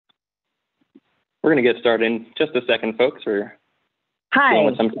We're going to get started in just a second, folks. We're Hi. dealing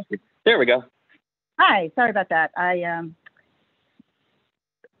with some... There we go. Hi. Sorry about that. I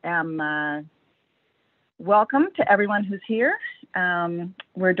am welcome to everyone who's here.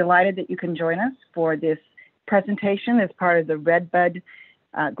 We're delighted that you can join us for this presentation as part of the Redbud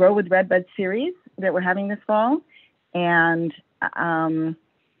Grow with Redbud series that we're having this fall. And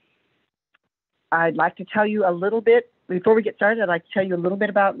I'd like to tell you a little bit, before we get started, I'd like to tell you a little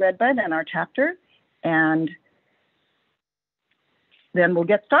bit about Redbud and our chapter, and then we'll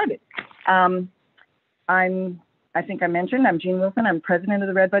get started. I think I mentioned, I'm Jean Wilson. I'm president of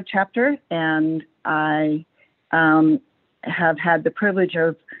the Redbud chapter, and I have had the privilege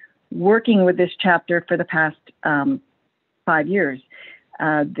of working with this chapter for the past 5 years.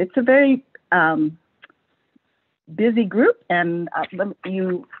 It's a very busy group, and as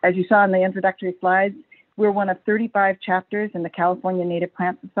you saw in the introductory slides, we're one of 35 chapters in the California Native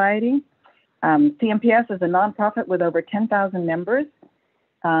Plant Society. CNPS is a nonprofit with over 10,000 members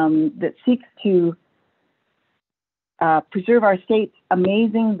that seeks to preserve our state's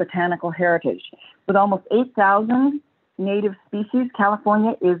amazing botanical heritage. With almost 8,000 native species,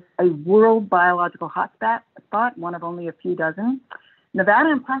 California is a world biological hotspot, one of only a few dozen.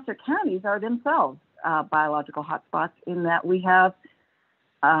 Nevada and Placer counties are themselves biological hotspots in that we have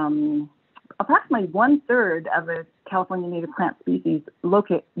approximately 1/3 of the California native plant species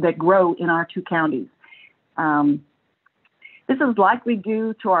that grow in our two counties. This is likely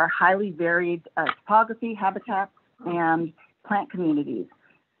due to our highly varied topography, habitats, and plant communities.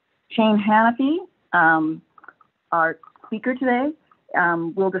 Shane Hannafy, our speaker today,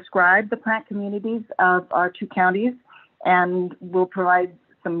 will describe the plant communities of our two counties and will provide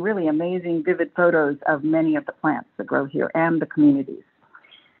some really amazing, vivid photos of many of the plants that grow here and the communities.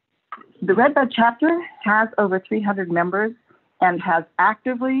 The Redbud chapter has over 300 members and has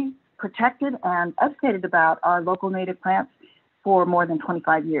actively protected and educated about our local native plants for more than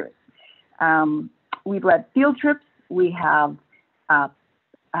 25 years. We've led field trips. We have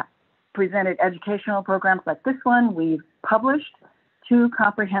presented educational programs like this one. We've published 2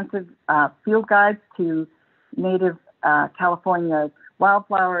 comprehensive field guides to native California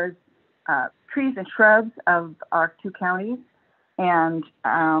wildflowers, trees and shrubs of our two counties, and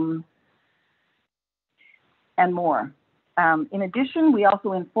more. In addition, we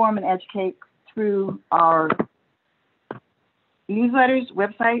also inform and educate through our newsletters,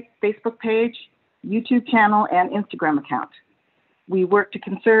 website, Facebook page, YouTube channel, and Instagram account. We work to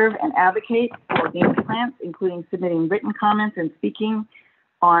conserve and advocate for native plants, including submitting written comments and speaking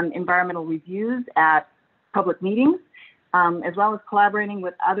on environmental reviews at public meetings, as well as collaborating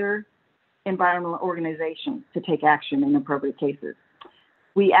with other environmental organizations to take action in appropriate cases.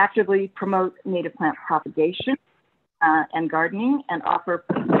 We actively promote native plant propagation and gardening and offer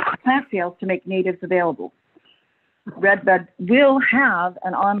plant sales to make natives available. Redbud will have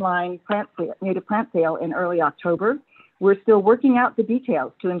an online native plant sale in early October. We're still working out the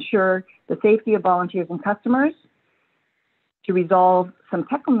details to ensure the safety of volunteers and customers, to resolve some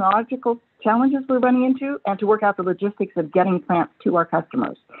technological challenges we're running into, and to work out the logistics of getting plants to our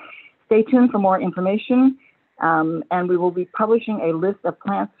customers. Stay tuned for more information, and we will be publishing a list of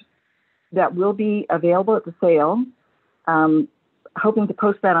plants that will be available at the sale, hoping to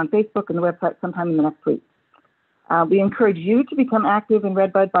post that on Facebook and the website sometime in the next week. We encourage you to become active in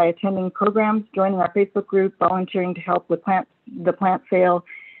Redbud by attending programs, joining our Facebook group, volunteering to help with the plant sale,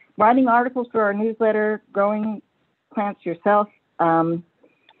 writing articles for our newsletter, growing plants yourself, and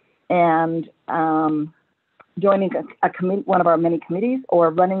joining one of our many committees, or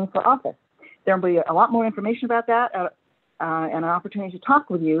running for office. There will be a lot more information about that and an opportunity to talk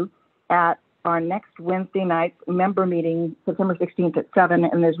with you at our next Wednesday night member meeting, September 16th at 7,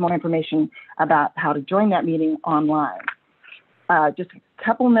 and there's more information about how to join that meeting online. Just a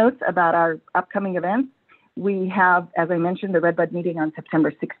couple notes about our upcoming events. We have, as I mentioned, the Redbud meeting on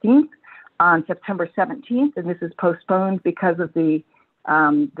September 16th. On September 17th, and this is postponed because of the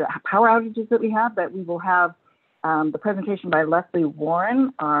power outages that we have, but we will have the presentation by Leslie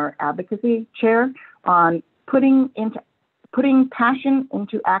Warren, our advocacy chair, on putting passion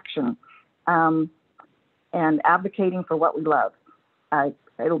into action and advocating for what we love.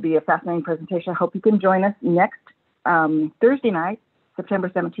 It'll be a fascinating presentation. I hope you can join us next Thursday night, September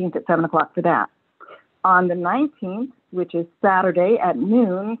 17th at 7 o'clock for that. On the 19th, which is Saturday at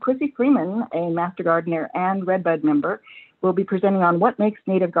noon, Chrissy Freeman, a Master Gardener and Redbud member, will be presenting on what makes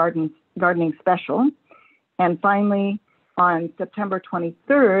native gardening special. And finally, on September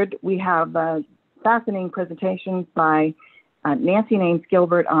 23rd, we have a fascinating presentation by Nancy Names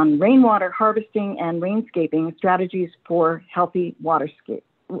Gilbert on rainwater harvesting and rainscaping strategies for healthy watersheds.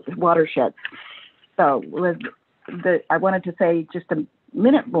 So I wanted to say just a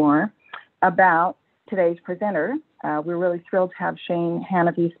minute more about today's presenter. We're really thrilled to have Shane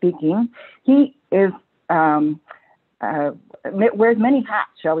Hannafy speaking. He is wears many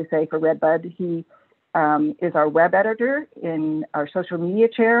hats, shall we say, for Redbud. He is our web editor, in our social media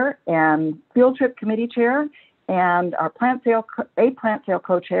chair, and field trip committee chair, and our plant sale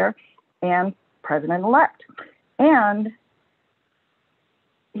co-chair, and president-elect. And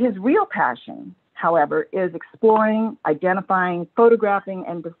his real passion, however, is exploring, identifying, photographing,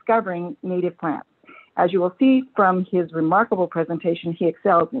 and discovering native plants. As you will see from his remarkable presentation, he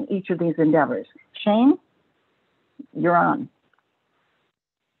excels in each of these endeavors. Shane, you're on.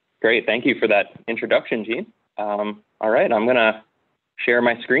 Great. Thank you for that introduction, Jean. All right, I'm going to share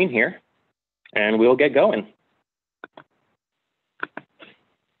my screen here, and we'll get going.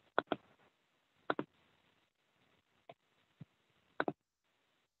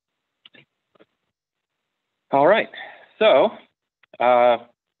 All right, so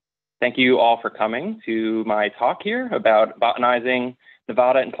thank you all for coming to my talk here about botanizing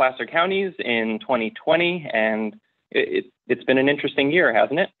Nevada and Placer counties in 2020, and it's been an interesting year,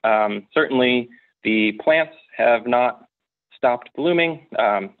 hasn't it? Certainly the plants have not stopped blooming.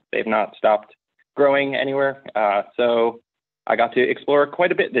 They've not stopped growing anywhere. So I got to explore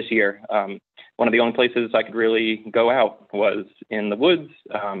quite a bit this year. One of the only places I could really go out was in the woods,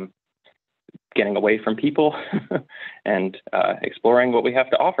 getting away from people and exploring what we have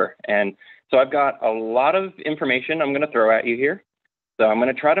to offer. And so I've got a lot of information I'm going to throw at you here. So I'm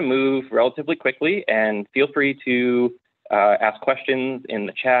going to try to move relatively quickly, and feel free to ask questions in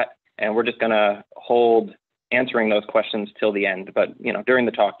the chat, and we're just going to hold answering those questions till the end. But during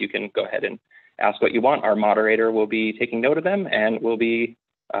the talk, you can go ahead and ask what you want. Our moderator will be taking note of them, and will be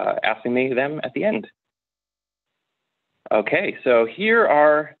asking me them at the end. Okay, so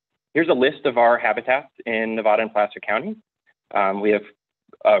here's a list of our habitats in Nevada and Placer counties. We have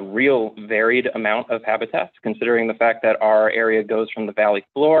a real varied amount of habitats, considering the fact that our area goes from the valley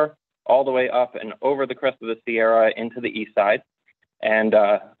floor all the way up and over the crest of the Sierra into the east side. And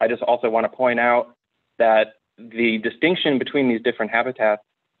I just also want to point out that the distinction between these different habitats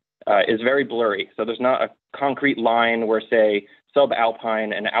is very blurry. So there's not a concrete line where, say,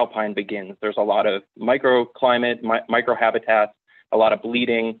 subalpine and alpine begins. There's a lot of microclimate, microhabitats, a lot of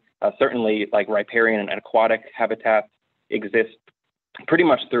bleeding. Certainly, like riparian and aquatic habitats exist pretty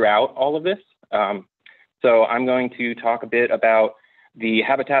much throughout all of this. So I'm going to talk a bit about the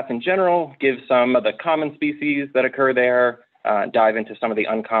habitats in general, give some of the common species that occur there, dive into some of the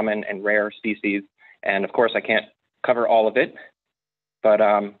uncommon and rare species. And of course, I can't cover all of it, but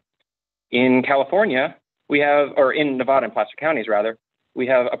in California, we have, or in Nevada and Placer counties rather, we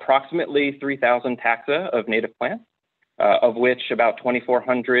have approximately 3,000 taxa of native plants, of which about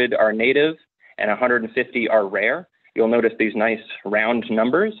 2,400 are native and 150 are rare. You'll notice these nice round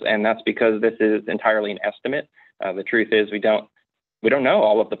numbers, and that's because this is entirely an estimate. The truth is we don't know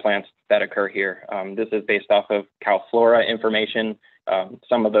all of the plants that occur here. This is based off of Calflora information.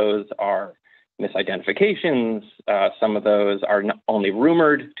 Some of those are misidentifications. Some of those are only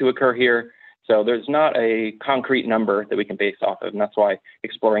rumored to occur here. So there's not a concrete number that we can base off of, and that's why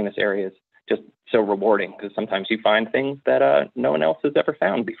exploring this area is just so rewarding, because sometimes you find things that no one else has ever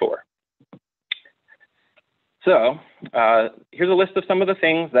found before. So here's a list of some of the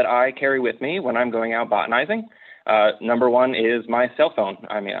things that I carry with me when I'm going out botanizing. Number one is my cell phone.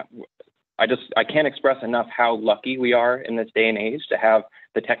 I mean, I can't express enough how lucky we are in this day and age to have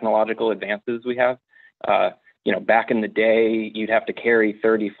the technological advances we have. Back in the day, you'd have to carry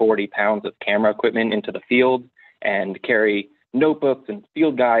 30, 40 pounds of camera equipment into the field and carry notebooks and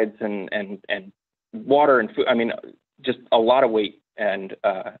field guides and water and food. I mean, just a lot of weight. And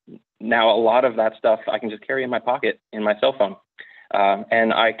now a lot of that stuff I can just carry in my pocket in my cell phone.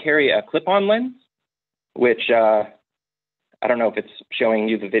 And I carry a clip-on lens, which I don't know if it's showing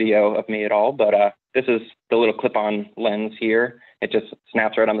you the video of me at all, but this is the little clip-on lens here. It just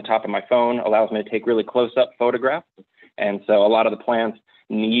snaps right on the top of my phone, allows me to take really close-up photographs. And so a lot of the plants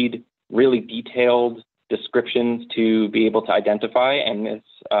need really detailed descriptions to be able to identify, and this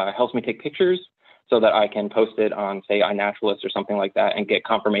helps me take pictures so that I can post it on, say, iNaturalist or something like that and get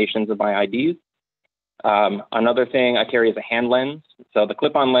confirmations of my IDs. Another thing I carry is a hand lens. So the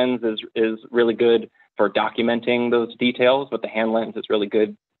clip-on lens is really good for documenting those details, but the hand lens is really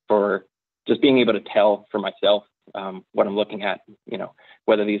good for just being able to tell for myself what I'm looking at,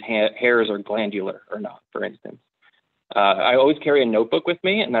 whether these hairs are glandular or not, for instance. I always carry a notebook with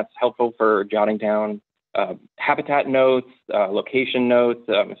me, and that's helpful for jotting down habitat notes, location notes,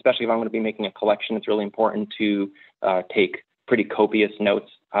 especially if I'm going to be making a collection. It's really important to take pretty copious notes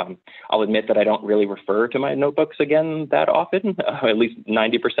I'll admit that I don't really refer to my notebooks again that often, at least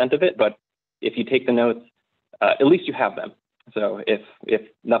 90% of it. But if you take the notes, at least you have them. So if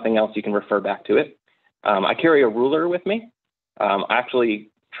nothing else, you can refer back to it. I carry a ruler with me. I actually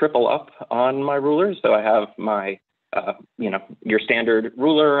triple up on my rulers. So I have my, your standard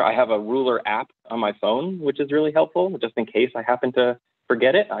ruler. I have a ruler app on my phone, which is really helpful. Just in case I happen to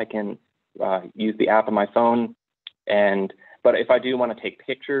forget it, I can use the app on my phone. But if I do want to take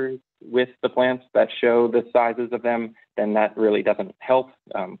pictures with the plants that show the sizes of them, then that really doesn't help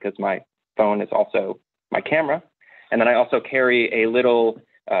because my phone is also my camera. And then I also carry a little,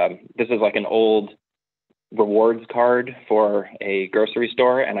 this is like an old rewards card for a grocery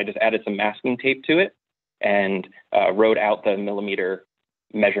store, and I just added some masking tape to it and wrote out the millimeter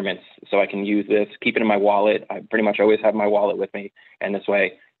measurements so I can use this, keep it in my wallet. I pretty much always have my wallet with me. And this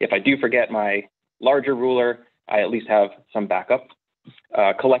way, if I do forget my larger ruler, I at least have some backup.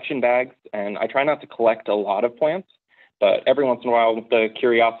 Collection bags, and I try not to collect a lot of plants, but every once in a while, the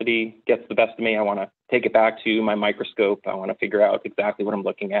curiosity gets the best of me. I want to take it back to my microscope. I want to figure out exactly what I'm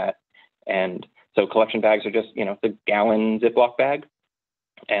looking at. And so collection bags are just, the gallon Ziploc bag,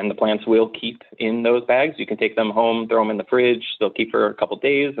 and the plants will keep in those bags. You can take them home, throw them in the fridge. They'll keep for a couple of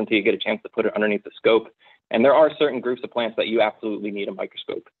days until you get a chance to put it underneath the scope. And there are certain groups of plants that you absolutely need a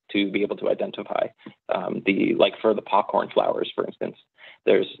microscope to be able to identify. Like for the popcorn flowers, for instance,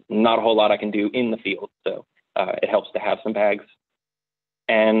 there's not a whole lot I can do in the field. So it helps to have some bags.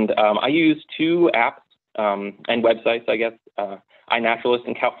 And I use two apps and websites, I guess, iNaturalist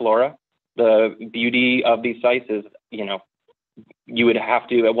and Calflora. The beauty of these sites is, you would have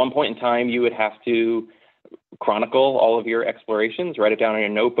to, at one point in time, you would have to chronicle all of your explorations, write it down in your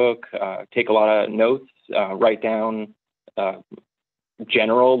notebook, take a lot of notes, write down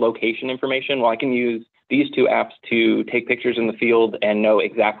general location information. Well, I can use these two apps to take pictures in the field and know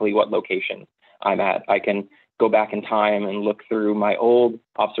exactly what location I'm at. I can go back in time and look through my old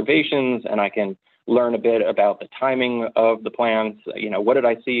observations, and I can learn a bit about the timing of the plants. What did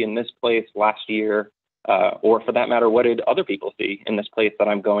I see in this place last year? Or for that matter, what did other people see in this place that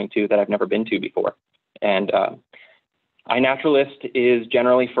I'm going to that I've never been to before? And iNaturalist is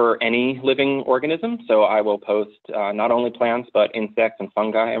generally for any living organism. So I will post not only plants, but insects and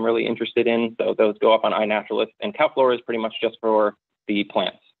fungi I'm really interested in. So those go up on iNaturalist. And Calflora is pretty much just for the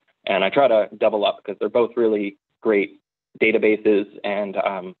plants. And I try to double up because they're both really great databases. And,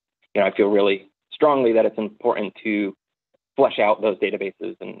 I feel really strongly that it's important to flesh out those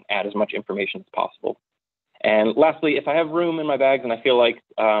databases and add as much information as possible. And lastly, if I have room in my bags and I feel like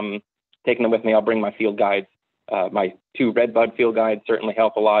taking them with me, I'll bring my field guides. My two redbud field guides certainly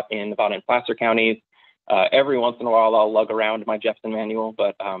help a lot in Nevada and Placer counties. Every once in a while, I'll lug around my Jepson manual,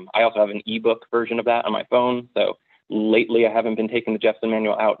 but I also have an ebook version of that on my phone. So lately, I haven't been taking the Jepson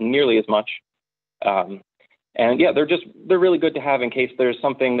manual out nearly as much. And yeah, they're really good to have in case there's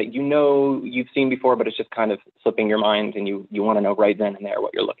something that you've seen before, but it's just kind of slipping your mind and you want to know right then and there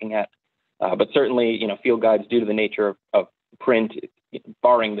what you're looking at. But certainly, field guides, due to the nature of print,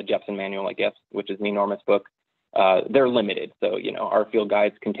 barring the Jepson manual, I guess, which is an enormous book, they're limited. So, our field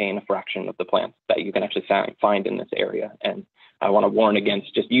guides contain a fraction of the plants that you can actually find in this area. And I want to warn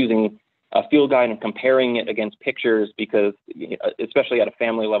against just using a field guide and comparing it against pictures because, especially at a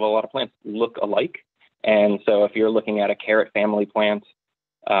family level, a lot of plants look alike. And so if you're looking at a carrot family plant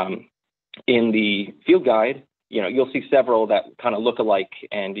in the field guide, you'll see several that kind of look alike,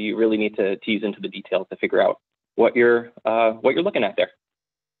 and you really need to tease into the details to figure out what you're looking at there.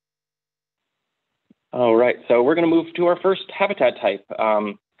 All right, so we're going to move to our first habitat type,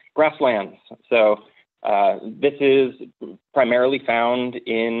 grasslands. So this is primarily found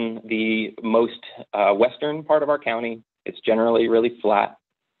in the most western part of our county. It's generally really flat.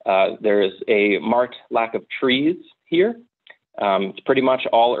 There is a marked lack of trees here. It's pretty much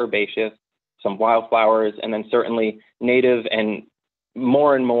all herbaceous, some wildflowers, and then certainly native and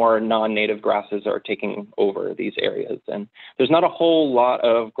more non-native grasses are taking over these areas. And there's not a whole lot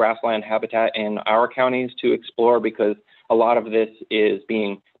of grassland habitat in our counties to explore because a lot of this is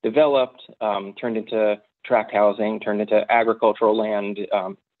being developed, turned into tract housing, turned into agricultural land.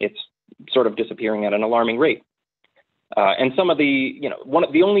 It's sort of disappearing at an alarming rate. And some of the,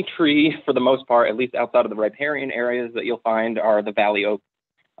 the only tree for the most part, at least outside of the riparian areas that you'll find are the valley oak.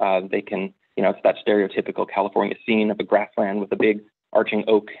 They can, it's that stereotypical California scene of a grassland with a big arching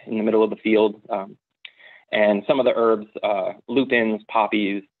oak in the middle of the field. And some of the herbs, lupins,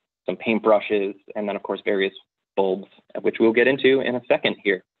 poppies, some paintbrushes, and then of course various bulbs, which we'll get into in a second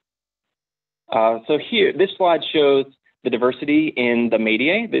here. So here, this slide shows the diversity in the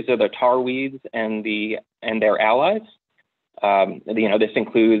Madiae. These are the tar weeds and their allies. This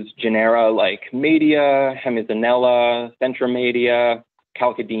includes genera like Media, Hemizanella, Centromedia,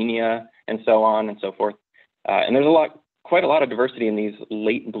 Calcadenia, and so on and so forth. And there's quite a lot of diversity in these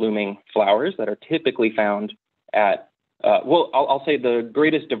late blooming flowers that are typically found at, I'll say the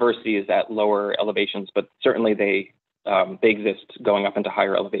greatest diversity is at lower elevations, but certainly they exist going up into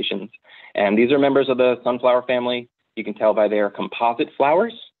higher elevations. And these are members of the sunflower family. You can tell by their composite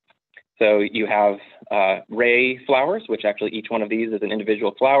flowers. So you have ray flowers, which actually each one of these is an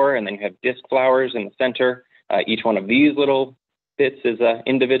individual flower, and then you have disc flowers in the center. Each one of these little bits is an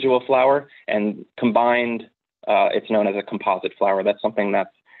individual flower, and combined, it's known as a composite flower. That's something that's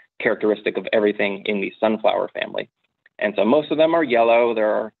characteristic of everything in the sunflower family. And so most of them are yellow.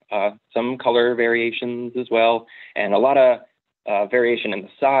 There are some color variations as well, and a lot of variation in the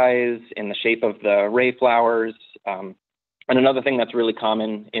size, in the shape of the ray flowers. And another thing that's really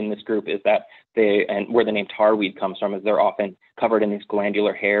common in this group is that and where the name tarweed comes from, is they're often covered in these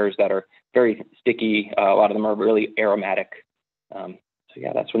glandular hairs that are very sticky. A lot of them are really aromatic. So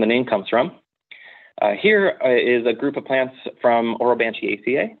yeah, that's where the name comes from. Here is a group of plants from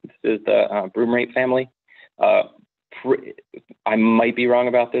Orobanchiaceae. This is the broomrape family. I might be wrong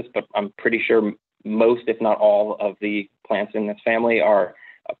about this, but I'm pretty sure most, if not all, of the plants in this family are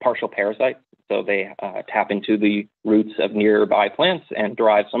partial parasites. So they tap into the roots of nearby plants and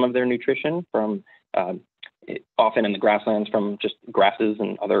derive some of their nutrition from, often in the grasslands, from just grasses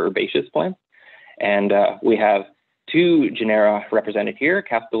and other herbaceous plants. And we have two genera represented here,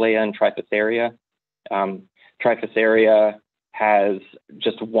 Caspilea and Triphosaria. Triphosaria has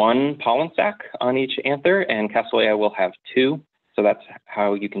just one pollen sac on each anther, and Caspilea will have two. So that's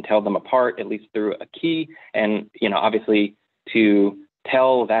how you can tell them apart, at least through a key. And, obviously, to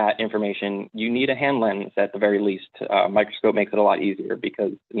tell that information, you need a hand lens at the very least. Microscope makes it a lot easier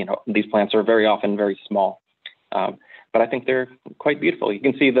because, these plants are very often very small. But I think they're quite beautiful. You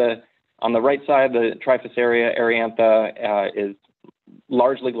can see on the right side, the Triphosaria eriantha is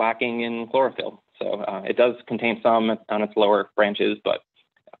largely lacking in chlorophyll. So it does contain some on its lower branches, but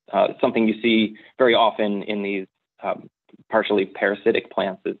something you see very often in these partially parasitic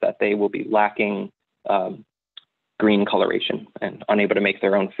plants is that they will be lacking green coloration and unable to make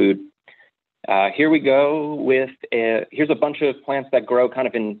their own food. Here we go with, here's a bunch of plants that grow kind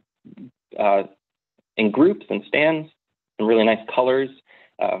of in groups and stands, and really nice colors,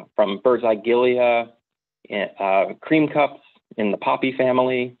 from bird's eye gilia, cream cups in the poppy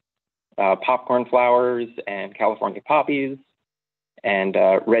family, popcorn flowers and California poppies, and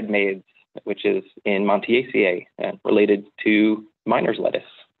red maids, which is in Montiaceae, related to miner's lettuce.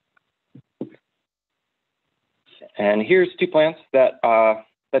 And here's two plants that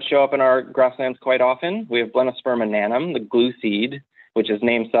show up in our grasslands quite often. We have Blenosperma nanum, the glue seed, which is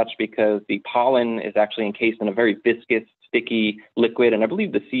named such because the pollen is actually encased in a very viscous, sticky liquid, and I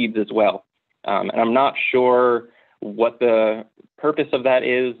believe the seeds as well. And I'm not sure what the purpose of that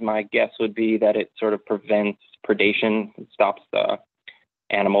is. My guess would be that it sort of prevents predation, it stops the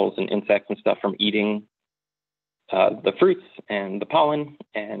animals and insects and stuff from eating the fruits and the pollen,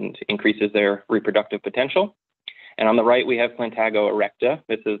 and increases their reproductive potential. And on the right, we have Plantago erecta.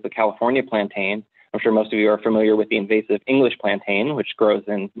 This is the California plantain. I'm sure most of you are familiar with the invasive English plantain, which grows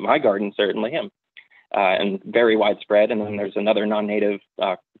in my garden, certainly, and very widespread. And then there's another non-native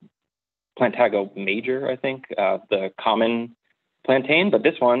Plantago major, I think, the common plantain, but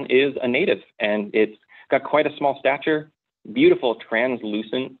this one is a native, and it's got quite a small stature, beautiful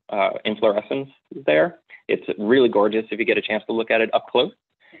translucent inflorescence there. It's really gorgeous if you get a chance to look at it up close.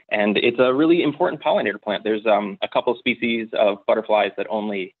 And it's a really important pollinator plant. There's a couple species of butterflies that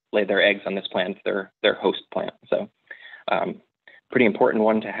only lay their eggs on this plant. They're their host plant. So pretty important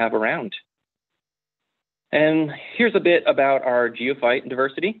one to have around. And here's a bit about our geophyte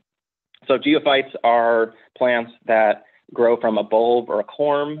diversity. So geophytes are plants that grow from a bulb or a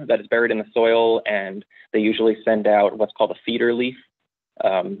corm that is buried in the soil, and they usually send out what's called a feeder leaf.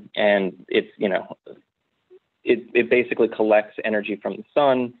 And it's, it basically collects energy from the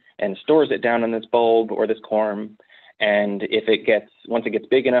sun and stores it down in this bulb or this corm. And once it gets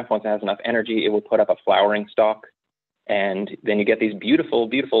big enough, once it has enough energy, it will put up a flowering stalk. And then you get these beautiful,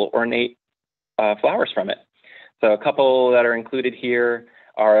 beautiful ornate flowers from it. So a couple that are included here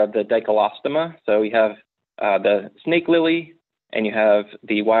are the Dichelostoma. So you have the snake lily, and you have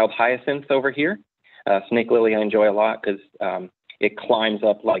the wild hyacinth over here. Snake lily I enjoy a lot because it climbs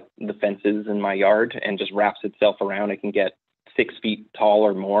up like the fences in my yard and just wraps itself around. It can get 6 feet tall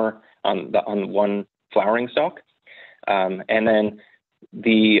or more on one flowering stalk. And then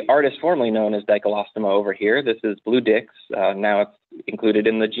the artist formerly known as Dichelostoma over here, this is Blue Dix. Now it's included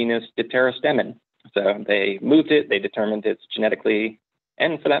in the genus Dipterostemen. So they moved it, they determined it's genetically,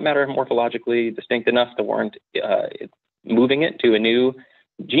 and for that matter, morphologically distinct enough to warrant moving it to a new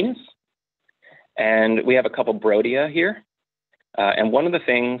genus. And we have a couple Brodia here. And one of the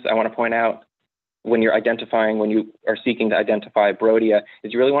things I want to point out when you're identifying, when you are seeking to identify Brodia,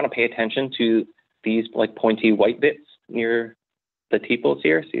 is you really want to pay attention to these like pointy white bits near the tepals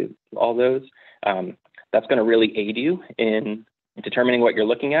here. See all those? That's going to really aid you in determining what you're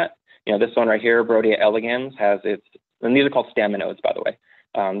looking at. You know, this one right here, Brodia elegans, has its, and these are called staminodes, by the way.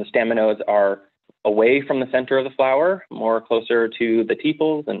 The staminodes are away from the center of the flower, more closer to the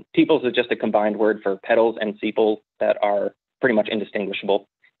tepals, and tepals is just a combined word for petals and sepals that are pretty much indistinguishable.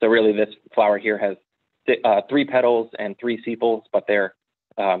 So really this flower here has 3 petals and 3 sepals, but they're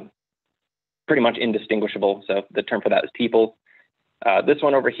pretty much indistinguishable. So the term for that is tepal. This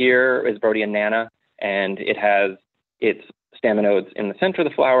one over here is Brodia nana, and it has its staminodes in the center of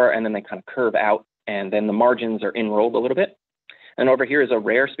the flower, and then they kind of curve out, and then the margins are enrolled a little bit. And over here is a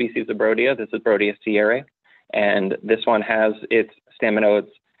rare species of Brodia. This is Brodia sierra, and this one has its staminodes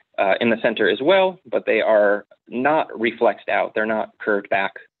in the center as well, but they are not reflexed out. They're not curved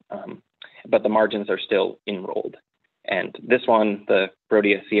back, but the margins are still enrolled. And this one, the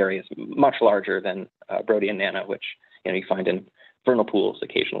Brodia sierra, is much larger than Brodia nana, which you find in vernal pools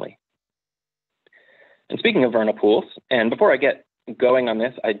occasionally. And speaking of vernal pools, and before I get going on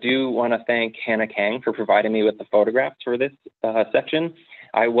this, I do want to thank Hannah Kang for providing me with the photographs for this section.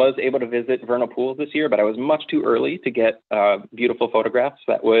 I was able to visit vernal pools this year, but I was much too early to get beautiful photographs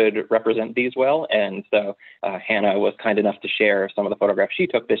that would represent these well. And so Hannah was kind enough to share some of the photographs she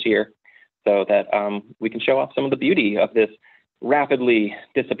took this year so that we can show off some of the beauty of this rapidly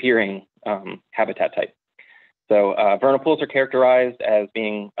disappearing habitat type. So vernal pools are characterized as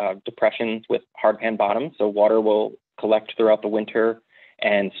being depressions with hardpan bottoms. So water will collect throughout the winter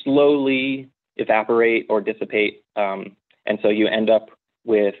and slowly evaporate or dissipate. And so you end up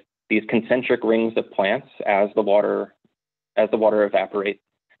with these concentric rings of plants as the water evaporates.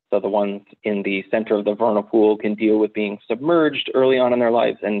 So the ones in the center of the vernal pool can deal with being submerged early on in their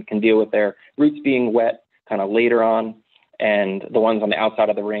lives and can deal with their roots being wet kind of later on. And the ones on the outside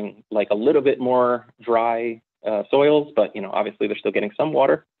of the ring like a little bit more dry soils, but obviously they're still getting some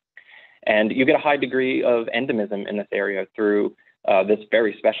water. And you get a high degree of endemism in this area through this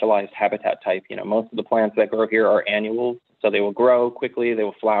very specialized habitat type. Most of the plants that grow here are annuals, so they will grow quickly, they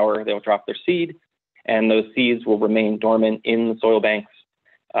will flower, they will drop their seed, and those seeds will remain dormant in the soil banks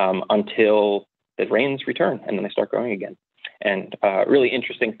until the rains return, and then they start growing again. And really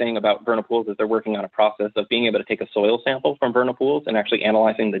interesting thing about vernal pools is they're working on a process of being able to take a soil sample from vernal pools and actually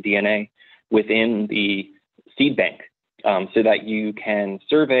analyzing the DNA within the seed bank so that you can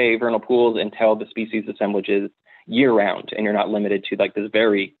survey vernal pools and tell the species assemblages year round, and you're not limited to like this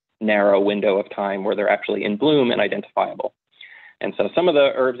very narrow window of time where they're actually in bloom and identifiable. And so some of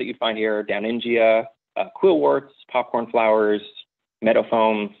the herbs that you'd find here are Downingia, quillworts, popcorn flowers, meadow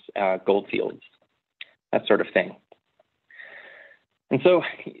foams, goldfields, that sort of thing. And so,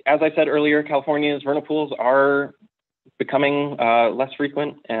 as I said earlier, California's vernal pools are becoming less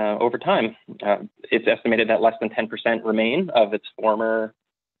frequent over time. It's estimated that less than 10% remain of its former,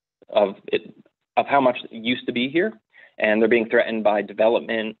 of how much it used to be here. And they're being threatened by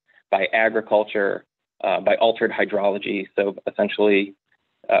development, by agriculture, by altered hydrology. So essentially,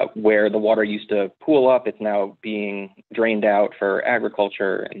 where the water used to pool up, it's now being drained out for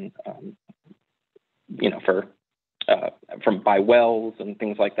agriculture and, by wells and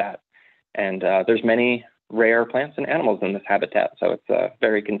things like that. And there's many rare plants and animals in this habitat. So it's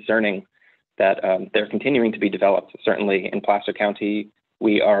very concerning that they're continuing to be developed. Certainly in Placer County,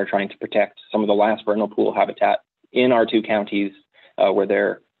 we are trying to protect some of the last vernal pool habitat in our 2 counties where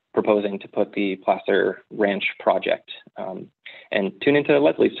they're proposing to put the Placer Ranch project. And tune into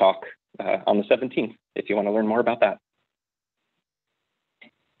Leslie's talk on the 17th if you want to learn more about that.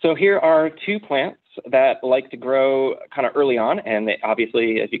 So here are 2 plants that like to grow kind of early on, and they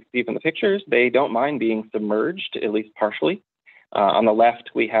obviously, as you can see from the pictures, they don't mind being submerged, at least partially. On the left,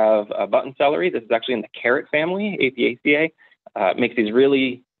 we have button celery. This is actually in the carrot family, Apiaceae. It makes these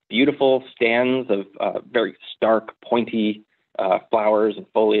really beautiful stands of very stark, pointy flowers and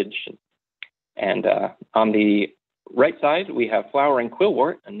foliage. And on the right side, we have flowering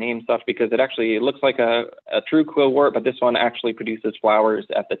quillwort, named such because it looks like a true quillwort, but this one actually produces flowers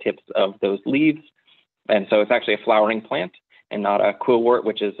at the tips of those leaves. And so it's actually a flowering plant and not a quillwort,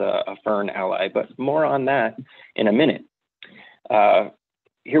 which is a fern ally, but more on that in a minute.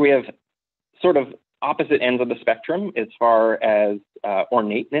 Here we have sort of opposite ends of the spectrum as far as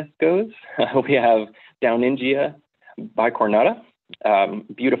ornateness goes. We have Downingia bicornuta,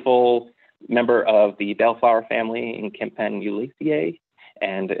 beautiful member of the bellflower family in Campanulaceae,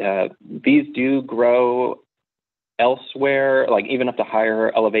 and these do grow elsewhere, like even up to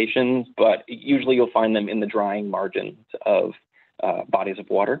higher elevations, but usually you'll find them in the drying margins of bodies of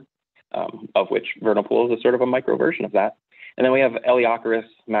water, of which vernal pools is sort of a micro version of that. And then we have Eleocharis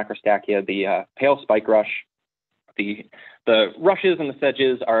macrostachya, the pale spike rush. The rushes and the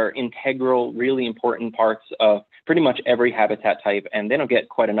sedges are integral, really important parts of pretty much every habitat type, and they don't get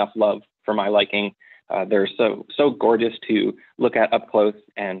quite enough love for my liking. They're so gorgeous to look at up close,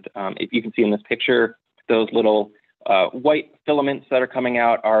 and if you can see in this picture, those little white filaments that are coming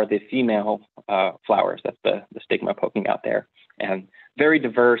out are the female flowers. That's the stigma poking out there, and very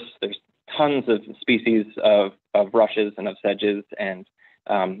diverse. There's tons of species of rushes and of sedges, and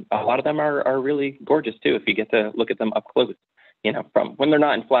a lot of them are really gorgeous too if you get to look at them up close. You know, from when they're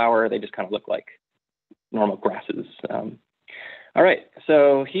not in flower, they just kind of look like normal grasses. All right,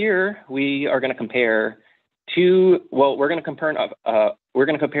 so here we are going to compare we're going to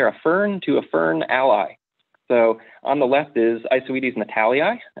compare a fern to a fern ally. So on the left is Isoetes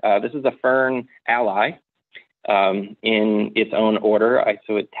natalii. This is a fern ally in its own order,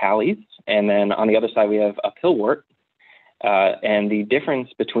 Isoetales. And then on the other side, we have a pillwort. And the difference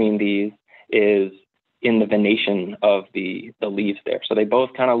between these is in the venation of the leaves there. So they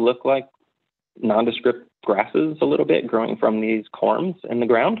both kind of look like nondescript grasses a little bit growing from these corms in the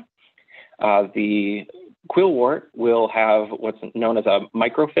ground. The quillwort will have what's known as a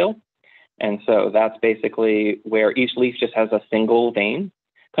microphyll. And so that's basically where each leaf just has a single vein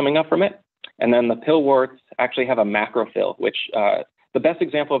coming up from it. And then the pillworts actually have a macrophyll, which the best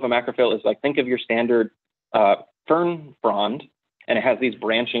example of a macrophyll is like, think of your standard fern frond, and it has these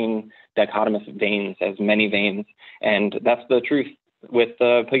branching dichotomous veins, as many veins. And that's the truth with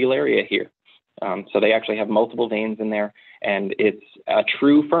the Pugularia here. So they actually have multiple veins in there, and it's a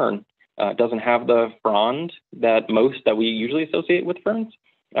true fern. It doesn't have the frond that we usually associate with ferns,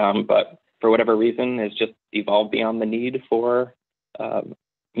 but for whatever reason, it's just evolved beyond the need for,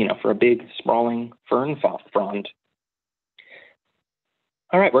 for a big sprawling fern frond.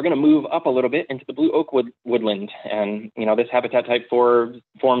 All right, we're going to move up a little bit into the blue oak woodland. And, this habitat type forms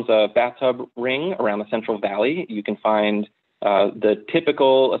a bathtub ring around the Central Valley. You can find the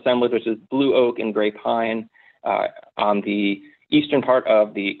typical assemblage, which is blue oak and gray pine on the eastern part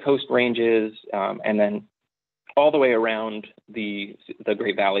of the coast ranges, and then all the way around the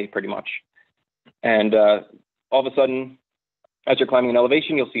Great Valley, pretty much. And all of a sudden, as you're climbing an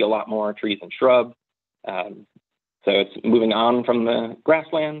elevation, you'll see a lot more trees and shrubs. So it's moving on from the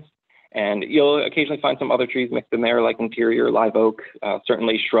grasslands, and you'll occasionally find some other trees mixed in there, like interior live oak.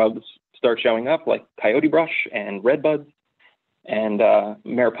 Certainly shrubs start showing up, like coyote brush and redbuds, and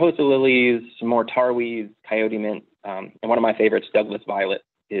Mariposa lilies, some more tarweeds, coyote mint, and one of my favorites, Douglas violet,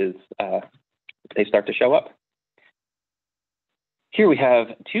 is they start to show up. Here we have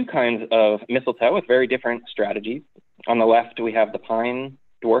two kinds of mistletoe with very different strategies. On the left, we have the pine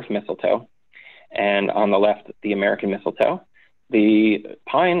dwarf mistletoe, and on the left, the American mistletoe. The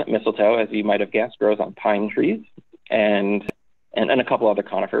pine mistletoe, as you might have guessed, grows on pine trees and a couple other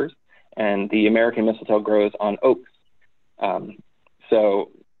conifers, and the American mistletoe grows on oaks.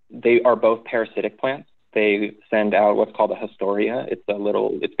 So they are both parasitic plants. They send out what's called a haustoria.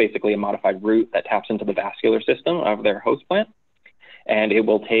 It's basically a modified root that taps into the vascular system of their host plant. And it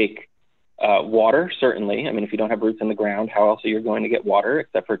will take water, certainly. I mean, if you don't have roots in the ground, how else are you going to get water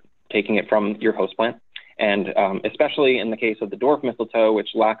except for taking it from your host plant? And especially in the case of the dwarf mistletoe, which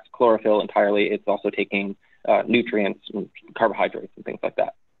lacks chlorophyll entirely, it's also taking nutrients and carbohydrates and things like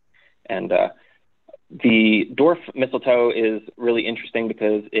that. And the dwarf mistletoe is really interesting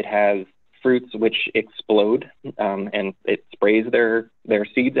because it has fruits which explode, and it sprays their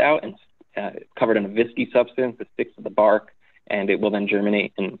seeds out and covered in a visky substance that sticks to the bark, and it will then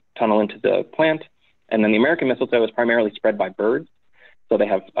germinate and tunnel into the plant. And then the American mistletoe is primarily spread by birds. So they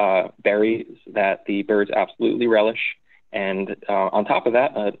have berries that the birds absolutely relish. And on top of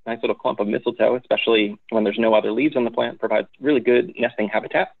that, a nice little clump of mistletoe, especially when there's no other leaves on the plant, provides really good nesting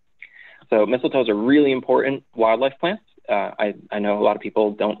habitat. So mistletoes are really important wildlife plants. I know a lot of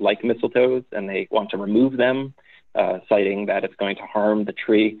people don't like mistletoes and they want to remove them, citing that it's going to harm the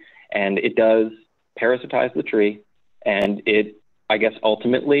tree. And it does parasitize the tree. And it, I guess,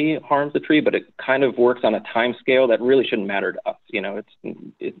 ultimately harms the tree, but it kind of works on a time scale that really shouldn't matter to us.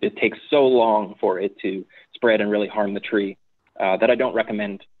 It takes so long for it to spread and really harm the tree that I don't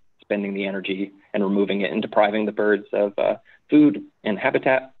recommend spending the energy and removing it and depriving the birds of food and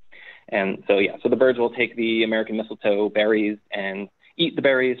habitat. And so, so the birds will take the American mistletoe berries and eat the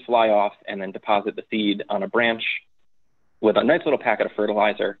berries, fly off, and then deposit the seed on a branch with a nice little packet of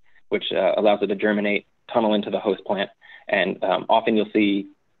fertilizer. which allows it to germinate, tunnel into the host plant. And often you'll see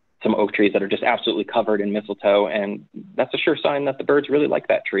some oak trees that are just absolutely covered in mistletoe, and that's a sure sign that the birds really like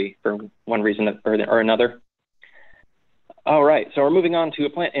that tree for one reason or another. All right, so we're moving on to a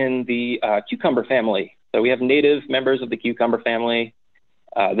plant in the cucumber family. So we have native members of the cucumber family.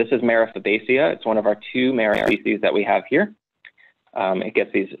 This is Mara fabaceae. It's one of our 2 Mara species that we have here. It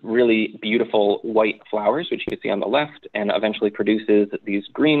gets these really beautiful white flowers, which you can see on the left, and eventually produces these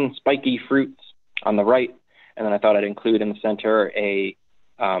green spiky fruits on the right. And then I thought I'd include in the center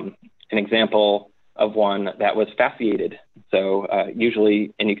an example of one that was fasciated. So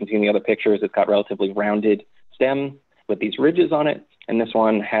usually, and you can see in the other pictures, it's got relatively rounded stem with these ridges on it. And this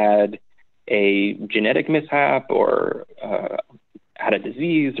one had a genetic mishap or had a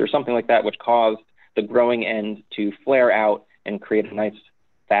disease or something like that, which caused the growing end to flare out and create a nice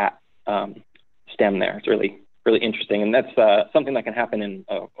fat stem there. It's really, really interesting. And that's something that can happen in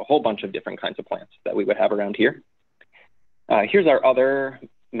a whole bunch of different kinds of plants that we would have around here. Here's our other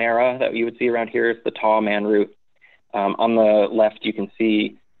Mara that you would see around here. It's the tall manroot. On the left, you can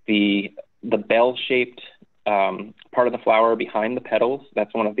see the bell-shaped part of the flower behind the petals.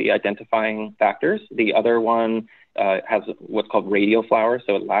 That's one of the identifying factors. The other one has what's called radial flower,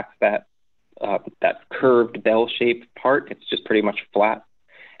 so it lacks that curved bell-shaped part. It's just pretty much flat.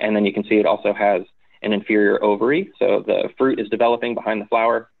 And then you can see it also has an inferior ovary. So the fruit is developing behind the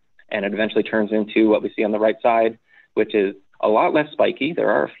flower, and it eventually turns into what we see on the right side, which is a lot less spiky. There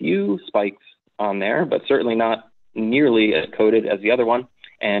are a few spikes on there, but certainly not nearly as coated as the other one.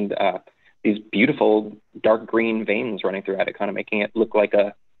 And these beautiful dark green veins running throughout it, kind of making it look like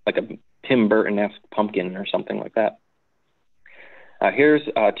a Tim Burton-esque pumpkin or something like that. Here's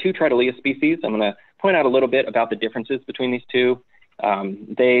 2 Tridolea species. I'm going to point out a little bit about the differences between these 2.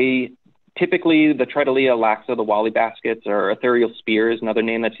 Typically, the Tridolea laxa, the wally baskets, or ethereal spear is another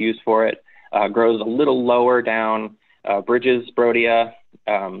name that's used for it, grows a little lower down. Bridges Brodia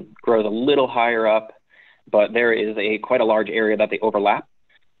grows a little higher up, but there is quite a large area that they overlap.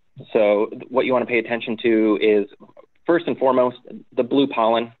 So what you want to pay attention to is, first and foremost, the blue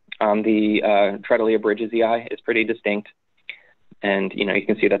pollen on the Tridolea bridgesii is pretty distinct. And, you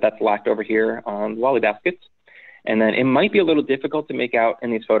can see that that's lacked over here on wally baskets. And then it might be a little difficult to make out in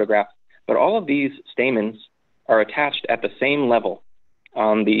these photographs, but all of these stamens are attached at the same level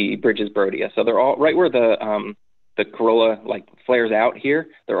on the Bridges Brodia. So they're all right where the corolla flares out here.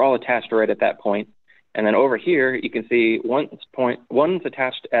 They're all attached right at that point. And then over here, you can see one's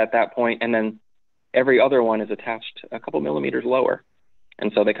attached at that point, and then every other one is attached a couple millimeters lower.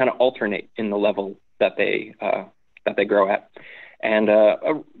 And so they kind of alternate in the level that they grow at. And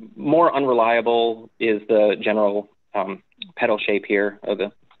more unreliable is the general petal shape here, or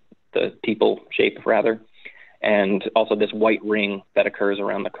the tepal shape rather, and also this white ring that occurs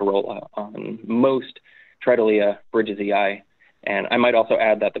around the corolla on most Tridolea bridgesii. And I might also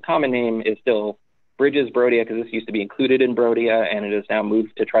add that the common name is still Bridges Brodia, because this used to be included in Brodia, and it is now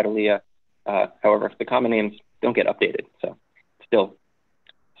moved to Tridolea. However, the common names don't get updated, so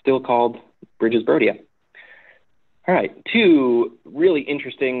still called Bridges Brodia. All right, 2 really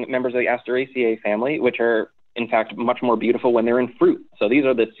interesting members of the Asteraceae family, which are in fact much more beautiful when they're in fruit. So these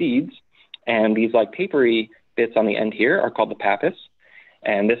are the seeds, and these papery bits on the end here are called the pappus.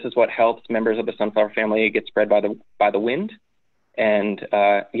 And this is what helps members of the sunflower family get spread by the wind, and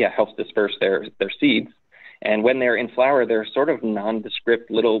helps disperse their seeds. And when they're in flower, they're sort of nondescript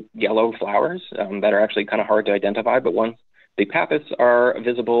little yellow flowers that are actually kind of hard to identify. But once the pappus are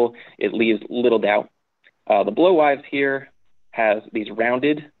visible, it leaves little doubt. The blowwives here has these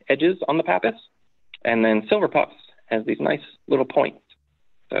rounded edges on the pappus, and then silver puffs has these nice little points.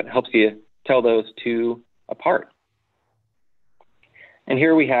 So it helps you tell those 2 apart. And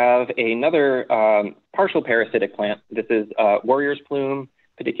here we have another partial parasitic plant. This is warrior's plume,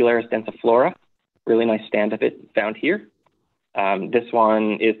 pedicularis densiflora. Really nice stand of it found here. This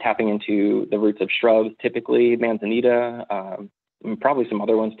one is tapping into the roots of shrubs, typically manzanita, probably some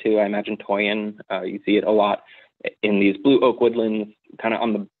other ones too. I imagine toyin. You see it a lot in these blue oak woodlands, kind of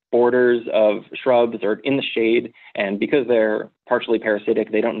on the borders of shrubs or in the shade. And because they're partially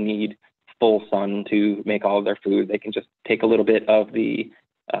parasitic, they don't need full sun to make all of their food. They can just take a little bit of the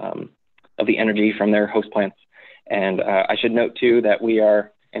energy from their host plants. And I should note too that we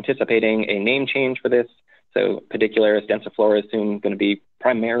are anticipating a name change for this. So pedicularis densiflora is soon going to be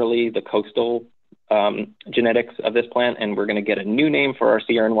primarily the coastal genetics of this plant, and we're going to get a new name for our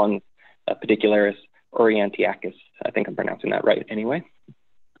Sierran ones, pedicularis orientiacus. I think I'm pronouncing that right anyway.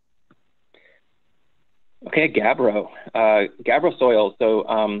 Okay, gabbro. Gabbro soil. So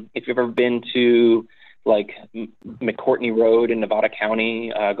if you've ever been to like McCourtney Road in Nevada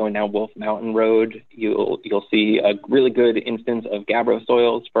County, going down Wolf Mountain Road, you'll see a really good instance of gabbro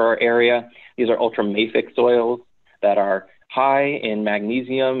soils for our area. These are ultramafic soils that are high in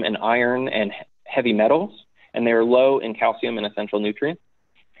magnesium and iron and heavy metals, and they're low in calcium and essential nutrients.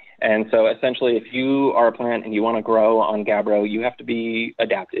 And so essentially, if you are a plant and you want to grow on gabbro, you have to be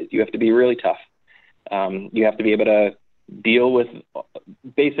adapted. You have to be really tough. You have to be able to deal with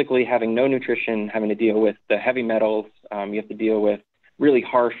basically having no nutrition, having to deal with the heavy metals. You have to deal with really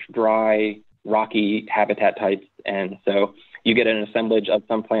harsh, dry, rocky habitat types. And so you get an assemblage of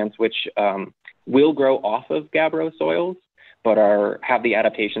some plants which will grow off of gabbro soils, but have the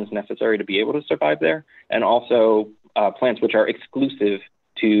adaptations necessary to be able to survive there. And also plants which are exclusive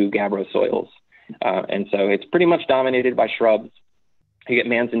to gabbro soils. And so it's pretty much dominated by shrubs. You get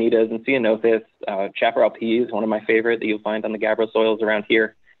manzanitas and ceanothus. Chaparral pea is one of my favorite that you'll find on the gabbro soils around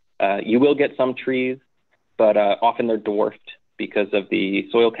here. You will get some trees, but often they're dwarfed because of the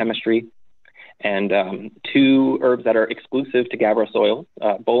soil chemistry. And two herbs that are exclusive to gabbro soils,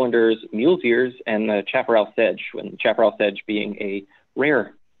 Bollander's mule's ears and the chaparral sedge, and chaparral sedge being a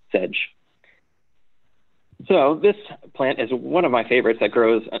rare sedge. So this plant is one of my favorites that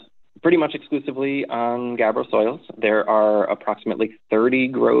grows pretty much exclusively on gabbro soils. There are approximately 30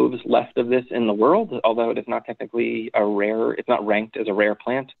 groves left of this in the world, although it is not technically it's not ranked as a rare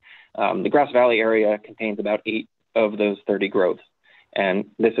plant. The Grass Valley area contains about 8 of those 30 groves.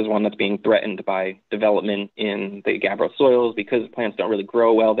 And this is one that's being threatened by development in the gabbro soils because plants don't really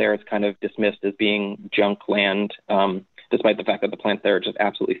grow well there. It's kind of dismissed as being junk land, despite the fact that the plants there are just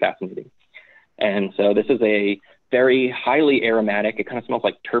absolutely fascinating. And so this is a very highly aromatic, it kind of smells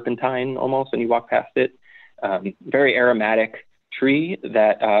like turpentine almost when you walk past it. Very aromatic tree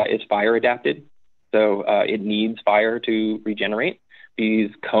that is fire adapted. So it needs fire to regenerate.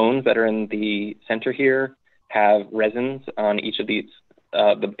 These cones that are in the center here have resins on each of these,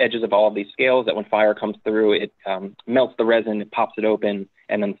 the edges of all of these scales that when fire comes through, it melts the resin, it pops it open,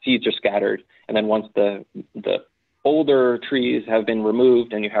 and then seeds are scattered. And then once the older trees have been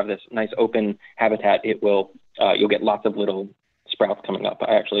removed and you have this nice open habitat, you'll get lots of little sprouts coming up.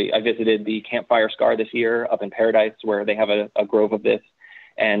 I visited the Campfire Scar this year up in Paradise where they have a grove of this,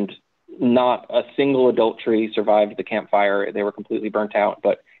 and not a single adult tree survived the campfire. They were completely burnt out,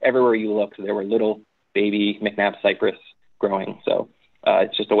 but everywhere you looked, there were little baby McNabb cypress growing. So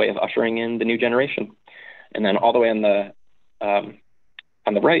it's just a way of ushering in the new generation. And then all the way on the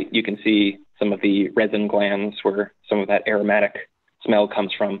right, you can see some of the resin glands where some of that aromatic smell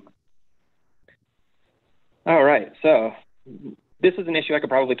comes from. All right, so this is an issue I could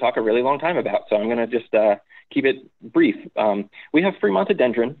probably talk a really long time about, so I'm going to just keep it brief. We have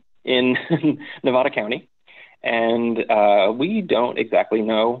Fremontodendron in Nevada County, and we don't exactly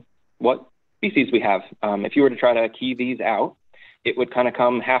know what species we have. If you were to try to key these out, it would kind of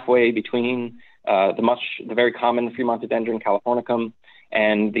come halfway between the very common Fremontodendron californicum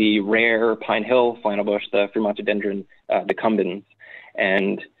and the rare pine hill flannel bush, the Fremontodendron decumbens.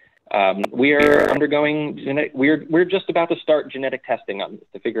 And we are undergoing we're just about to start genetic testing on this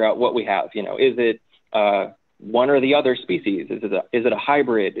to figure out what we have. You know, is it one or the other species? Is it a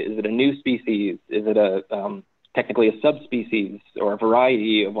hybrid? Is it a new species? Is it technically a subspecies or a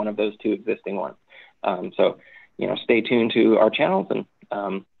variety of one of those two existing ones? So, you know, stay tuned to our channels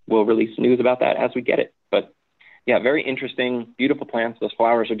and we'll release news about that as we get it. But yeah, very interesting, beautiful plants. Those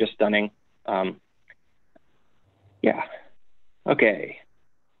flowers are just stunning. Yeah. Okay.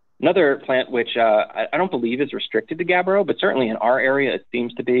 Another plant which I don't believe is restricted to gabbro, but certainly in our area it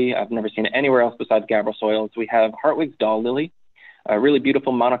seems to be. I've never seen it anywhere else besides gabbro soils. We have Hartwig's doll lily, a really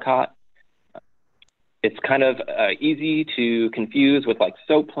beautiful monocot. It's kind of easy to confuse with like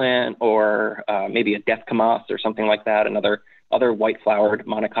soap plant or maybe a death Camus or something like that, other white flowered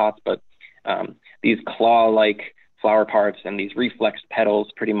monocots, but these claw-like flower parts and these reflexed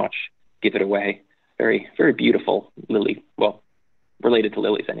petals pretty much give it away. Very, very beautiful lily. Well, related to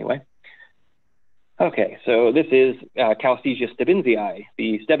lilies anyway. Okay, so this is Calisthesia stebbinzii,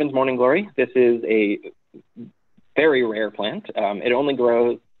 the Stebbins morning glory. This is a very rare plant. It only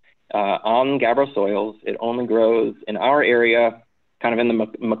grows on gabbro soils. It only grows in our area, kind of in the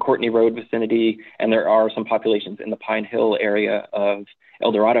McCourtney Road vicinity, and there are some populations in the Pine Hill area of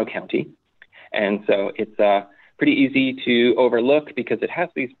El Dorado County. And so it's pretty easy to overlook because it has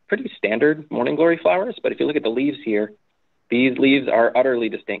these pretty standard morning glory flowers. But if you look at the leaves here, these leaves are utterly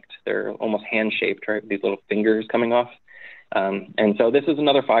distinct. They're almost hand-shaped, right? These little fingers coming off. And so this is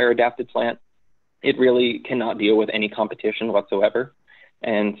another fire-adapted plant. It really cannot deal with any competition whatsoever.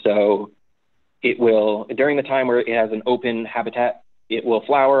 And so it will, during the time where it has an open habitat, it will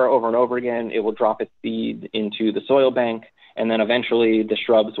flower over and over again. It will drop its seed into the soil bank, and then eventually the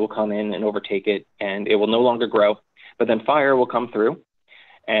shrubs will come in and overtake it, and it will no longer grow. But then fire will come through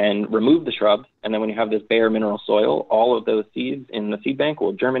and remove the shrubs, and then when you have this bare mineral soil, all of those seeds in the seed bank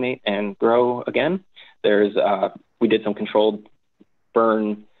will germinate and grow again. We did some controlled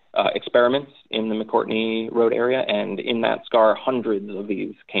burn experiments in the McCourtney Road area, and in that scar, hundreds of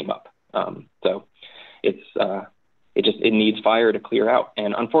these came up. So it needs fire to clear out.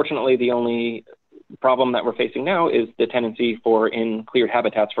 And unfortunately, the only problem that we're facing now is the tendency for in cleared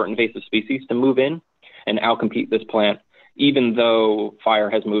habitats for invasive species to move in and outcompete this plant. Even though fire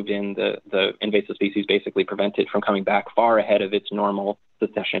has moved in, the invasive species basically prevent it from coming back far ahead of its normal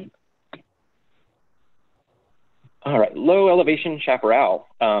succession. All right, low elevation chaparral.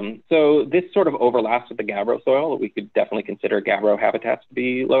 So this sort of overlaps with the gabbro soil. We could definitely consider gabbro habitats to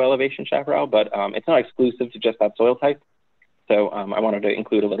be low elevation chaparral, but it's not exclusive to just that soil type. So I wanted to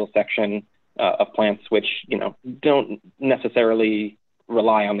include a little section of plants which, don't necessarily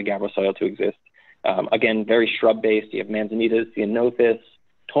rely on the gabbro soil to exist. Again, very shrub-based. You have manzanitas, ceanothus,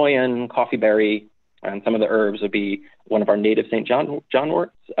 toyon, coffeeberry, and some of the herbs would be one of our native St. John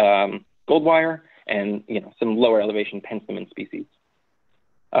worts, goldwire, and some lower elevation penstemon species.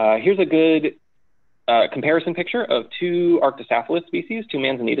 Here's a good comparison picture of two Arctocephalus species, two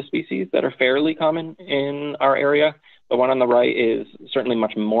manzanita species that are fairly common in our area. The one on the right is certainly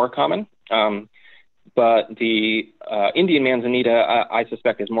much more common, but the Indian manzanita, I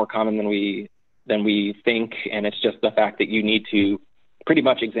suspect, is more common than we think, and it's just the fact that you need to pretty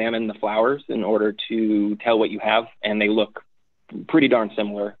much examine the flowers in order to tell what you have, and they look pretty darn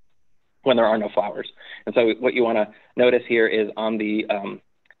similar when there are no flowers. And so what you want to notice here is on the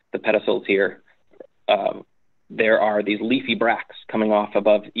pedicels here, there are these leafy bracts coming off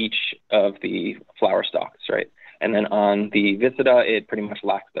above each of the flower stalks, right? And then on the viscida, it pretty much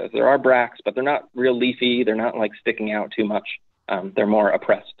lacks those. There are bracts, but they're not real leafy. They're not like sticking out too much. They're more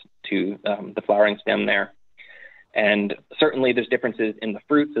oppressed to the flowering stem there. And certainly there's differences in the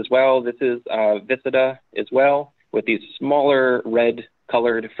fruits as well. This is viscida as well, with these smaller red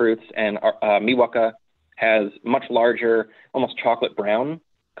colored fruits, and Miwaka has much larger, almost chocolate brown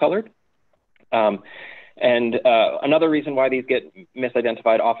colored. And another reason why these get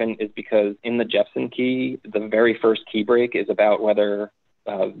misidentified often is because in the Jepson key, the very first key break is about whether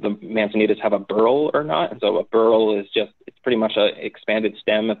the manzanitas have a burl or not. And so a burl is it's pretty much an expanded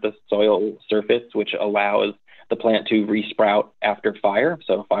stem at the soil surface, which allows the plant to resprout after fire.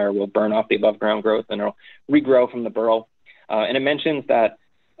 So fire will burn off the above ground growth and it'll regrow from the burl. And it mentions that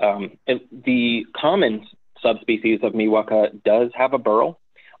the common subspecies of Miwaka does have a burl,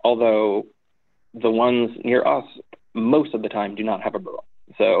 although the ones near us most of the time do not have a burl.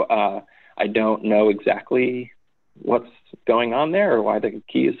 So I don't know exactly what's going on there or why the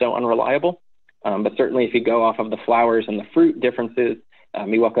key is so unreliable. But certainly if you go off of the flowers and the fruit differences,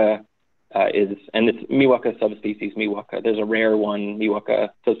 Miwaka and it's Miwaka subspecies Miwaka. There's a rare one, Miwaka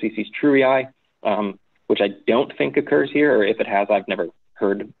subspecies truei, which I don't think occurs here, or if it has, I've never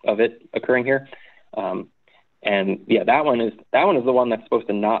heard of it occurring here. And yeah, that one is the one that's supposed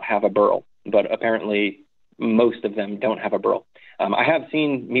to not have a burl, but apparently most of them don't have a burl. I have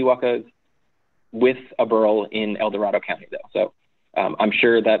seen Miwakas with a burl in El Dorado County though. So I'm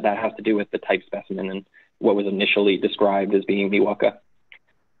sure that has to do with the type specimen and what was initially described as being Miwaka.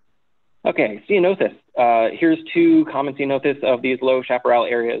 Okay, ceanothus. Here's two common ceanothus of these low chaparral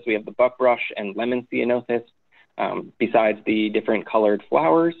areas. We have the buckbrush and lemon ceanothus. Besides the different colored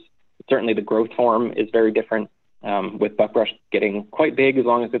flowers, certainly the growth form is very different, with buckbrush getting quite big as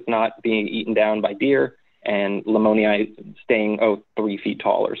long as it's not being eaten down by deer, and Lemonii staying 3 feet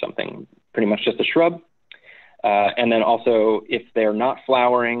tall or something, pretty much just a shrub. And then also, if they're not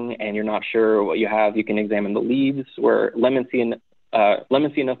flowering and you're not sure what you have, you can examine the leaves, where lemon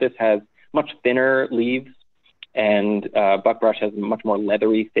ceanothus has much thinner leaves, and buckbrush has much more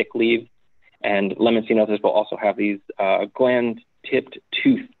leathery, thick leaves. And lemon ceanothus will also have these gland-tipped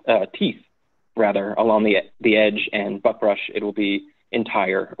teeth, rather, along the edge, and buckbrush, it will be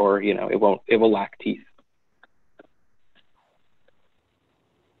entire, or it will lack teeth.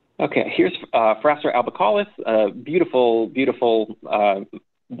 Okay, here's Phrastor albicollis, a beautiful, beautiful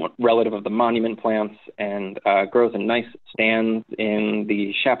relative of the monument plants, and grows in nice stands in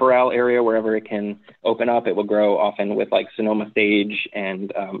the chaparral area wherever it can open up. It will grow often with like Sonoma sage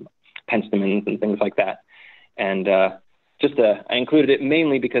and penstemons and things like that. And I included it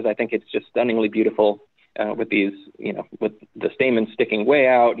mainly because I think it's just stunningly beautiful with these, with the stamens sticking way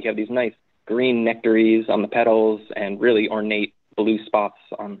out. You have these nice green nectaries on the petals and really ornate blue spots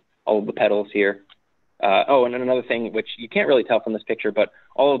on all of the petals here. Oh, and another thing, which you can't really tell from this picture, but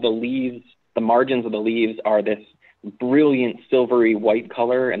all of the leaves, the margins of the leaves are this brilliant silvery white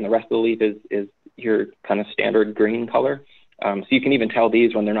color, and the rest of the leaf is your kind of standard green color. So you can even tell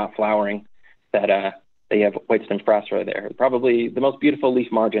these when they're not flowering that they have white stem sphrastra there. Probably the most beautiful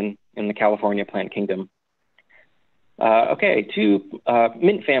leaf margin in the California plant kingdom. Okay, two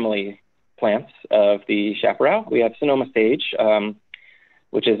mint family plants of the chaparral. We have Sonoma sage,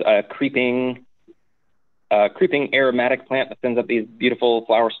 which is a creeping aromatic plant that sends up these beautiful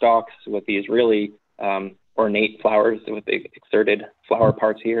flower stalks with these really ornate flowers with the exerted flower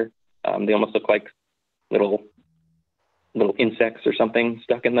parts here. They almost look like little insects or something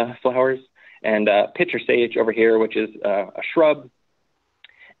stuck in the flowers. And pitcher sage over here, which is a shrub,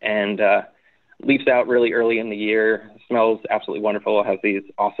 and leaves out really early in the year. Smells absolutely wonderful. It has these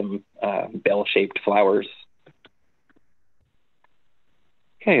awesome bell-shaped flowers.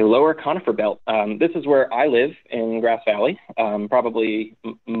 Okay, lower conifer belt. This is where I live in Grass Valley. Probably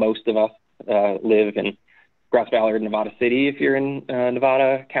most of us live in Grass Valley or Nevada City if you're in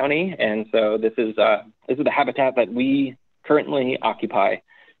Nevada County. And so this is the habitat that we currently occupy.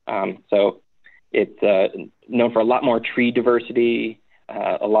 So it's known for a lot more tree diversity,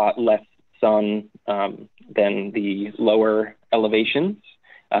 a lot less sun than the lower elevations.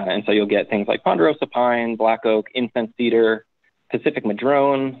 And so you'll get things like ponderosa pine, black oak, incense cedar, Pacific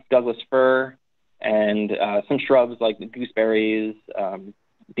madrone, Douglas fir, and some shrubs like gooseberries,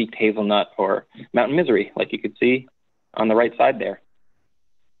 beaked hazelnut, or mountain misery, like you could see on the right side there.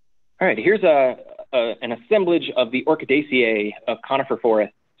 All right, here's an assemblage of the Orchidaceae of conifer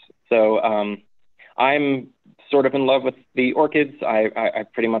forests. So I'm sort of in love with the orchids. I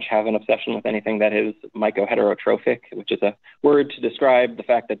pretty much have an obsession with anything that is mycoheterotrophic, which is a word to describe the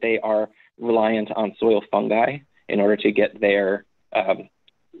fact that they are reliant on soil fungi in order to get their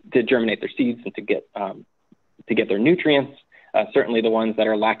to germinate their seeds and to get their nutrients. Certainly the ones that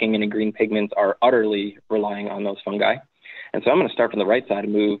are lacking any green pigments are utterly relying on those fungi. And so I'm going to start from the right side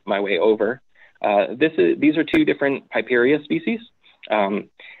and move my way over. These are two different Piperia species.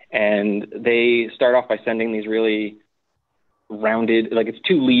 And they start off by sending these really rounded, like it's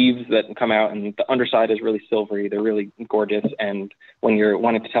two leaves that come out, and the underside is really silvery. They're really gorgeous. And when you're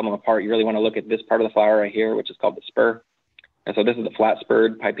wanting to tell them apart, you really want to look at this part of the flower right here, which is called the spur. And so this is the flat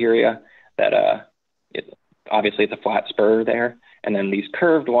spurred Piperia that obviously it's a flat spur there. And then these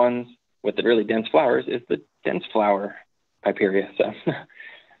curved ones with the really dense flowers is the dense flower Piperia. So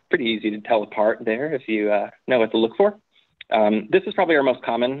pretty easy to tell apart there if you know what to look for. This is probably our most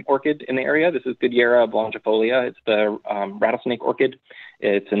common orchid in the area. This is Goodyeara blanchifolia. It's the rattlesnake orchid.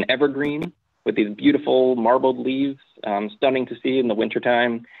 It's an evergreen with these beautiful marbled leaves, stunning to see in the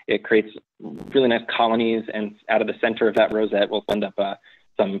wintertime. It creates really nice colonies, and out of the center of that rosette will send up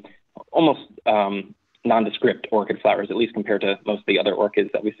some almost nondescript orchid flowers, at least compared to most of the other orchids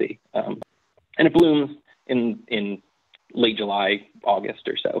that we see. And it blooms in late July, August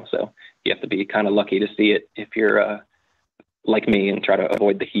or so. So you have to be kind of lucky to see it if you're like me and try to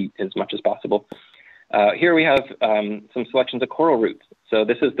avoid the heat as much as possible. Here we have some selections of coral roots. So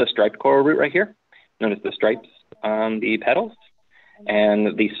this is the striped coral root right here. Notice the stripes on the petals,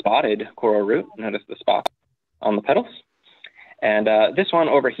 and the spotted coral root. Notice the spots on the petals. And this one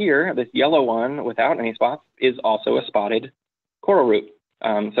over here, this yellow one without any spots, is also a spotted coral root.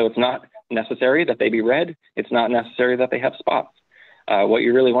 So it's not necessary that they be red. It's not necessary that they have spots. What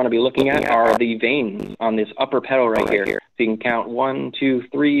you really want to be looking at are the veins on this upper petal right here. So you can count 1, 2,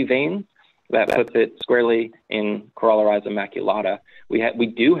 3 veins. That puts it squarely in Corallorhiza maculata. We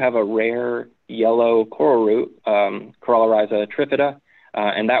do have a rare yellow coral root, Corallorhiza trifida,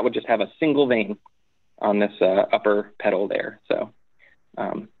 and that would just have a single vein on this upper petal there. So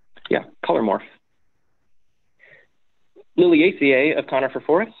yeah, color morph. Liliaceae of conifer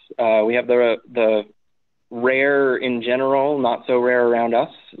forests. We have the rare in general, not so rare around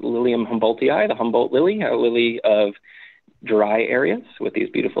us, Lilium Humboldtii, the Humboldt lily, a lily of dry areas with these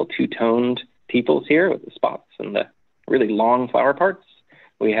beautiful two-toned tepals here with the spots and the really long flower parts.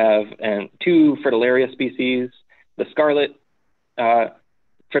 We have 2 fritillaria species, the scarlet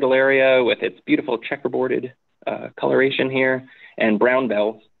fritillaria with its beautiful checkerboarded coloration here, and brown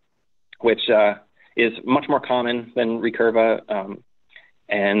bells, which is much more common than recurva,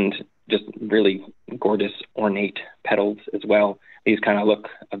 and just really gorgeous ornate petals as well. These kind of look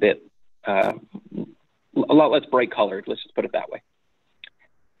a bit, a lot less bright colored, let's just put it that way.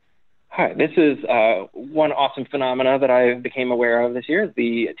 All right, this is one awesome phenomena that I became aware of this year, is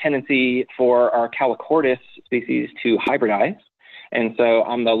the tendency for our Calochortus species to hybridize. And so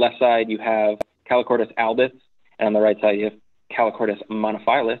on the left side, you have Calochortus albus, and on the right side, you have Calochortus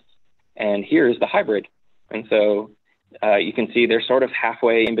monophyllus. and here's the hybrid. And so you can see they're sort of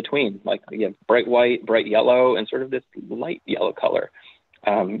halfway in between, like you have bright white, bright yellow, and sort of this light yellow color.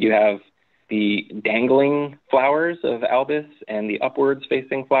 You have the dangling flowers of albus and the upwards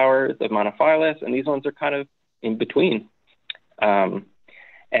facing flowers of monophyllus, and these ones are kind of in between.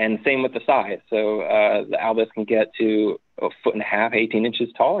 And same with the size. So the albus can get to 1.5 feet, 18 inches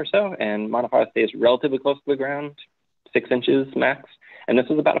tall or so, and monophyllus stays relatively close to the ground, 6 inches max, and this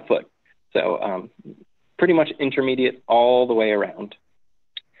is about 1 foot. So pretty much intermediate all the way around.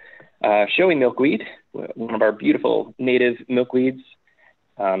 Showy milkweed, one of our beautiful native milkweeds.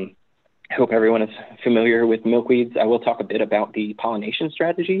 I hope everyone is familiar with milkweeds. I will talk a bit about the pollination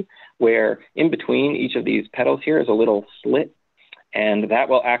strategy, where in between each of these petals here is a little slit, and that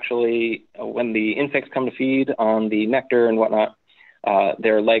will actually, when the insects come to feed on the nectar and whatnot,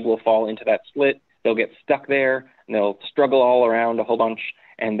 their leg will fall into that slit. They'll get stuck there, and they'll struggle all around a whole bunch,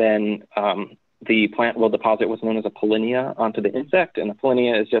 and then the plant will deposit what's known as a pollinia onto the insect. And the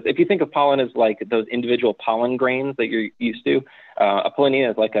pollinia is just, if you think of pollen as like those individual pollen grains that you're used to, a pollinia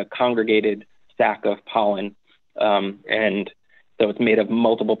is like a congregated sack of pollen. And so it's made of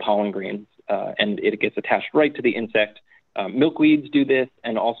multiple pollen grains, and it gets attached right to the insect. Milkweeds do this,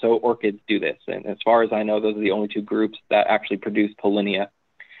 and also orchids do this. And as far as I know, those are the only two groups that actually produce pollinia.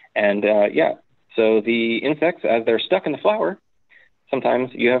 And yeah, so the insects, as they're stuck in the flower, sometimes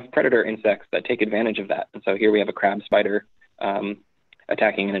you have predator insects that take advantage of that. And so here we have a crab spider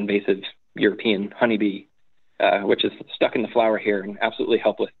attacking an invasive European honeybee, which is stuck in the flower here and absolutely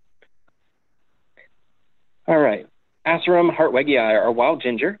helpless. All right, Asarum hartwegii, our wild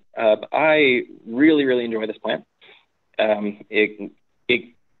ginger. I really, really enjoy this plant.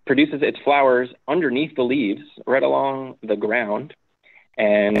 It produces its flowers underneath the leaves, right along the ground.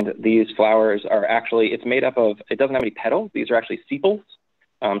 And these flowers are actually, it's made up of, it doesn't have any petals. These are actually sepals,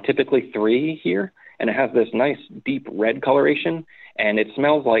 typically 3 here. And it has this nice deep red coloration, and it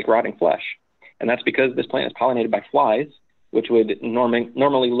smells like rotting flesh. And that's because this plant is pollinated by flies, which would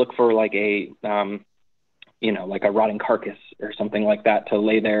normally look for like a, like a rotting carcass or something like that to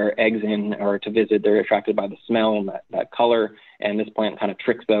lay their eggs in or to visit. They're attracted by the smell and that color. And this plant kind of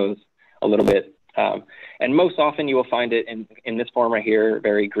tricks those a little bit. And most often you will find it in this form right here,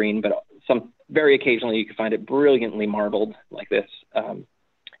 very green, but very occasionally you can find it brilliantly marbled like this. And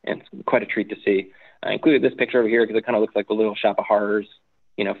it's quite a treat to see. I included this picture over here because it kind of looks like the Little Shop of Horrors,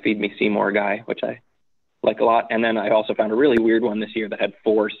 Feed Me Seymour guy, which I like a lot. And then I also found a really weird one this year that had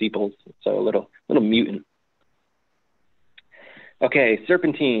 4 sepals, so a little mutant. Okay,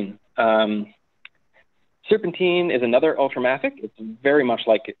 serpentine. Serpentine is another ultramafic. It's very much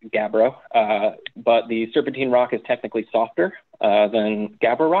like gabbro, but the serpentine rock is technically softer than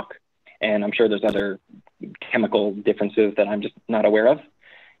gabbro rock. And I'm sure there's other chemical differences that I'm just not aware of.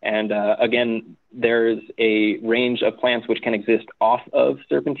 And again, there's a range of plants which can exist off of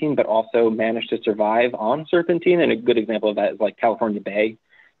serpentine, but also manage to survive on serpentine. And a good example of that is like California Bay.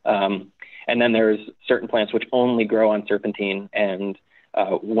 And then there's certain plants which only grow on serpentine. And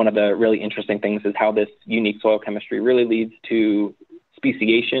one of the really interesting things is how this unique soil chemistry really leads to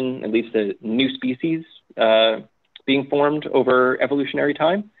speciation, at least to new species being formed over evolutionary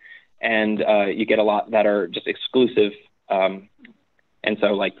time. And you get a lot that are just exclusive. And so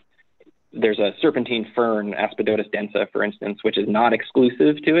like there's a serpentine fern, Aspidotus densa, for instance, which is not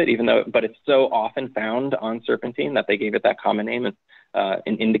exclusive to it, but it's so often found on serpentine that they gave it that common name,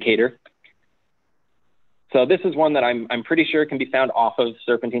 an indicator. So this is one that I'm pretty sure can be found off of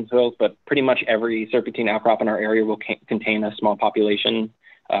serpentine soils, but pretty much every serpentine outcrop in our area will contain a small population.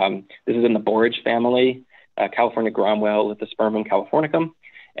 This is in the borage family, California Gromwell, Lithospermum californicum,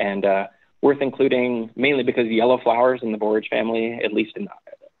 and worth including mainly because yellow flowers in the borage family, at least in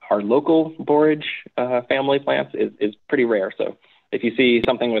our local borage family plants, is pretty rare. So if you see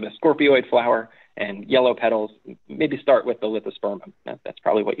something with a scorpioid flower and yellow petals, maybe start with the Lithospermum. That's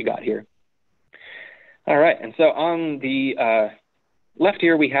probably what you got here. All right, and so on the left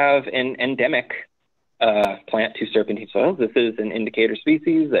here, we have an endemic plant to serpentine soils. This is an indicator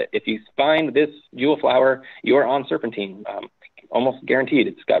species that if you find this jewel flower, you are on serpentine, almost guaranteed.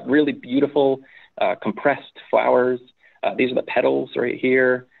 It's got really beautiful compressed flowers. These are the petals right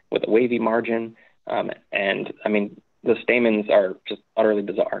here with a wavy margin. And I mean, the stamens are just utterly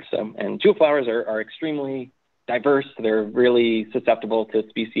bizarre. So, and jewel flowers are extremely diverse. They're really susceptible to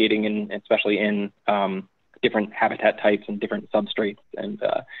speciating, especially in different habitat types and different substrates. And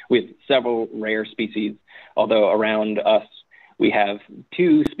we have several rare species, although around us we have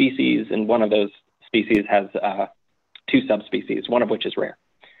 2 species, and one of those species has 2 subspecies, one of which is rare.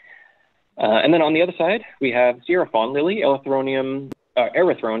 And then on the other side, we have Sierra fawn lily, Eleutherium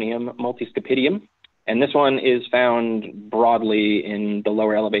Erythronium multiscapitium. And this one is found broadly in the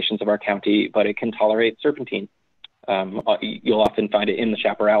lower elevations of our county, but it can tolerate serpentine. You'll often find it in the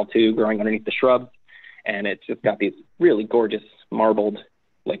chaparral too, growing underneath the shrubs. And it's just got these really gorgeous marbled,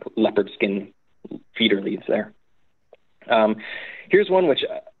 like leopard skin feeder leaves there. Here's one which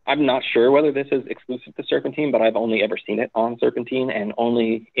I'm not sure whether this is exclusive to serpentine, but I've only ever seen it on serpentine and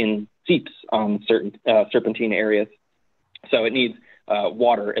only in seeps on certain serpentine areas. So it needs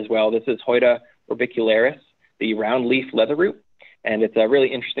water as well. This is Hoida orbicularis, the round leaf leatherroot. And it's a really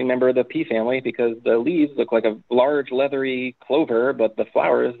interesting member of the pea family because the leaves look like a large leathery clover, but the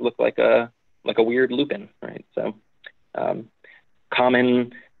flowers look like a weird lupin, right? So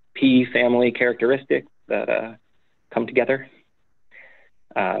common pea family characteristics that come together.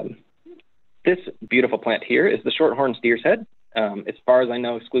 This beautiful plant here is the shorthorn steer's head. As far as I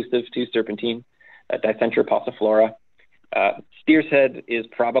know, exclusive to serpentine, Dicentra passiflora. Steer's head is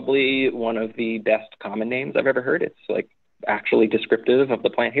probably one of the best common names I've ever heard. It's like actually descriptive of the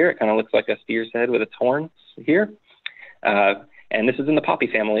plant here. It kind of looks like a steer's head with its horns here. And this is in the poppy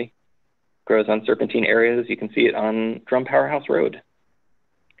family. Grows on serpentine areas. You can see it on Drum Powerhouse Road.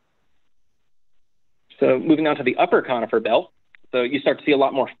 So moving on to the upper conifer belt. So you start to see a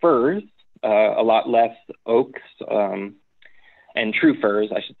lot more firs, a lot less oaks, and true firs,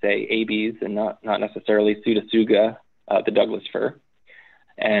 I should say, ABs, and not necessarily Pseudotsuga, the Douglas fir.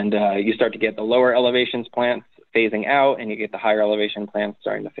 And you start to get the lower elevations plants phasing out, and you get the higher elevation plants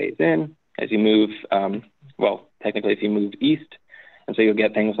starting to phase in as you move, well, technically if you move east. And so you'll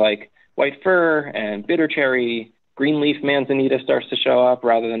get things like white fir and bitter cherry, green leaf manzanita starts to show up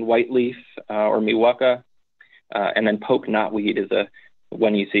rather than white leaf or miwaka. And then poke knotweed is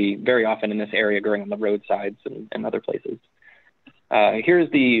one you see very often in this area growing on the roadsides and other places. Here's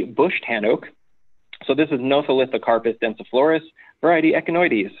the bush tan oak. So this is Notholithocarpus densiflorus, variety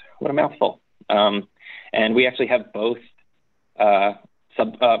echinoides. What a mouthful. And we actually have both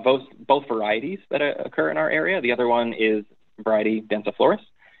varieties that occur in our area. The other one is variety densiflorus.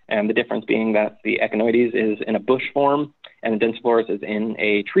 And the difference being that the echinoides is in a bush form and the densiflorus is in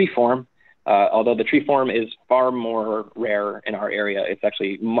a tree form. Although the tree form is far more rare in our area, it's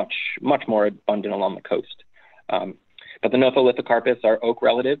actually much more abundant along the coast. But the Notholithocarpus are oak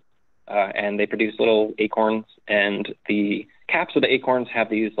relative, and they produce little acorns, and the caps of the acorns have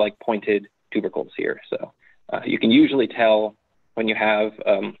these like pointed tubercles here. So you can usually tell when you have,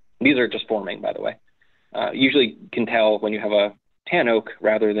 these are just forming, by the way. Usually can tell when you have a tan oak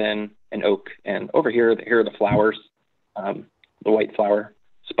rather than an oak. And over here are the flowers, the white flower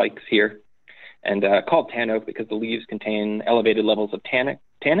spikes here. And called tan oak because the leaves contain elevated levels of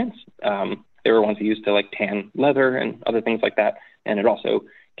tannins. They were ones used to like tan leather and other things like that. And it also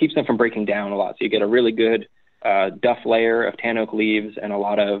keeps them from breaking down a lot. So you get a really good duff layer of tan oak leaves and a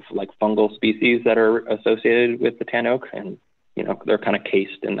lot of like fungal species that are associated with the tan oak. And, you know, they're kind of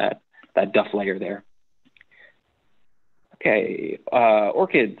cased in that duff layer there. Okay,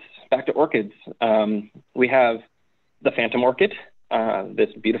 orchids, back to orchids. We have the phantom orchid. This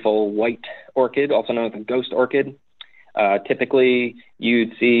beautiful white orchid, also known as the ghost orchid. Typically,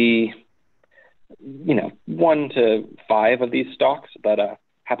 you'd see, 1 to 5 of these stalks, but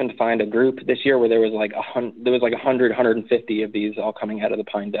happened to find a group this year where there was like 150 of these all coming out of the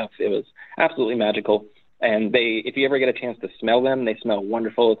pine duff. It was absolutely magical. And if you ever get a chance to smell them, they smell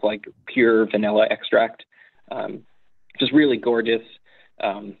wonderful. It's like pure vanilla extract. Just really gorgeous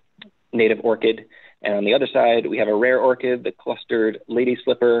native orchid. And on the other side, we have a rare orchid, the clustered lady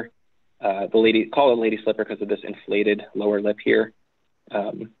slipper. Call it lady slipper because of this inflated lower lip here.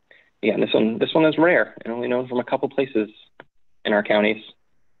 And this one is rare and only known from a couple places in our counties.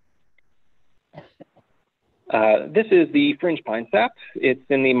 This is the fringe pine sap. It's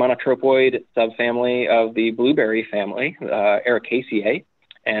in the monotropoid subfamily of the blueberry family, Ericaceae.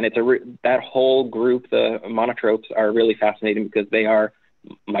 And it's that whole group, the monotropes, are really fascinating because they are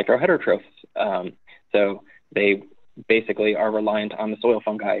microheterotrophs. So they basically are reliant on the soil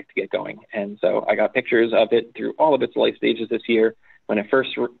fungi to get going. And so I got pictures of it through all of its life stages this year. When it first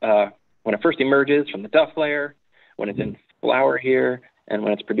emerges from the duff layer, when it's in flower here, and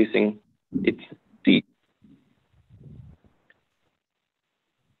when it's producing its seed.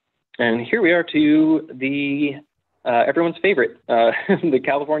 And here we are to the everyone's favorite, the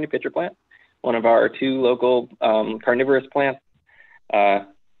California pitcher plant, one of our 2 local carnivorous plants.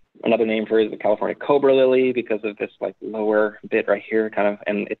 Another name for it is the California cobra lily because of this like lower bit right here, kind of,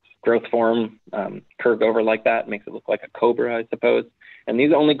 and its growth form curved over like that makes it look like a cobra, I suppose. And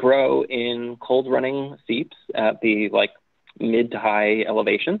these only grow in cold running seeps at the like mid to high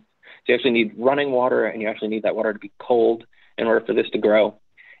elevation. So you actually need running water, and you actually need that water to be cold in order for this to grow.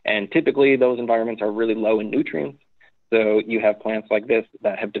 And typically those environments are really low in nutrients. So you have plants like this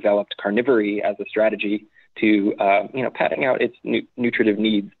that have developed carnivory as a strategy to, padding out its nutritive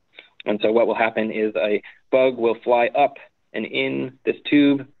needs. And so what will happen is a bug will fly up and in this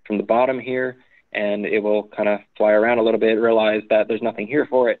tube from the bottom here, and it will kind of fly around a little bit, realize that there's nothing here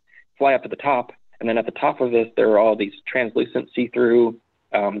for it, fly up to the top, and then at the top of this, there are all these translucent see-through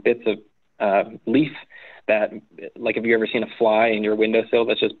bits of leaf that, like, have you ever seen a fly in your windowsill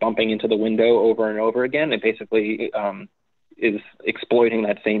that's just bumping into the window over and over again? It basically is exploiting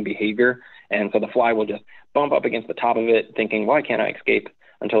that same behavior. And so the fly will just bump up against the top of it, thinking, why can't I escape?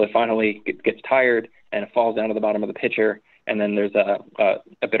 Until it finally gets tired and it falls down to the bottom of the pitcher. And then there's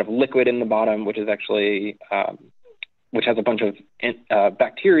a bit of liquid in the bottom, which is actually, which has a bunch of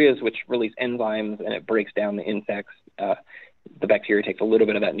bacteria, which release enzymes, and it breaks down the insects. The bacteria takes a little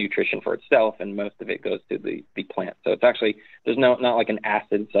bit of that nutrition for itself, and most of it goes to the plant. So it's actually, there's not like an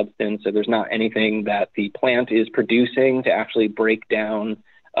acid substance, so there's not anything that the plant is producing to actually break down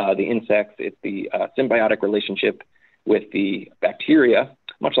the insects. It's the symbiotic relationship with the bacteria,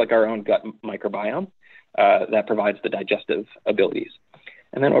 much like our own gut microbiome, that provides the digestive abilities.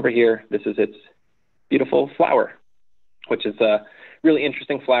 And then over here, this is its beautiful flower, which is a really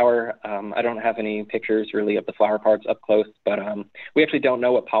interesting flower. I don't have any pictures really of the flower parts up close, but we actually don't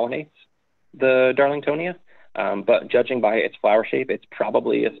know what pollinates the Darlingtonia, but judging by its flower shape, it's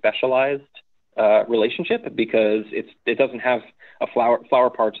probably a specialized relationship, because it doesn't have a flower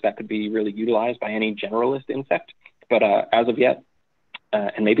parts that could be really utilized by any generalist insect. But as of yet,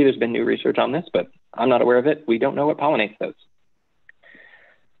 and maybe there's been new research on this, but I'm not aware of it, we don't know what pollinates those.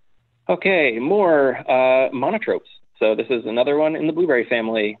 Okay, more monotropes. So this is another one in the blueberry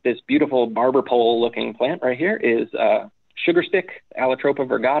family. This beautiful barber pole looking plant right here is sugar stick, Allotropa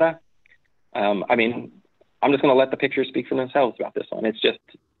virgata. I mean, I'm just going to let the pictures speak for themselves about this one. It's just,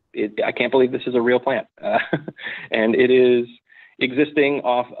 I can't believe this is a real plant. And it is existing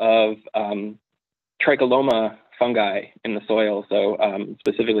off of trichomoma fungi in the soil, so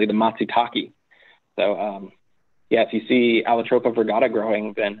specifically the matsutake. So yeah, if you see Allotropa virgata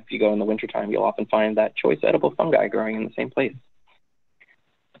growing, then if you go in the wintertime, you'll often find that choice edible fungi growing in the same place.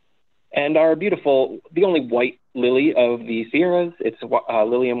 And our beautiful, the only white lily of the Sierras, it's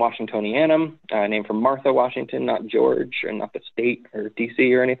Lilium washingtonianum, named from Martha, Washington, not George, or not the state or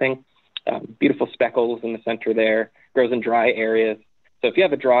DC or anything. Beautiful speckles in the center there, grows in dry areas. So if you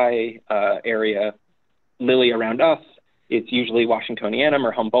have a dry area lily around us, it's usually Washingtonianum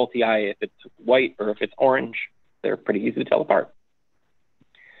or Humboldtii if it's white, or if it's orange. They're pretty easy to tell apart.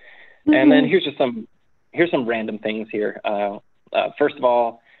 Mm-hmm. And then here's some random things here. First of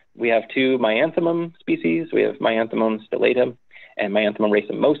all, we have two Myanthemum species. We have Myanthemum stellatum and Myanthemum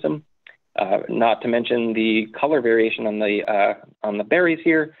racemosum. Not to mention the color variation on the berries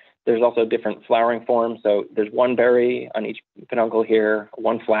here. There's also different flowering forms. So there's one berry on each peduncle here,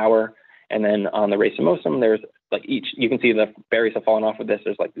 one flower, and then on the racemosum, there's like you can see the berries have fallen off of this.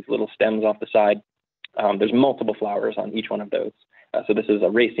 There's like these little stems off the side. There's multiple flowers on each one of those. So this is a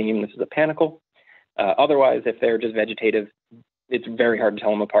raceme, this is a panicle. Otherwise, if they're just vegetative, it's very hard to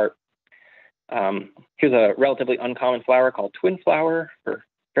tell them apart. Here's a relatively uncommon flower called twin flower for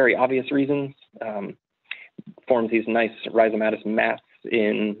very obvious reasons. Forms these nice rhizomatous mats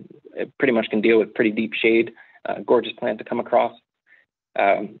it pretty much can deal with pretty deep shade. Gorgeous plant to come across.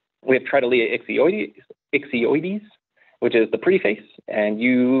 We have Tritilia ixioides, which is the pretty face, and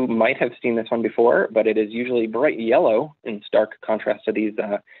you might have seen this one before, but it is usually bright yellow in stark contrast to these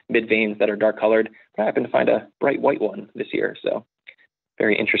mid-veins that are dark colored. I happened to find a bright white one this year, so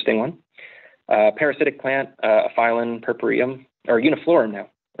very interesting one. Parasitic plant, Phyllum purpureum, or uniflorum now,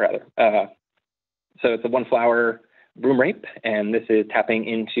 rather. So it's a one flower broom rape, and this is tapping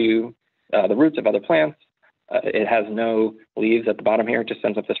into the roots of other plants. It has no leaves at the bottom here. It just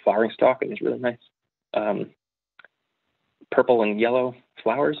sends up this flowering stalk. It is really nice. Purple and yellow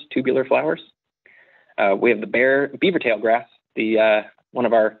flowers, tubular flowers. We have the beaver tail grass, one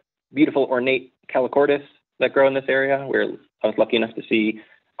of our beautiful ornate calochortus that grow in this area. I was lucky enough to see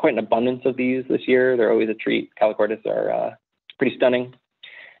quite an abundance of these this year. They're always a treat. Calochortus are pretty stunning.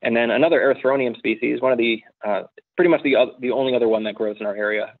 And then another Erythronium species, one of the pretty much the only other one that grows in our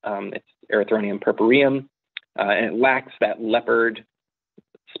area. It's Erythronium purpureum, and it lacks that leopard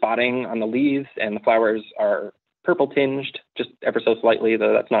spotting on the leaves, and the flowers are purple tinged, just ever so slightly,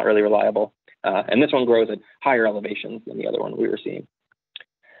 though that's not really reliable. And this one grows at higher elevations than the other one we were seeing.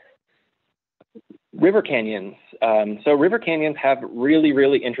 River canyons. So river canyons have really,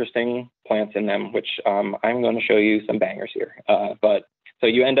 really interesting plants in them, which I'm going to show you some bangers here. So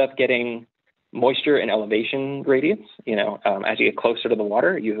you end up getting moisture and elevation gradients. As you get closer to the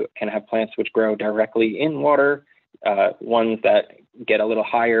water, you can have plants which grow directly in water, ones that get a little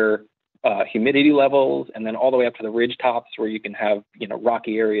higher humidity levels, and then all the way up to the ridge tops where you can have,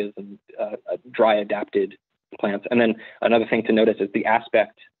 rocky areas and dry adapted plants. And then another thing to notice is the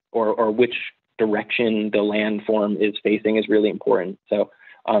aspect or which direction the landform is facing is really important. So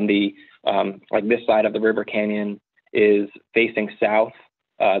on the, like this side of the river canyon is facing south.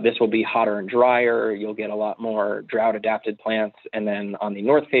 This will be hotter and drier. You'll get a lot more drought adapted plants. And then on the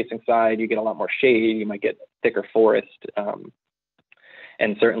north facing side, you get a lot more shade. You might get thicker forest.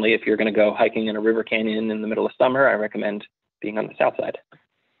 And certainly if you're going to go hiking in a river canyon in the middle of summer, I recommend being on the south side.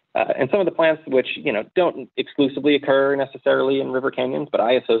 And some of the plants which, don't exclusively occur necessarily in river canyons, but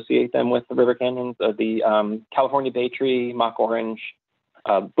I associate them with the river canyons are the California bay tree, mock orange,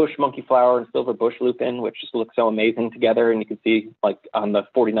 bush monkey flower, and silver bush lupin, which just look so amazing together. And you can see like on the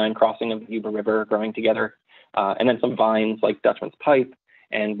 49 crossing of the Yuba River growing together. And then some vines like Dutchman's pipe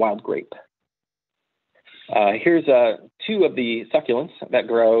and wild grape. Here's two of the succulents that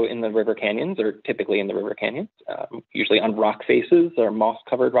grow in the river canyons, or typically in the river canyons, usually on rock faces or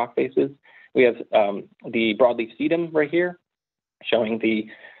moss-covered rock faces. We have the broadleaf sedum right here, showing the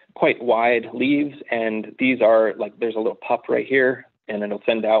quite wide leaves, and these are like, there's a little pup right here, and it'll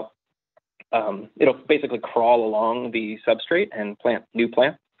send out, it'll basically crawl along the substrate and plant new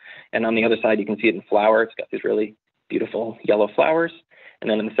plants. And on the other side, you can see it in flower. It's got these really beautiful yellow flowers. And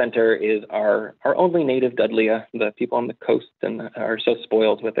then in the center is our only native Dudleya. The people on the coast are so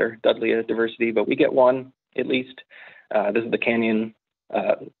spoiled with their Dudleya diversity, but we get one at least. This is the canyon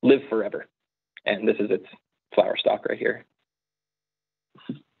Live Forever, and this is its flower stalk right here.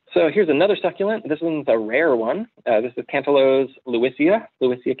 So here's another succulent. This one's a rare one. This is Cantaloupe Lewisia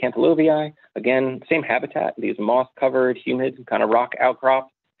cantalovii. Again, same habitat, these moss-covered, humid, kind of rock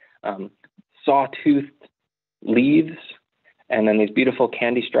outcrops, sawtoothed leaves, and then these beautiful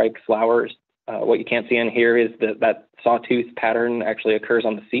candy-striped flowers. What you can't see in here is that sawtooth pattern actually occurs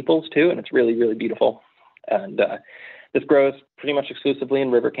on the sepals too, and it's really, really beautiful. And this grows pretty much exclusively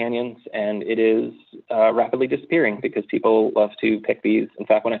in river canyons, and it is rapidly disappearing because people love to pick these. In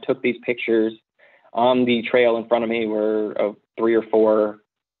fact, when I took these pictures, on the trail in front of me were 3 or 4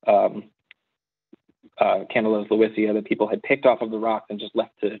 Cantaloupe Lewisia that people had picked off of the rocks and just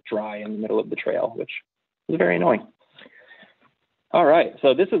left to dry in the middle of the trail, which was very annoying. All right,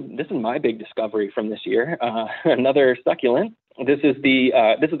 so this is my big discovery from this year. Another succulent. This is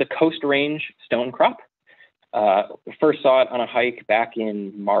the Coast Range stone crop. First saw it on a hike back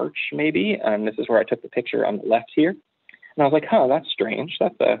in March, maybe, and this is where I took the picture on the left here. And I was like, huh, that's strange.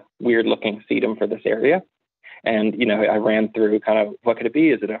 That's a weird looking sedum for this area. And, I ran through kind of what could it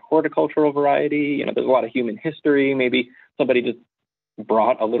be? Is it a horticultural variety? There's a lot of human history. Maybe somebody just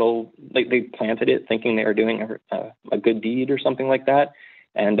brought a little, they planted it thinking they were doing a good deed or something like that.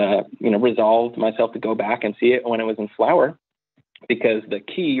 And, resolved myself to go back and see it when it was in flower, because the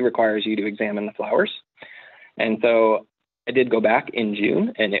key requires you to examine the flowers. And so I did go back in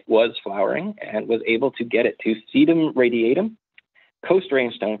June, and it was flowering, and was able to get it to Sedum radiatum, Coast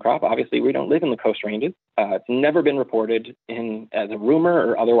Range stone crop. Obviously, we don't live in the Coast Ranges. It's never been reported as a rumor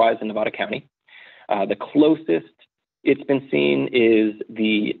or otherwise in Nevada County. The closest it's been seen is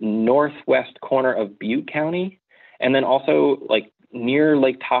the northwest corner of Butte County, and then also like near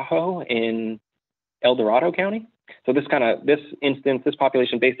Lake Tahoe in El Dorado County. So this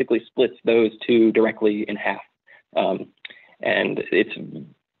population basically splits those two directly in half. And it's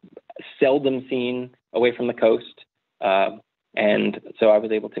seldom seen away from the coast. And so I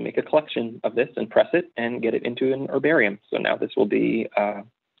was able to make a collection of this and press it and get it into an herbarium. So now this will be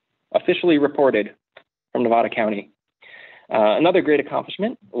officially reported from Nevada County. Another great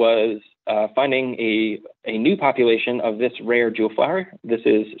accomplishment was finding a new population of this rare jewel flower. This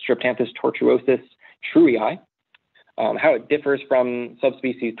is Streptanthus tortuosus truei. How it differs from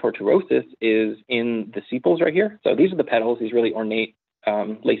subspecies tortuosus is in the sepals right here. So these are the petals, these really ornate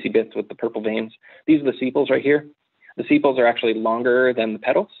lacy bits with the purple veins. These are the sepals right here. The sepals are actually longer than the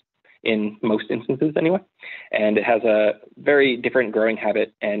petals in most instances anyway. And it has a very different growing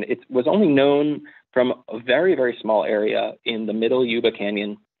habit. And it was only known from a very, very small area in the middle Yuba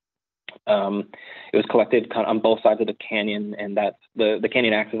Canyon. It was collected kind of on both sides of the canyon, and that's the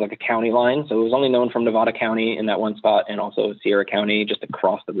canyon acts as like a county line. So it was only known from Nevada County in that one spot, and also Sierra County just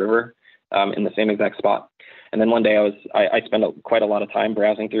across the river in the same exact spot. And then one day I spent quite a lot of time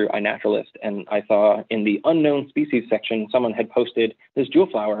browsing through iNaturalist, and I saw in the unknown species section, someone had posted this jewel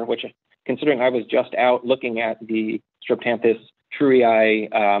flower, which, considering I was just out looking at the Streptanthus truei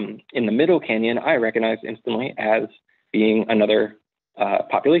in the middle canyon, I recognized instantly as being another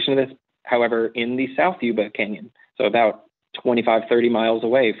population of this. however, in the South Yuba Canyon, so about 25, 30 miles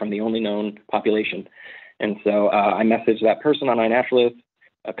away from the only known population. And so I messaged that person on iNaturalist,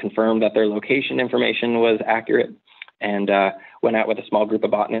 confirmed that their location information was accurate, and went out with a small group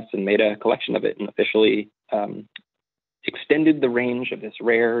of botanists and made a collection of it and officially extended the range of this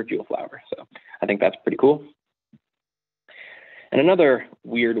rare jewel flower. So I think that's pretty cool. And another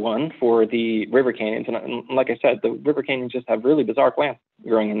weird one for the river canyons, and like I said, the river canyons just have really bizarre plants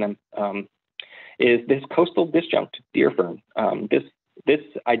growing in them, is this coastal disjunct deer fern. This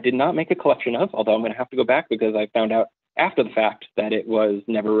I did not make a collection of, although I'm going to have to go back because I found out after the fact that it was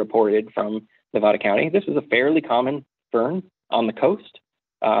never reported from Nevada County. This is a fairly common fern on the coast,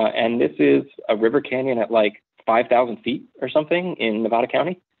 and this is a river canyon at like 5,000 feet or something in Nevada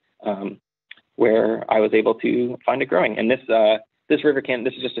County, where I was able to find it growing. And this river canyon,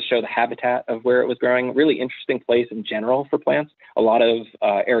 this is just to show the habitat of where it was growing. Really interesting place in general for plants. A lot of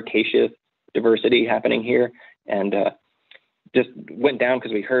ericaceous diversity happening here, and just went down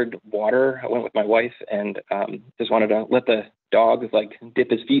because we heard water. I went with my wife and just wanted to let the dog like dip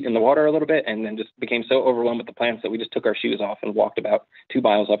his feet in the water a little bit, and then just became so overwhelmed with the plants that we just took our shoes off and walked about 2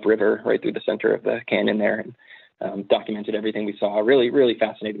 miles upriver right through the center of the canyon there, and documented everything we saw. Really, really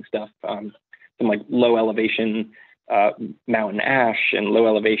fascinating stuff. Some like low elevation mountain ash and low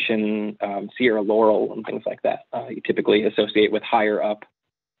elevation Sierra laurel and things like that you typically associate with higher up,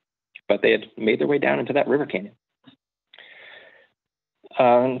 but they had made their way down into that river canyon.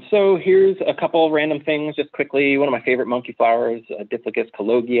 So here's a couple random things just quickly. One of my favorite monkey flowers, Diplicus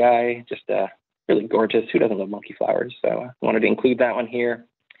cologii, just really gorgeous. Who doesn't love monkey flowers? So I wanted to include that one here.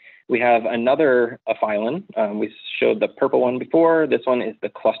 We have another aphyllon. We showed the purple one before. This one is the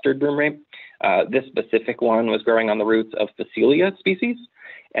clustered broom rape. This specific one was growing on the roots of Phacelia species.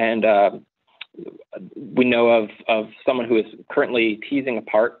 And we know of someone who is currently teasing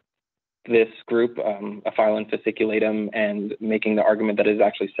apart this group, Aphyllon fasciculatum, and making the argument that it is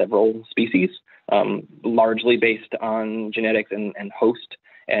actually several species, largely based on genetics and host,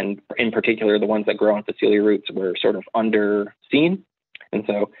 and in particular, the ones that grow on Phacelia roots were sort of underseen. And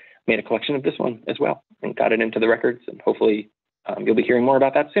so made a collection of this one as well and got it into the records, and hopefully you'll be hearing more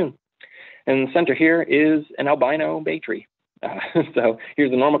about that soon. And in the center here is an albino bay tree. So here's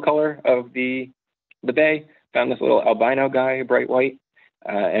the normal color of the bay. Found this little albino guy, bright white.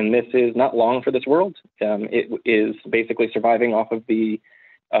 And this is not long for this world. It is basically surviving off of the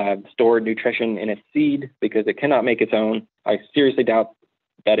stored nutrition in its seed because it cannot make its own. I seriously doubt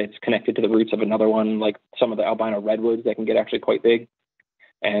that it's connected to the roots of another one, like some of the albino redwoods that can get actually quite big.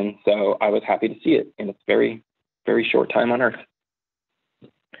 And so I was happy to see it in its very, very short time on Earth.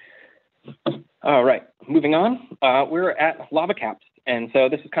 All right, moving on. We're at lava caps. And so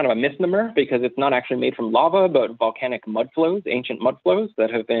this is kind of a misnomer because it's not actually made from lava, but volcanic mud flows, ancient mud flows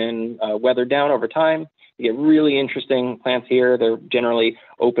that have been weathered down over time. You get really interesting plants here. They're generally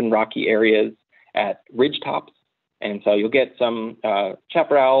open rocky areas at ridge tops. And so you'll get some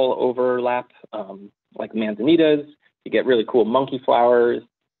chaparral overlap, like manzanitas. You get really cool monkey flowers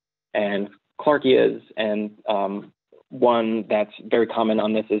and clarkias. And one that's very common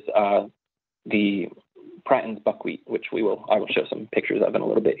on this is the Pratton's buckwheat, which I will show some pictures of in a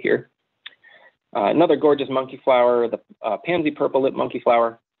little bit here. Another gorgeous monkey flower, the pansy purple lip monkey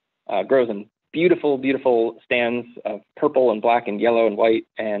flower, grows in beautiful, beautiful stands of purple and black and yellow and white.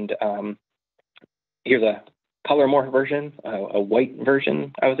 And here's a color morph version, a white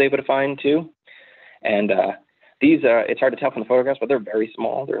version I was able to find too. And these, it's hard to tell from the photographs, but they're very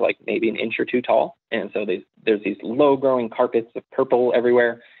small. They're like maybe an inch or two tall. And so there's these low growing carpets of purple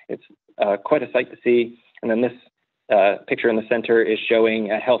everywhere. It's quite a sight to see. And then this picture in the center is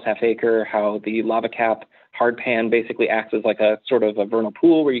showing at Hell's Half Acre how the lava cap hard pan basically acts as like a sort of a vernal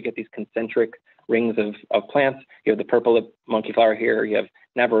pool where you get these concentric rings of plants. You have the purple lip monkey flower here. You have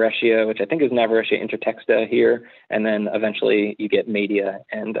Navarretia, which I think is Navarretia intertexta here. And then eventually you get Madia.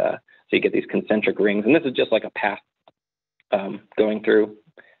 And so you get these concentric rings. And this is just like a path going through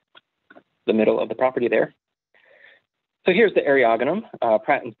the middle of the property there. So here's the Eriogonum,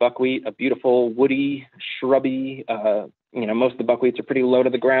 Pratton's buckwheat, a beautiful woody, shrubby, most of the buckwheats are pretty low to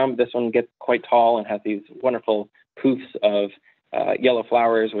the ground. This one gets quite tall and has these wonderful poofs of yellow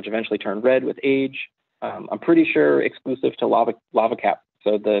flowers, which eventually turn red with age. I'm pretty sure exclusive to lava cap.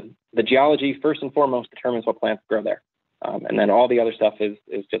 So the geology, first and foremost, determines what plants grow there. And then all the other stuff is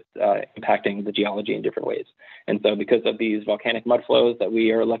just impacting the geology in different ways. And so because of these volcanic mud flows that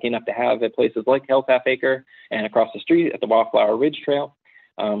we are lucky enough to have at places like Hell's Half Acre and across the street at the Wildflower Ridge Trail,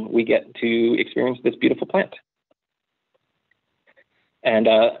 we get to experience this beautiful plant. And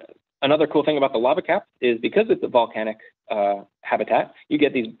another cool thing about the lava cap is because it's a volcanic habitat, you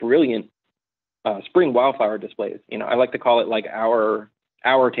get these brilliant spring wildflower displays. You know, I like to call it like our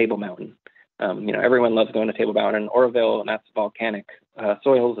Table Mountain. You know, everyone loves going to Table Mountain in Oroville, and that's volcanic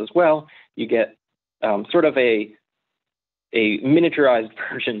soils as well. You get sort of a miniaturized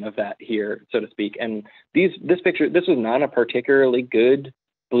version of that here, so to speak. And this picture, this was not a particularly good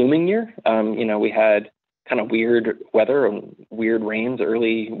blooming year. You know, we had kind of weird weather and weird rains,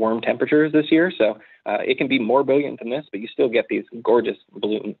 early warm temperatures this year. So it can be more brilliant than this, but you still get these gorgeous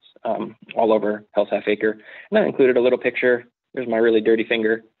blooms all over Hell's Half Acre. And I included a little picture. Here's my really dirty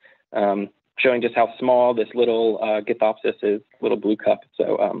finger, showing just how small this little Githopsis is, little blue cup.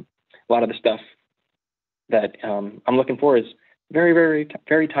 So a lot of the stuff that I'm looking for is very, very,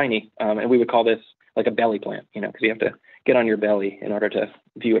 very tiny. And we would call this like a belly plant, you know, because you have to get on your belly in order to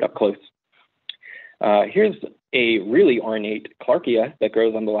view it up close. Here's a really ornate Clarkia that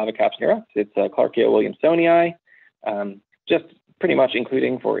grows on the lava caps near us. It's Clarkia williamsonii, just pretty much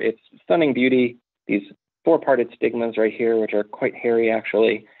including for its stunning beauty, these four-parted stigmas right here, which are quite hairy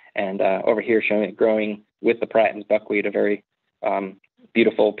actually, and over here showing it growing with the Pratton's buckwheat, a very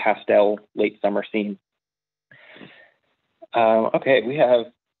beautiful pastel late summer scene. Okay, we have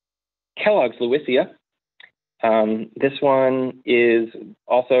Kellogg's Lewisia. This one is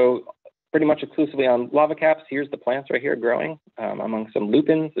also pretty much exclusively on lava caps. Here's the plants right here growing among some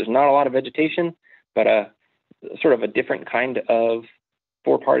lupins. There's not a lot of vegetation, but sort of a different kind of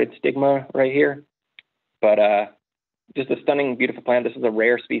four-parted stigma right here. But just a stunning, beautiful plant. This is a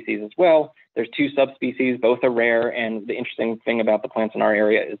rare species as well. There's two subspecies, both are rare, and the interesting thing about the plants in our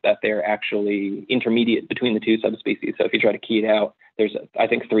area is that they're actually intermediate between the two subspecies. So if you try to key it out, there's, I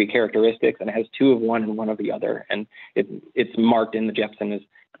think, 3 characteristics, and it has 2 of one and 1 of the other, and it's marked in the Jepson as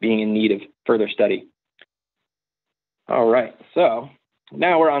being in need of further study. All right, so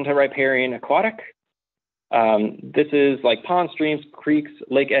now we're on to riparian aquatic. This is like pond, streams, creeks,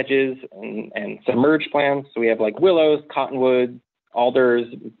 lake edges, and submerged plants. So we have like willows, cottonwood, alders,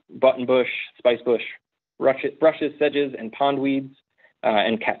 buttonbush, spicebush, rushes, sedges, and pondweeds,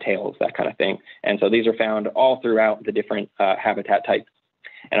 and cattails, that kind of thing. And so these are found all throughout the different habitat types.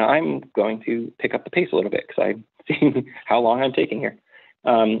 And I'm going to pick up the pace a little bit because I'm seeing how long I'm taking here.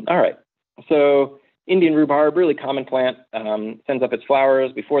 All right, so Indian rhubarb, really common plant, sends up its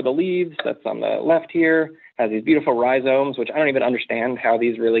flowers before the leaves. That's on the left here. Has these beautiful rhizomes, which I don't even understand how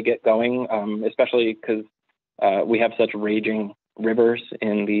these really get going, especially because we have such raging rivers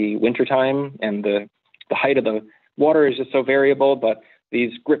in the wintertime, and the height of the water is just so variable, but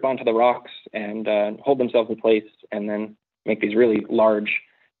these grip onto the rocks and hold themselves in place and then make these really large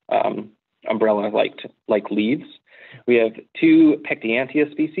umbrella-like leaves. We have 2 Pectiantia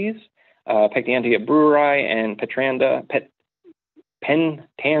species, Pectiantia breweri and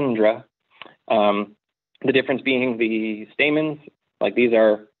Pentandra. The difference being the stamens, like these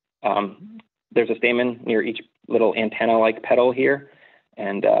are, there's a stamen near each little antenna-like petal here,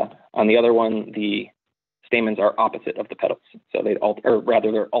 and on the other one, the stamens are opposite of the petals. So they're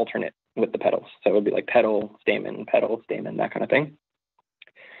alternate with the petals. So it would be like petal, stamen, that kind of thing.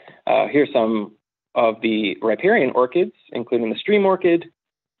 Here's some of the riparian orchids, including the stream orchid,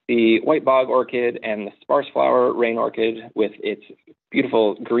 the white bog orchid, and the sparse flower rain orchid with its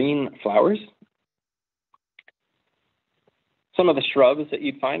beautiful green flowers. Some of the shrubs that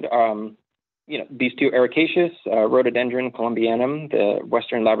you'd find, you know, these 2 ericaceous, Rhododendron columbianum, the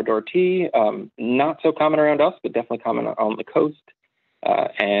Western Labrador tea, not so common around us, but definitely common on the coast,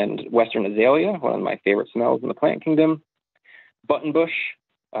 and Western azalea, one of my favorite smells in the plant kingdom. Buttonbush,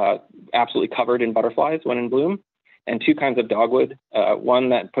 absolutely covered in butterflies when in bloom, and 2 kinds of dogwood, one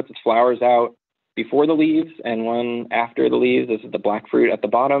that puts its flowers out before the leaves and one after the leaves. This is the black fruit at the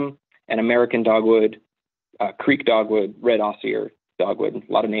bottom, and American dogwood, creek dogwood, red osier dogwood,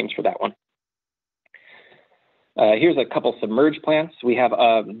 a lot of names for that one. Here's a couple submerged plants. We have,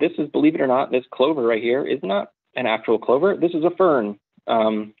 this is, believe it or not, this clover right here is not an actual clover. This is a fern.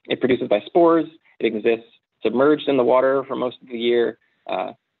 It produces by spores. It exists submerged in the water for most of the year.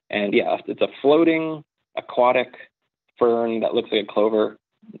 And yeah, it's a floating aquatic fern that looks like a clover,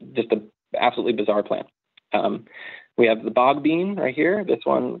 just an absolutely bizarre plant. We have the bog bean right here. This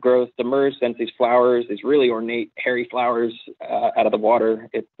one grows submerged, sends these flowers, these really ornate, hairy flowers out of the water.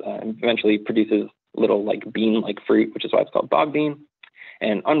 It eventually produces little like bean-like fruit, which is why it's called bog bean.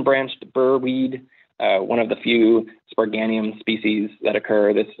 And unbranched burrweed, one of the few Sparganium species that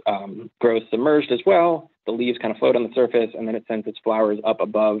occur. This grows submerged as well. The leaves kind of float on the surface, and then it sends its flowers up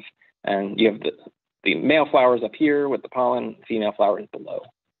above. And you have the male flowers up here with the pollen, female flowers below.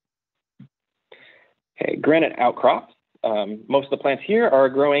 Okay, granite outcrops. most of the plants here are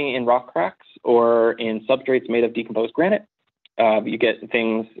growing in rock cracks or in substrates made of decomposed granite. You get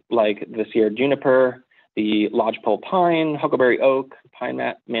things like the Sierra juniper, the lodgepole pine, huckleberry oak, pine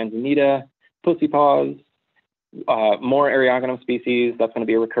manzanita, pussy paws, more Eriogonum species. That's going to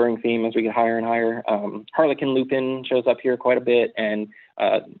be a recurring theme as we get higher and higher. Harlequin lupin shows up here quite a bit, and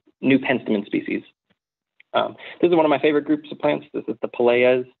new penstemon species. This is one of my favorite groups of plants. This is the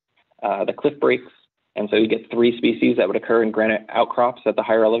Paleas, the cliff breaks. And so you get 3 species that would occur in granite outcrops at the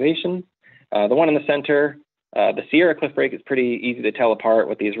higher elevations. The one in the center, the Sierra cliff break, is pretty easy to tell apart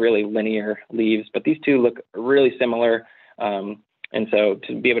with these really linear leaves, but these two look really similar. And so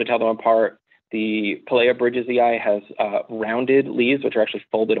to be able to tell them apart, the Palea bridgesii has rounded leaves, which are actually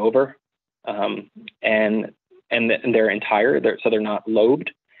folded over, and they're entire, so they're not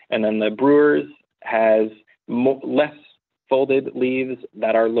lobed. And then the Brewers has less folded leaves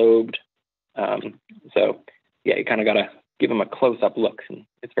that are lobed. So yeah, you kind of got to give them a close-up look, and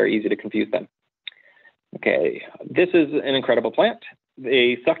it's very easy to confuse them. Okay, this is an incredible plant,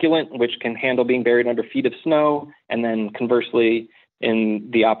 a succulent which can handle being buried under feet of snow, and then conversely, in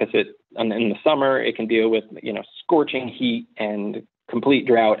the opposite, in the summer, it can deal with scorching heat and complete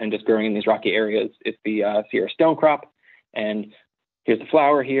drought and just growing in these rocky areas. It's the Sierra stonecrop, and here's the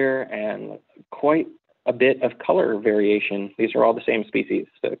flower here, and quite a bit of color variation. These are all the same species,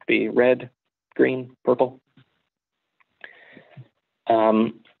 so it could be red, green, purple.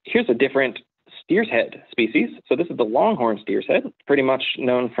 Here's a different steer's head species. So this is the longhorn steer's head, pretty much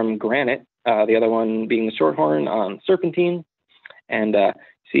known from granite, the other one being the shorthorn on serpentine. And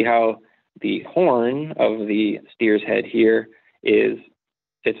see how the horn of the steer's head here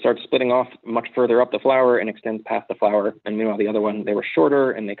it starts splitting off much further up the flower and extends past the flower. And meanwhile, the other one, they were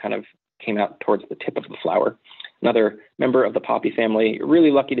shorter and they kind of came out towards the tip of the flower. Another member of the poppy family,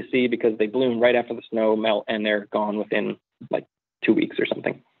 really lucky to see because they bloom right after the snow melt and they're gone within like 2 weeks or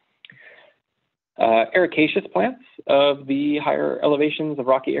something. Ericaceous plants of the higher elevations of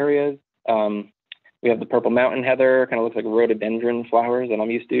rocky areas. We have the purple mountain heather, kind of looks like rhododendron flowers that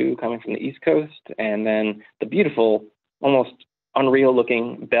I'm used to coming from the East Coast. And then the beautiful, almost unreal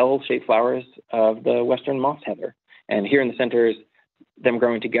looking bell-shaped flowers of the western moss heather. And here in the center is them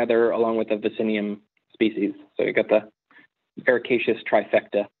growing together along with the Vicinium species. So you got the ericaceous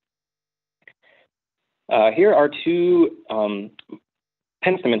trifecta. Here are 2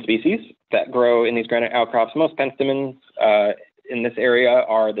 penstemon species that grow in these granite outcrops. Most penstemons in this area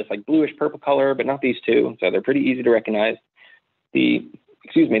are this like bluish purple color, but not these 2. So they're pretty easy to recognize. The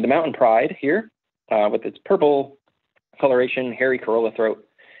mountain pride here with its purple coloration, hairy corolla throat,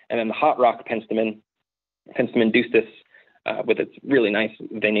 and then the hot rock penstemon dustus, with its really nice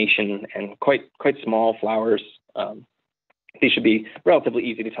venation and quite small flowers. These should be relatively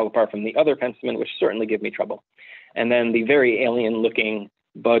easy to tell apart from the other penstemon, which certainly give me trouble. And then the very alien-looking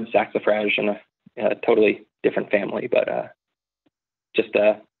bud saxifrage in a totally different family, but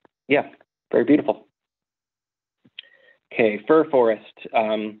yeah, very beautiful. Okay, fir forest.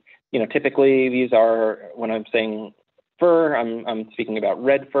 Typically these are, when I'm saying fir, I'm speaking about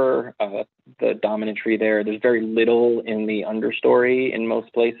red fir, the dominant tree there. There's very little in the understory in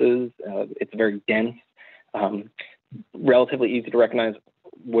most places. It's very dense, relatively easy to recognize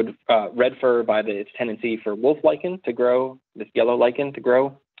red fir by its tendency for wolf lichen to grow, this yellow lichen to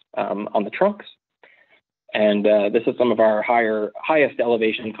grow on the trunks. And this is some of our highest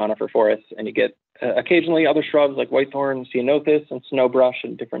elevation conifer forests, and you get occasionally other shrubs like whitethorn, ceanothus, and snowbrush,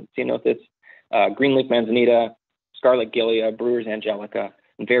 and different ceanothus, greenleaf manzanita, scarlet gilia, brewer's angelica,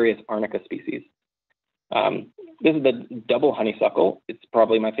 and various arnica species. This is the double honeysuckle. It's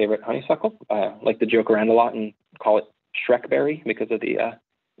probably my favorite honeysuckle. I like to joke around a lot and call it Shrekberry because of the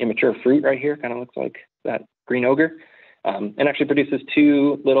immature fruit right here. Kind of looks like that green ogre. And actually produces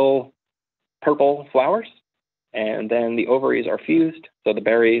 2 little purple flowers. And then the ovaries are fused. So the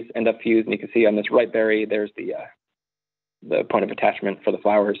berries end up fused. And you can see on this right berry, there's the point of attachment for the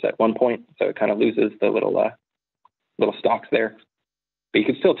flowers at one point. So it kind of loses the little stalks there. But you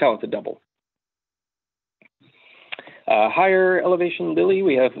can still tell it's a double. Higher elevation lily,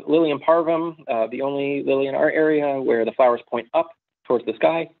 we have Lilium parvum, the only lily in our area where the flowers point up towards the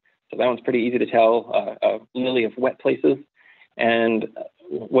sky. So that one's pretty easy to tell, a lily of wet places. And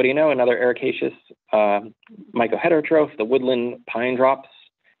what do you know, another ericaceous mycoheterotroph, the woodland pine drops,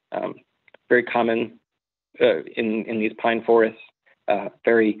 very common in these pine forests,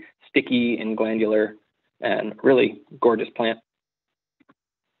 very sticky and glandular and really gorgeous plant.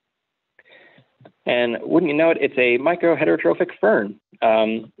 And wouldn't you know it, it's a mycoheterotrophic fern.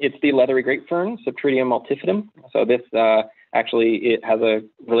 It's the leathery grape fern, Subtridium multifidum. So this Actually, it has a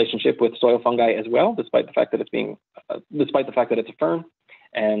relationship with soil fungi as well, despite the fact that it's a fern.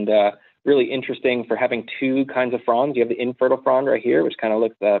 And really interesting for having two kinds of fronds. You have the infertile frond right here, which kind of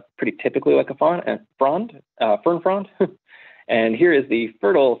looks pretty typically like a fern frond. And here is the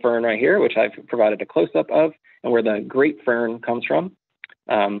fertile fern right here, which I've provided a close-up of, and where the grape fern comes from.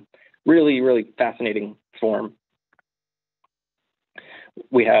 Really, really fascinating form.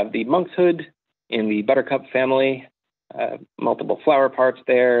 We have the monkshood in the buttercup family, multiple flower parts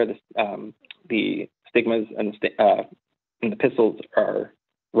there. The stigmas and the pistils are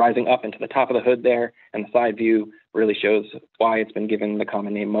rising up into the top of the hood there, and the side view really shows why it's been given the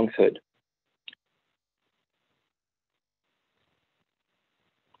common name monkshood.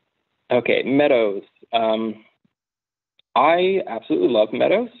 Okay, meadows. I absolutely love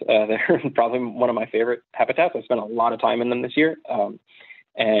meadows. They're probably one of my favorite habitats. I've spent a lot of time in them this year.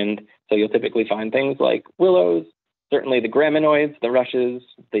 And so you'll typically find things like willows, certainly the graminoids, the rushes,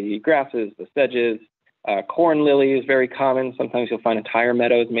 the grasses, the sedges. Corn lily is very common. Sometimes you'll find entire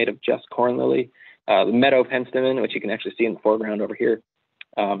meadows made of just corn lily. The meadow penstemon, which you can actually see in the foreground over here.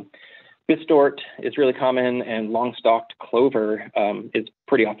 Bistort is really common, and long-stalked clover is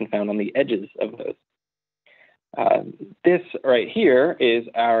pretty often found on the edges of those. This right here is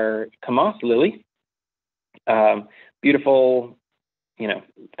our Camus lily. Beautiful,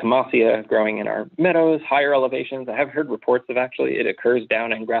 Camassia growing in our meadows, higher elevations. I have heard reports of actually it occurs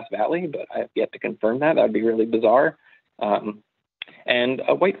down in Grass Valley, but I have yet to confirm that. That would be really bizarre. And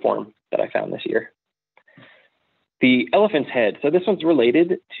a white form that I found this year. The elephant's head. So this one's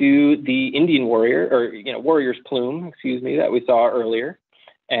related to the Indian warrior, or warrior's plume, excuse me, that we saw earlier.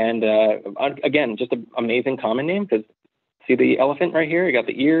 And again, just an amazing common name, because see the elephant right here? You got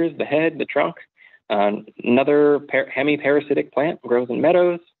the ears, the head, the trunk. Another hemiparasitic plant, grows in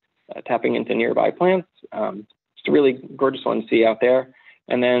meadows, tapping into nearby plants. It's a really gorgeous one to see out there.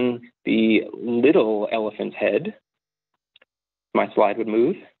 And then the little elephant's head. My slide would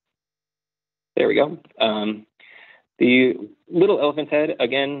move. There we go. The little elephant's head,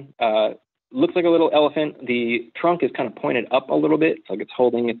 again, looks like a little elephant. The trunk is kind of pointed up a little bit. It's like it's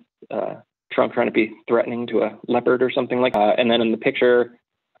holding its trunk, trying to be threatening to a leopard or something like that. And then in the picture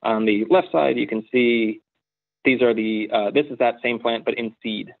on the left side, you can see these are this is that same plant, but in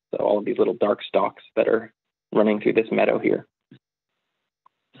seed. So all of these little dark stalks that are running through this meadow here.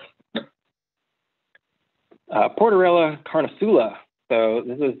 Porterella carnosula. So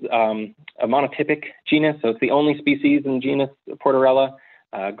this is a monotypic genus. So it's the only species in genus Porterella.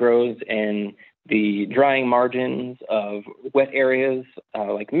 Grows in the drying margins of wet areas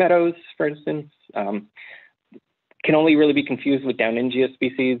like meadows, for instance. Can only really be confused with Downingia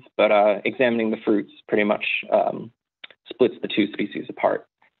species, but examining the fruits pretty much splits the two species apart.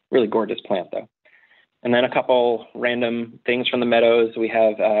 Really gorgeous plant, though. And then a couple random things from the meadows. We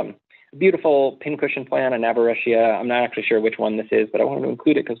have a beautiful pincushion plant, an Aberratia. I'm not actually sure which one this is, but I wanted to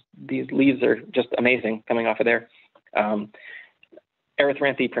include it because these leaves are just amazing coming off of there.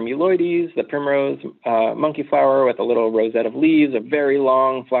 Erythranthe primuloides, the primrose monkey flower with a little rosette of leaves, a very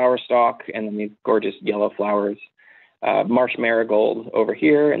long flower stalk, and then these gorgeous yellow flowers. Marsh marigold over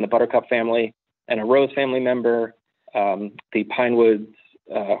here in the buttercup family, and a rose family member, the pinewoods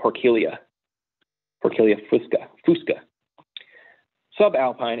Horkelia fusca.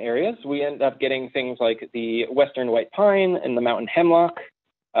 Subalpine areas, we end up getting things like the western white pine and the mountain hemlock.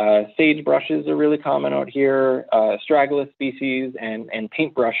 Sagebrushes are really common out here. Astragalus species and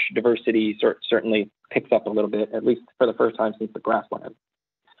paintbrush diversity certainly picks up a little bit, at least for the first time since the grassland.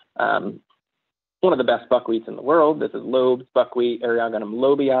 One of the best buckwheats in the world. This is Loeb's buckwheat, Eriogonum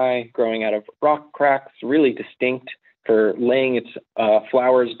lobii, growing out of rock cracks, really distinct for laying its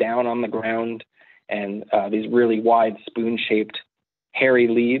flowers down on the ground, and these really wide spoon-shaped hairy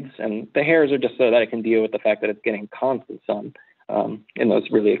leaves. And the hairs are just so that it can deal with the fact that it's getting constant sun in those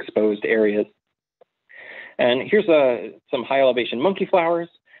really exposed areas. And here's some high elevation monkey flowers.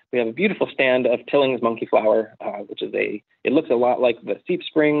 We have a beautiful stand of Tilling's monkey flower, which is it looks a lot like the seep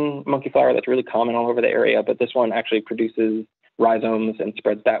spring monkey flower that's really common all over the area, but this one actually produces rhizomes and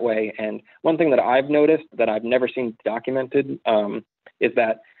spreads that way. And one thing that I've noticed that I've never seen documented is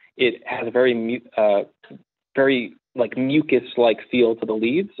that it has a very like mucus-like feel to the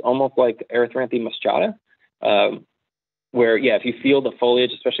leaves, almost like Erythranthe moschata, where, if you feel the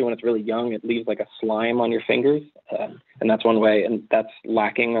foliage, especially when it's really young, it leaves like a slime on your fingers. And that's one way, and that's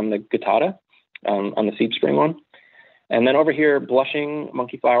lacking on the guttata, on the seed spring one. And then over here, blushing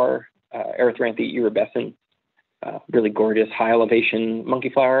monkey flower, Erythranthe iridescens, really gorgeous high elevation monkey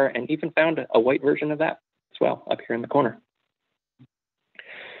flower, and even found a white version of that as well up here in the corner.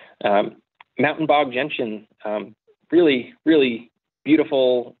 Mountain bog gentian, really, really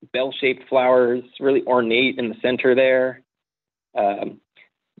beautiful bell-shaped flowers, really ornate in the center there.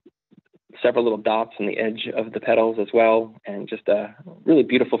 Several little dots on the edge of the petals as well, and just a really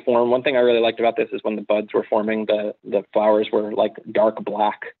beautiful form. One thing I really liked about this is when the buds were forming, the flowers were like dark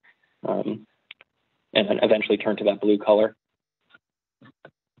black, and then eventually turned to that blue color.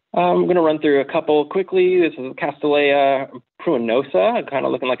 I'm going to run through a couple quickly. This is Castanea pruinosa, kind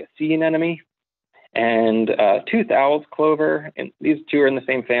of looking like a sea anemone, and toothed owl's clover. And these two are in the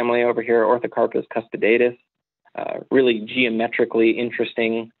same family over here, Orthocarpus cuspidatus. Really geometrically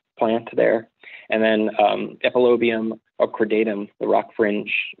interesting plant there. And then Epilobium ocrodatum, the rock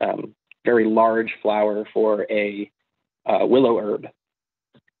fringe, very large flower for a willow herb.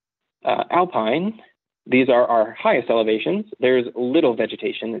 Alpine, these are our highest elevations. There's little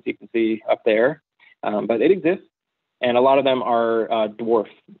vegetation, as you can see up there, but it exists. And a lot of them are dwarf.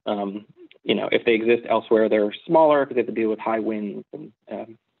 If they exist elsewhere, they're smaller because they have to deal with high winds and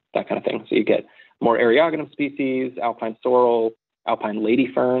that kind of thing. So you get more Eriogonum species, alpine sorrel, alpine lady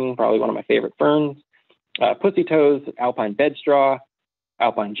fern, probably one of my favorite ferns, pussy toes, alpine bedstraw,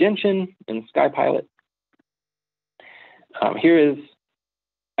 alpine gentian, and sky pilot. Here is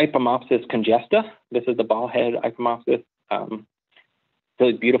Ipomopsis congesta. This is the ballhead Ipomopsis.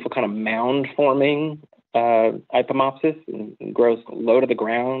 Really beautiful kind of mound-forming Ipomopsis, and grows low to the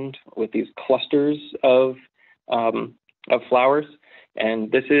ground with these clusters of flowers.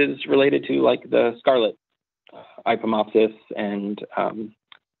 And this is related to like the scarlet Ipomopsis, and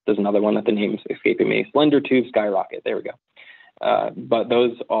there's another one that the name's escaping me, slender tube skyrocket. There we go. But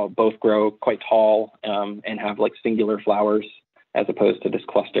those all both grow quite tall and have like singular flowers as opposed to this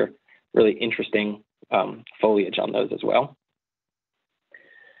cluster. Really interesting foliage on those as well.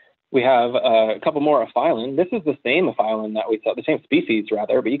 We have a couple more aphyllin. This is the same aphyllin that we saw, the same species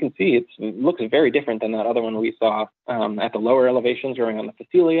rather, but you can see it looks very different than that other one we saw at the lower elevations growing on the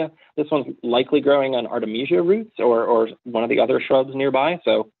Phacelia. This one's likely growing on Artemisia roots or one of the other shrubs nearby.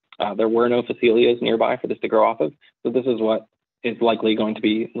 So there were no Phacelias nearby for this to grow off of. So this is what is likely going to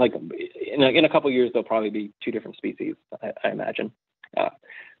be, like in a couple of years, there'll probably be two different species, I imagine.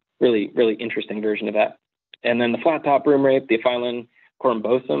 Really, really interesting version of that. And then the flat top broom rape, the aphyllin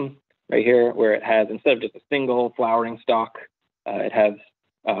corymbosum, right here, where it has, instead of just a single flowering stalk, it has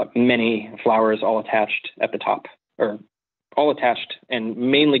many flowers all attached at the top, or all attached and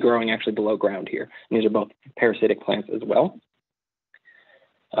mainly growing actually below ground here. And these are both parasitic plants as well.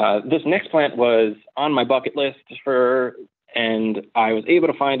 This next plant was on my bucket list and I was able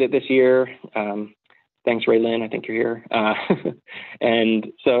to find it this year. Thanks, Ray Lynn, I think you're here. And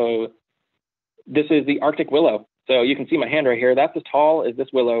so this is the Arctic willow. So you can see my hand right here. That's as tall as this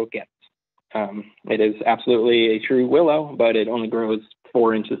willow gets. It is absolutely a true willow, but it only grows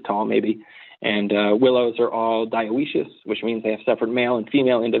 4 inches tall maybe. And willows are all dioecious, which means they have separate male and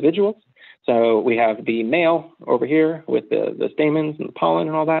female individuals. So we have the male over here with the stamens and the pollen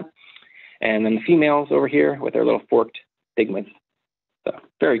and all that. And then the females over here with their little forked stigmas. So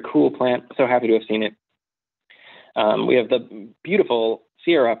very cool plant. So happy to have seen it. We have the beautiful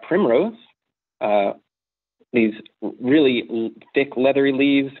Sierra primrose. These really thick, leathery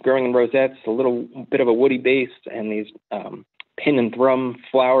leaves growing in rosettes, a little bit of a woody base, and these pin and thrum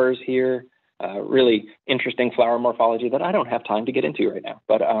flowers here. Really interesting flower morphology that I don't have time to get into right now.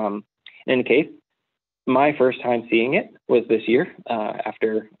 But in any case, my first time seeing it was this year,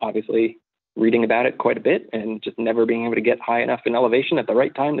 after obviously reading about it quite a bit and just never being able to get high enough in elevation at the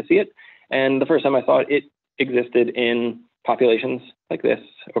right time to see it. And the first time I saw it, it existed in populations like this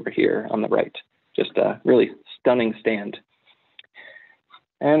over here on the right. Just a really stunning stand.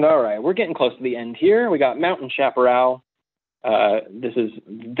 And all right, we're getting close to the end here. We got mountain chaparral. This is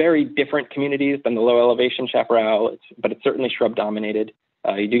very different communities than the low elevation chaparral, but it's certainly shrub dominated.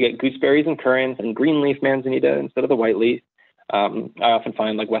 You do get gooseberries and currants and green leaf manzanita instead of the white leaf. I often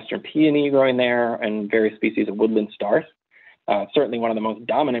find like western peony growing there and various species of woodland stars. Certainly one of the most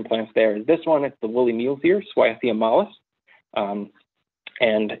dominant plants there is this one. It's the woolly mule deer, Swyathea mollis.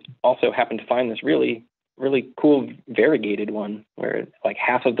 And also happened to find this really, really cool variegated one where like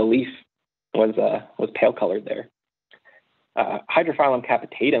half of the leaf was pale colored there. Hydrophyllum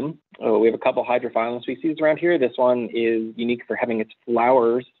capitatum. We have a couple hydrophyllum species around here. This one is unique for having its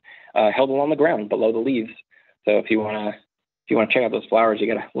flowers held along the ground below the leaves. So if you want to check out those flowers,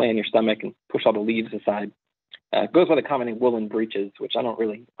 you got to lay on your stomach and push all the leaves aside. It goes by the common name woolen breeches, which I don't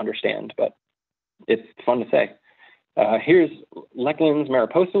really understand, but it's fun to say. Here's Lechlin's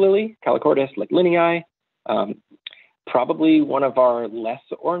Mariposa lily, Calochortus lechlinii, probably one of our less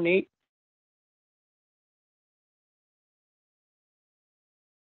ornate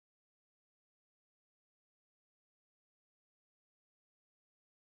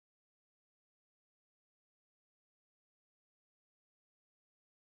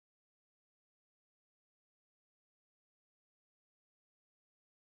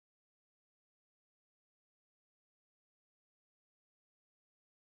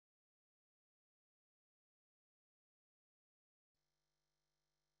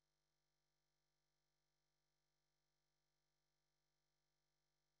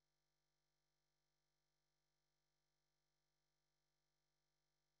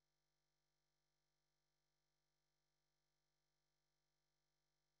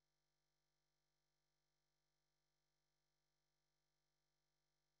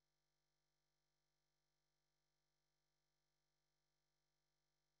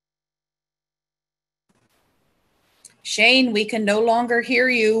Shane, we can no longer hear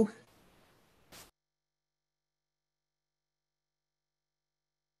you.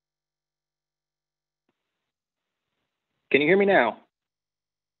 Can you hear me now?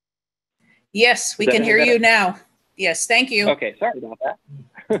 Yes, we can hear you now. Yes, thank you. Okay, sorry about that.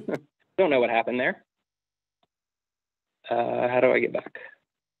 Don't know what happened there. How do I get back?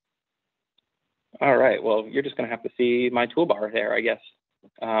 All right, well, you're just gonna have to see my toolbar there, I guess.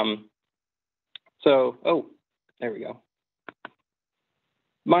 Oh, there we go.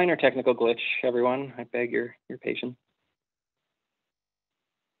 Minor technical glitch, everyone. I beg your patience.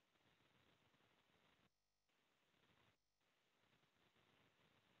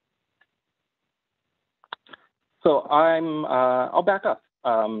 So I'll back up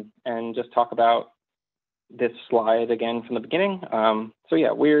and just talk about this slide again from the beginning. So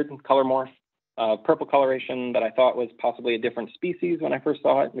yeah, weird color morph, purple coloration that I thought was possibly a different species when I first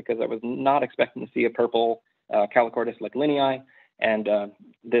saw it, because I was not expecting to see a purple Calochortus like linii. And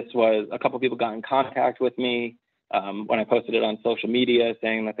this was, a couple of people got in contact with me when I posted it on social media,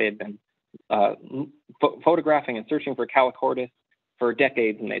 saying that they had been photographing and searching for Calochortus for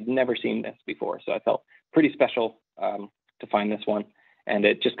decades, and they'd never seen this before. So I felt pretty special to find this one. And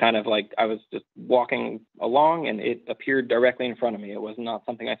it just kind of like, I was just walking along and it appeared directly in front of me. It was not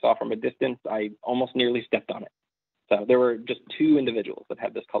something I saw from a distance. I almost nearly stepped on it. So there were just 2 individuals that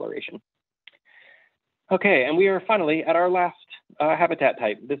had this coloration. Okay, and we are finally at our last habitat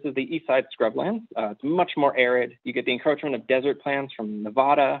type. This is the east side scrublands. It's much more arid. You get the encroachment of desert plants from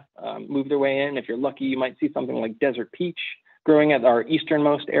Nevada move their way in. If you're lucky, you might see something like desert peach growing at our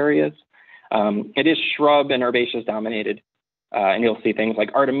easternmost areas. It is shrub and herbaceous dominated. And you'll see things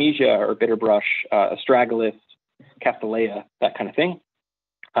like Artemisia or bitterbrush, astragalus, castellea, that kind of thing,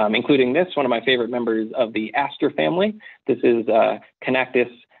 including this, one of my favorite members of the aster family. This is Canactus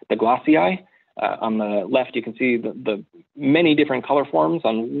deglassii. On the left, you can see the many different color forms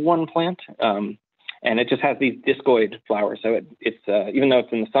on one plant, and it just has these discoid flowers. So it's even though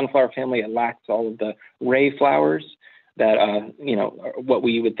it's in the sunflower family, it lacks all of the ray flowers that what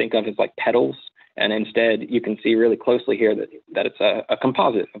we would think of as like petals. And instead, you can see really closely here that it's a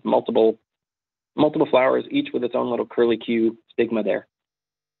composite of multiple flowers, each with its own little curlicue stigma there.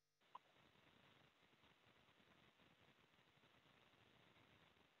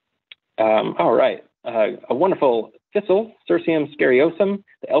 All right, a wonderful thistle, Cirsium scariosum,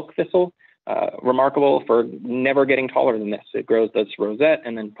 the elk thistle, remarkable for never getting taller than this. It grows this rosette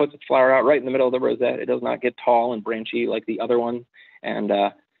and then puts its flower out right in the middle of the rosette. It does not get tall and branchy like the other one. And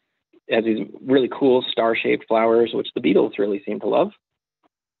has these really cool star-shaped flowers, which the beetles really seem to love.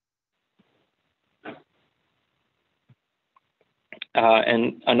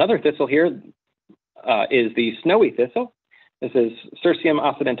 And another thistle here is the snowy thistle. This is Cirsium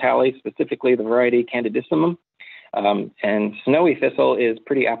occidentale, specifically the variety Candidissimum. And snowy thistle is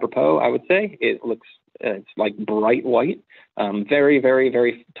pretty apropos, I would say. It looks, it's like bright white, very, very,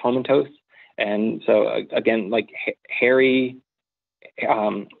 very tomentose. And so again, like hairy,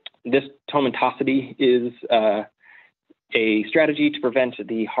 this tomentosity is a strategy to prevent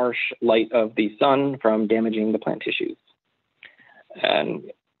the harsh light of the sun from damaging the plant tissues.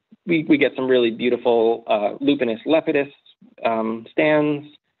 And we get some really beautiful Lupinus lepidus stands.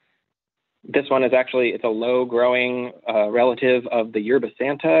 This one is actually, it's a low-growing relative of the Yerba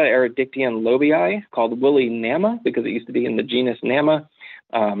Santa, Eridictian lobii, called woolly Nama, because it used to be in the genus Nama.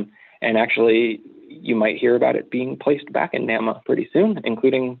 And actually, you might hear about it being placed back in Nama pretty soon,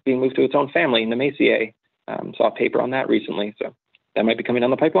 including being moved to its own family, Namaceae. Saw a paper on that recently, so that might be coming down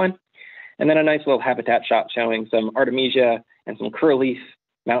the pipeline. And then a nice little habitat shot showing some Artemisia and some curleaf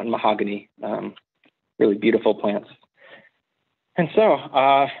mountain mahogany, really beautiful plants. And so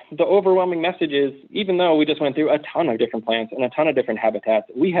the overwhelming message is, even though we just went through a ton of different plants and a ton of different habitats,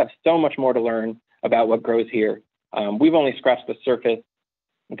 we have so much more to learn about what grows here. We've only scratched the surface.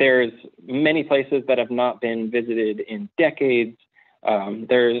 There's many places that have not been visited in decades.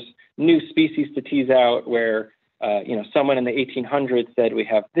 There's new species to tease out where, someone in the 1800s said we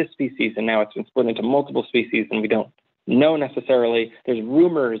have this species and now it's been split into multiple species and we don't know necessarily. There's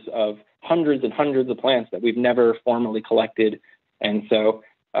rumors of hundreds and hundreds of plants that we've never formally collected. And so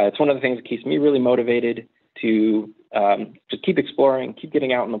it's one of the things that keeps me really motivated to just keep exploring, keep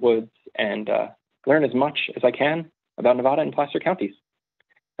getting out in the woods and learn as much as I can about Nevada and Placer counties.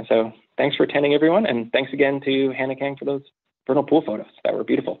 And so thanks for attending, everyone. And thanks again to Hannah Kang for those vernal pool photos that were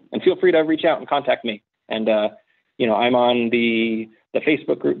beautiful. And feel free to reach out and contact me. And, I'm on the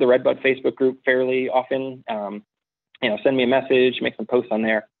Facebook group, the Redbud Facebook group fairly often. Send me a message, make some posts on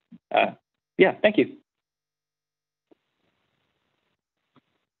there. Yeah, thank you.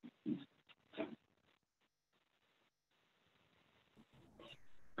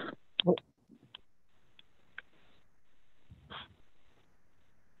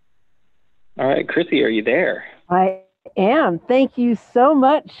 Chrissy, are you there? I am. Thank you so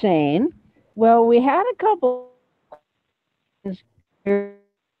much, Shane. Well, we had a couple here.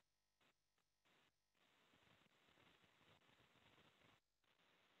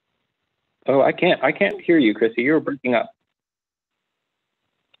 Oh, I can't hear you, Chrissy. You're breaking up.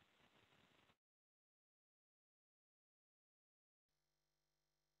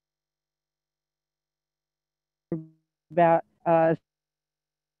 About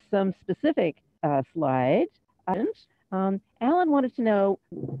some specific slides. Alan wanted to know.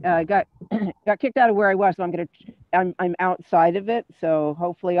 Got kicked out of where I was, so I'm outside of it. So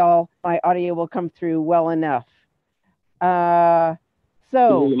hopefully, all my audio will come through well enough. So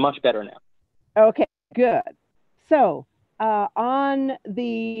much better now. Okay, good. So on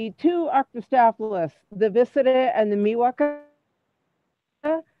the two Arctostaphylos, the Viscida and the Miwaka.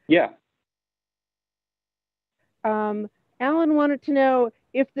 Yeah. Alan wanted to know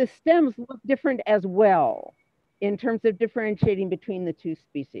if the stems look different as well in terms of differentiating between the two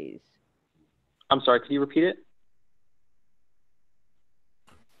species. I'm sorry, could you repeat it?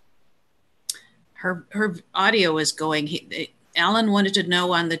 Her audio is going. Alan wanted to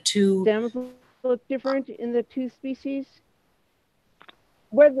know on the two stems look different in the two species.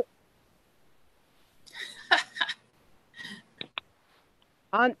 Whether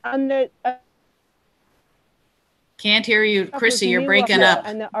on the can't hear you, Chrissy. You're breaking up.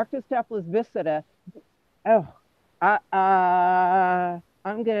 And the Arctostaphylos viscida. Oh,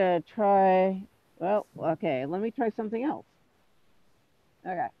 I'm gonna try. Well, okay. Let me try something else.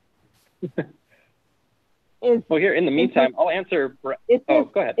 Okay. Well, here in the meantime, I'll answer. Go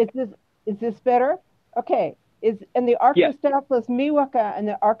ahead. Is this better? Okay. And the Arctostaphylos miwaka and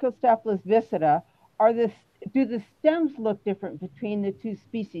the Arctostaphylos viscida do the stems look different between the two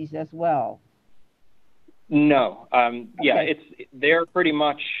species as well? No. Yeah, they're pretty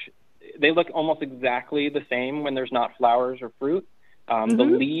much, they look almost exactly the same when there's not flowers or fruit. The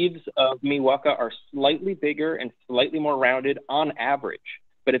leaves of miwaka are slightly bigger and slightly more rounded on average,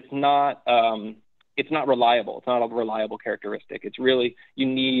 but it's not reliable. It's not a reliable characteristic. It's really,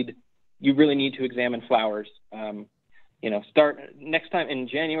 you really need to examine flowers. Start next time in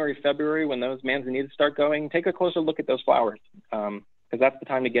January, February, when those manzanitas start going, take a closer look at those flowers, because that's the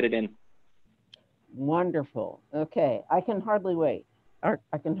time to get it in. Wonderful. Okay, I can hardly wait.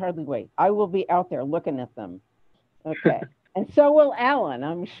 I will be out there looking at them. Okay, and so will Alan,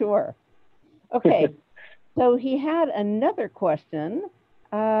 I'm sure. Okay, so he had another question.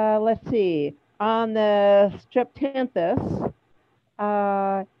 Let's see. On the Streptanthus,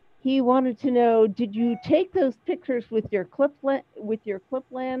 he wanted to know: did you take those pictures with your clip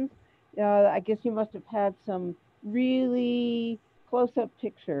lens? I guess you must have had some really close-up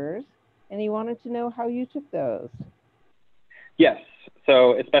pictures, and he wanted to know how you took those. Yes.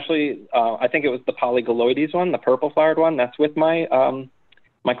 So especially, I think it was the Polygaloides one, the purple flowered one. That's with my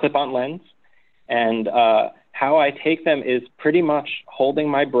my clip-on lens, and how I take them is pretty much holding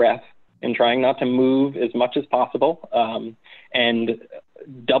my breath and trying not to move as much as possible, and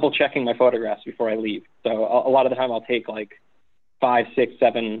double checking my photographs before I leave. So a lot of the time I'll take like 5, 6,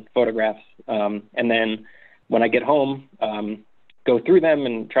 7 photographs, and then when I get home, go through them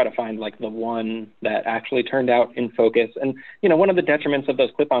and try to find like the one that actually turned out in focus. And one of the detriments of those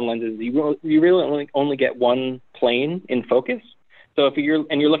clip-on lenses, you really only get one plane in focus. So if you're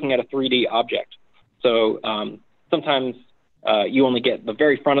looking at a 3D object, so sometimes you only get the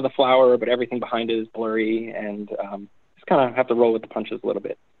very front of the flower, but everything behind it is blurry, and just kind of have to roll with the punches a little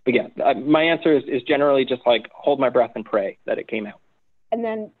bit. But yeah, my answer is generally just like hold my breath and pray that it came out. And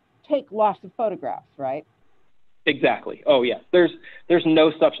then take lots of photographs, right? Exactly. Oh yeah. There's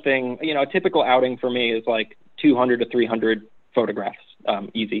no such thing. A typical outing for me is like 200 to 300 photographs,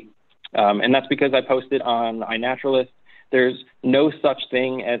 easy. And that's because I posted on iNaturalist. There's no such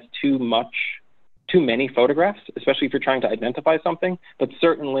thing as too many photographs, especially if you're trying to identify something, but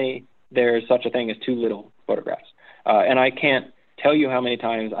certainly there's such a thing as too little photographs. And I can't tell you how many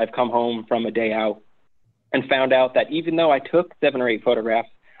times I've come home from a day out and found out that even though I took 7 or 8 photographs,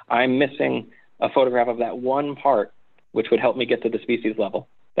 I'm missing a photograph of that one part, which would help me get to the species level.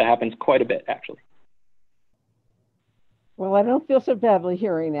 That happens quite a bit, actually. Well, I don't feel so badly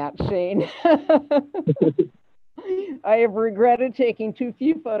hearing that, Shane. I have regretted taking too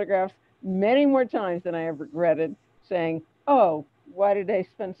few photographs many more times than I have regretted saying, oh, why did I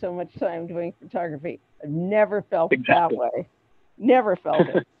spend so much time doing photography? I've never felt it that way. Never felt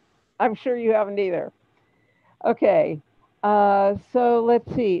it. I'm sure you haven't either. Okay, so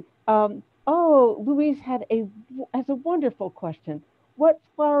let's see. Louise has a wonderful question. What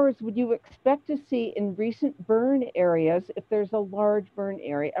flowers would you expect to see in recent burn areas if there's a large burn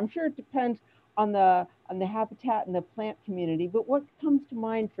area? I'm sure it depends on the habitat and the plant community, but what comes to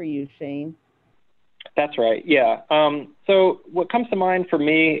mind for you, Shane? That's right. Yeah. So what comes to mind for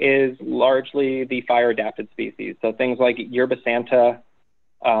me is largely the fire-adapted species. So things like Yerba Santa,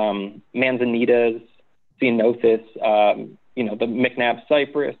 Manzanitas, Ceanothus, the McNabb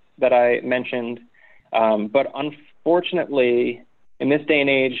cypress that I mentioned. But unfortunately, in this day and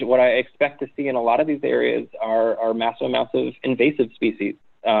age, what I expect to see in a lot of these areas are massive amounts of invasive species.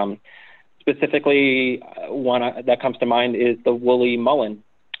 Specifically, one that comes to mind is the woolly mullein.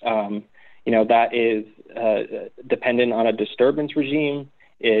 That is dependent on a disturbance regime.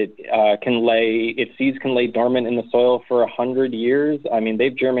 Its seeds can lay dormant in the soil for 100 years. I mean,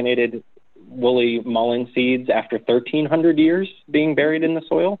 they've germinated woolly mullein seeds after 1,300 years being buried in the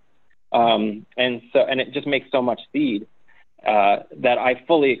soil. And it just makes so much seed that I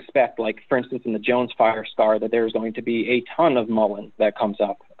fully expect, like, for instance, in the Jones fire scar, that there's going to be a ton of mullein that comes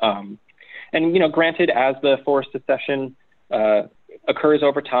up. And granted, as the forest succession occurs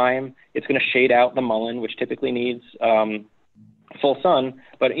over time, it's going to shade out the mullein, which typically needs full sun.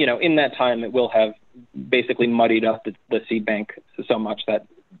 But, in that time, it will have basically muddied up the seed bank so much that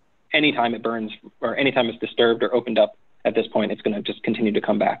anytime it burns or anytime it's disturbed or opened up at this point, it's going to just continue to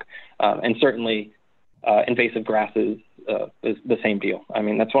come back. And certainly invasive grasses is the same deal. I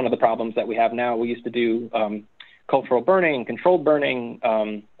mean, that's one of the problems that we have now. We used to do cultural burning, controlled burning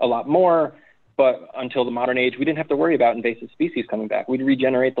a lot more. But until the modern age, we didn't have to worry about invasive species coming back. We'd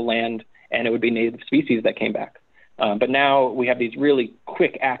regenerate the land, and it would be native species that came back. But now we have these really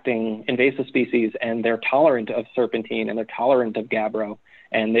quick-acting invasive species, and they're tolerant of serpentine, and they're tolerant of gabbro,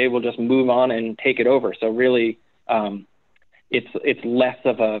 and they will just move on and take it over. So really, it's less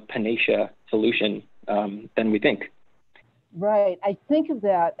of a panacea solution than we think. Right. I think of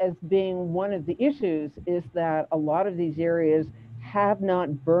that as being one of the issues, is that a lot of these areas have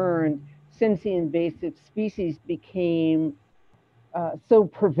not burned since the invasive species became so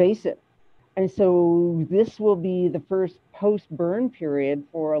pervasive. And so this will be the first post-burn period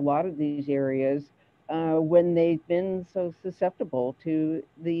for a lot of these areas when they've been so susceptible to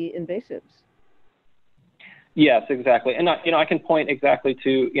the invasives. Yes, exactly. And I can point exactly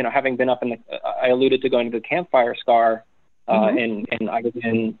to, having been up in I alluded to going to the campfire scar, and I was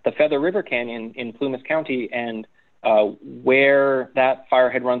in the Feather River Canyon in Plumas County, and where that fire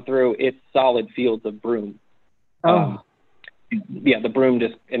had run through, it's solid fields of broom. The broom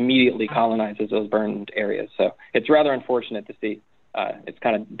just immediately colonizes those burned areas. So it's rather unfortunate to see. It's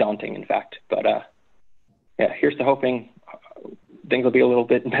kind of daunting, in fact. But here's to hoping things will be a little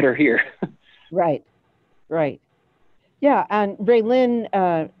bit better here. Right. Yeah, and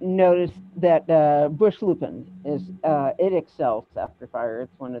Raylyn noticed that bush lupin it excels after fire.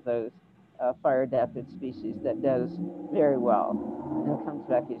 It's one of those fire-adapted species that does very well and comes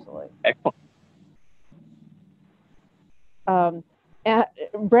back easily. Excellent.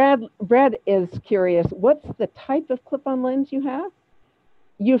 Brad is curious, what's the type of clip-on lens you have?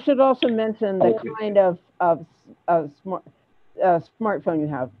 You should also mention the kind of smartphone you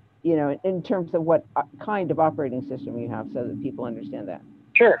have, in terms of what kind of operating system you have, so that people understand that.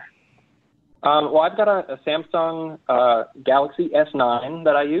 Sure. Well, I've got a Samsung Galaxy S9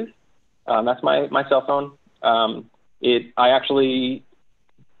 that I use. That's my cell phone. I actually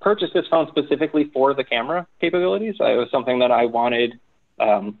purchased this phone specifically for the camera capabilities. It was something that I wanted.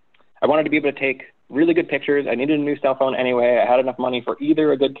 I wanted to be able to take really good pictures. I needed a new cell phone anyway. I had enough money for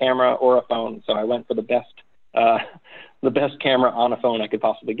either a good camera or a phone, so I went for the best camera on a phone I could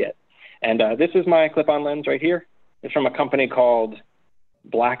possibly get. And this is my clip-on lens right here. It's from a company called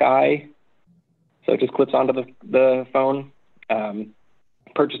Black Eye. So it just clips onto the phone.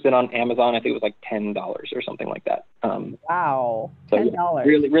 Purchased it on Amazon. I think it was like $10 or something like that. Wow, $10. So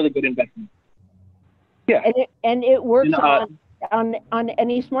really, really good investment. Yeah. And it works on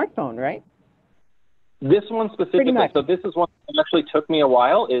any smartphone, right? This one specifically, so this is one that actually took me a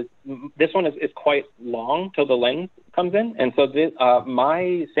while. This one is quite long till the lens comes in, and so this,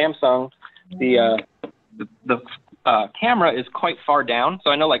 my Samsung, the camera is quite far down. So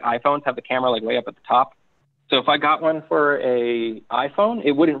I know like iPhones have the camera like way up at the top. So if I got one for a iPhone,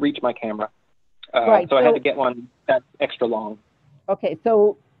 it wouldn't reach my camera. Right. So I had to get one that's extra long. Okay,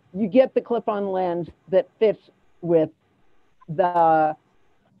 so you get the clip-on lens that fits with the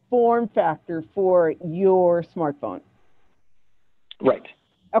form factor for your smartphone. Right.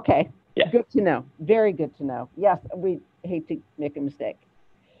 Okay. Yeah. Good to know. Very good to know. Yes, we hate to make a mistake.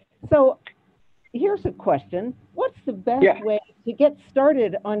 So here's a question. What's the best way to get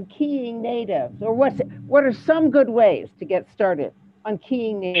started on keying natives? Or what are some good ways to get started on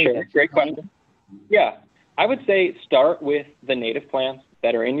keying natives? Sure. Great question. Yeah. I would say start with the native plants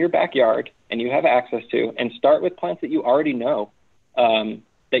that are in your backyard and you have access to, and start with plants that you already know,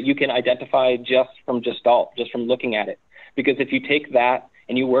 that you can identify just from Gestalt, just from looking at it. Because if you take that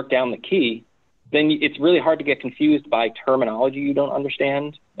and you work down the key, then it's really hard to get confused by terminology you don't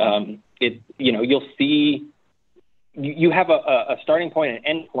understand. You'll see, you have a starting point and an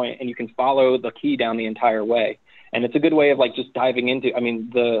end point, and you can follow the key down the entire way. And it's a good way of like just diving into, I mean,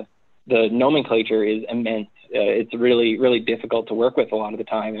 the nomenclature is immense. It's really, really difficult to work with a lot of the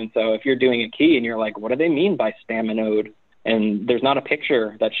time. And so if you're doing a key and you're like, what do they mean by staminode? And there's not a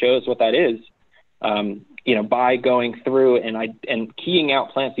picture that shows what that is, by going through and keying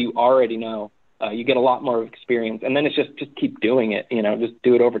out plants that you already know, you get a lot more experience. And then it's just keep doing it, just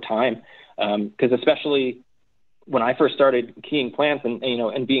do it over time. Because especially when I first started keying plants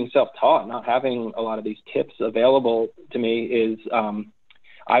and being self-taught, not having a lot of these tips available to me is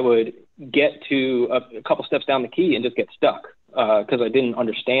I would get to a couple steps down the key and just get stuck because I didn't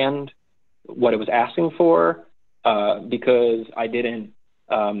understand what it was asking for, because I didn't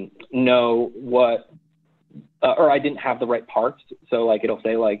know what, or I didn't have the right parts. So like it'll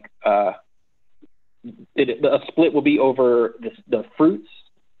say like a split will be over the fruits,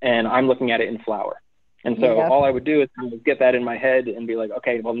 and I'm looking at it in flower. And so all I would do is kind of get that in my head and be like,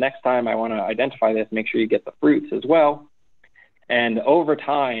 okay, well, next time I want to identify this, make sure you get the fruits as well. And over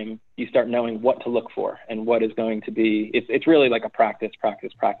time, you start knowing what to look for and what is going to be, it's really like a practice kind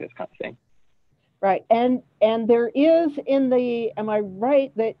of thing. Right. And there is am I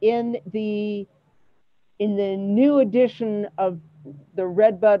right that in the new edition of the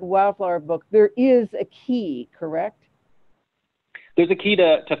Redbud Wildflower book, there is a key, correct? There's a key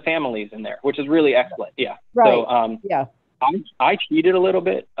to families in there, which is really excellent. Yeah. Right. So I cheated a little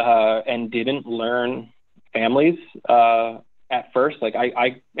bit and didn't learn families at first. Like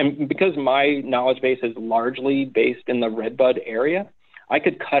and because my knowledge base is largely based in the Redbud area, I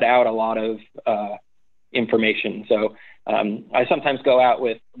could cut out a lot of information. So I sometimes go out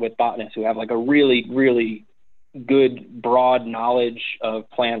with botanists who have like a really, really good broad knowledge of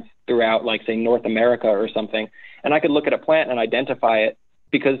plants throughout, like say North America or something. And I could look at a plant and identify it,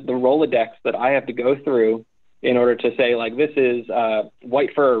 because the Rolodex that I have to go through in order to say like this is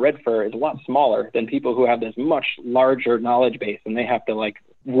white fir or red fir is a lot smaller than people who have this much larger knowledge base, and they have to like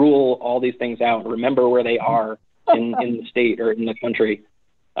rule all these things out and remember where they are in the state or in the country.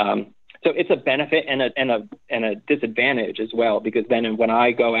 So it's a benefit and a disadvantage as well, because then when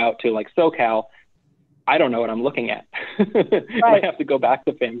I go out to like SoCal, I don't know what I'm looking at. Right. I have to go back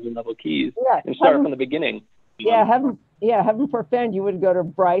to family level keys and start from the beginning. Heaven forfend you would go to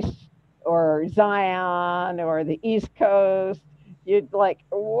Bryce or Zion or the East Coast. You'd like,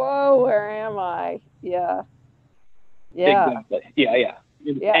 whoa, where am I? Yeah. Exactly. Yeah.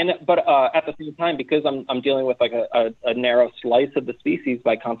 But at the same time, because I'm dealing with like a narrow slice of the species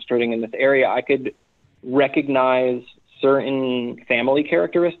by concentrating in this area, I could recognize certain family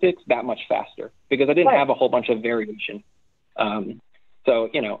characteristics that much faster because I didn't have a whole bunch of variation. So,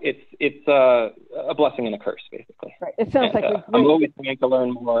 it's a blessing and a curse, basically. Right. It sounds like I'm always trying to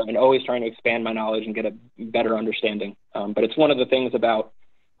learn more and always trying to expand my knowledge and get a better understanding. But it's one of the things about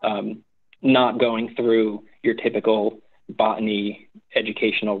not going through your typical botany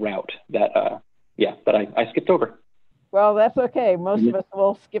educational route that I skipped over. Well, that's okay. Most of us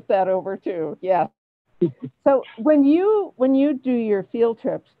will skip that over too. Yeah. So when you do your field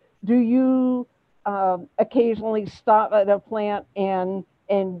trips, do you occasionally stop at a plant and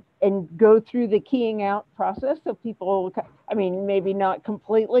go through the keying out process so people, I mean, maybe not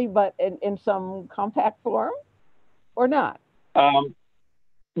completely, but in some compact form, or not?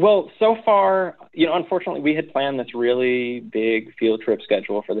 Well, so far, unfortunately, we had planned this really big field trip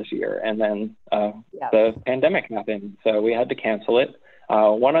schedule for this year, and then the pandemic happened, so we had to cancel it.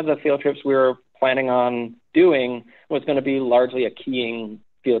 One of the field trips we were planning on doing was going to be largely a keying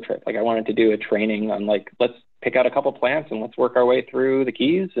field trip. Like I wanted to do a training on like, let's pick out a couple plants and let's work our way through the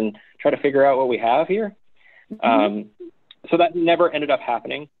keys and try to figure out what we have here. Mm-hmm. So that never ended up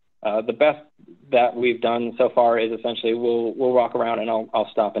happening. The best that we've done so far is essentially we'll walk around and I'll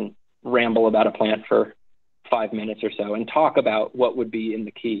stop and ramble about a plant for 5 minutes or so and talk about what would be in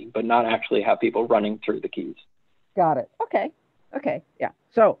the key, but not actually have people running through the keys. Got it. Okay. Yeah.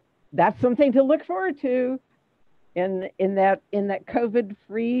 So that's something to look forward to in that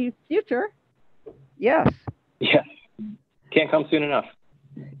COVID-free future. Yes. Yeah. Can't come soon enough.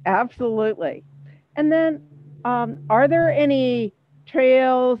 Absolutely. And then are there any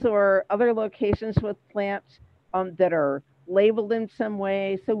trails or other locations with plants that are labeled in some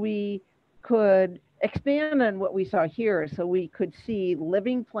way so we could expand on what we saw here, so we could see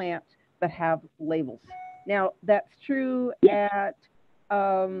living plants that have labels? Now, that's true at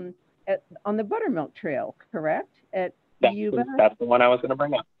on the Buttermilk Trail, correct? At That's Yuba? that's the one I was going to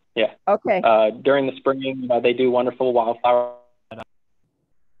bring up. Yeah. Okay. During the spring, they do wonderful wildflower.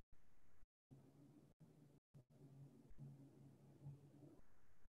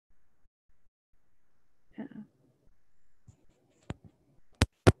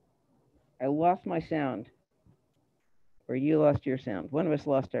 I lost my sound. Or you lost your sound. One of us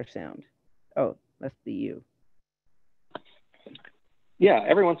lost our sound. Oh, must be you. Yeah,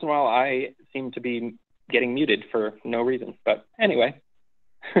 every once in a while I seem to be getting muted for no reason. But anyway,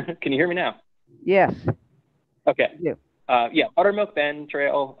 can you hear me now? Yes. Okay. Yeah. Yeah, Buttermilk Bend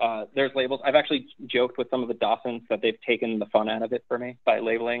Trail, there's labels. I've actually joked with some of the Dawsons that they've taken the fun out of it for me by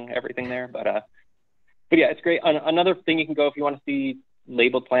labeling everything there. But yeah, it's great. Another thing you can go if you want to see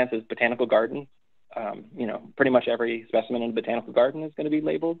labeled plants is botanical gardens. You know, pretty much every specimen in a botanical garden is going to be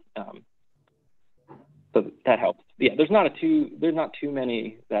labeled. So that helps. Yeah, there's not too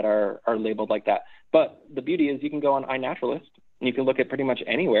many that are labeled like that. But the beauty is you can go on iNaturalist and you can look at pretty much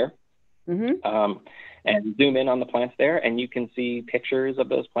anywhere. Mm-hmm. And zoom in on the plants there, and you can see pictures of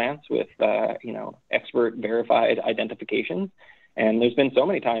those plants with, you know, expert verified identifications. And there's been so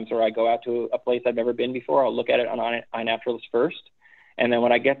many times where I go out to a place I've never been before. I'll look at it on iNaturalist first, and then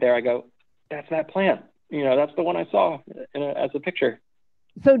when I get there, I go, "That's that plant. You know, that's the one I saw as a picture."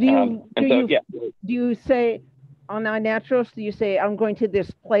 So do yeah. you say on iNaturalist? Do you say I'm going to this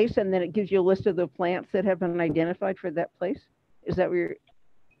place, and then it gives you a list of the plants that have been identified for that place? Is that where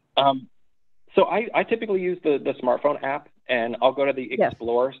you're? So I typically use the smartphone app, and I'll go to the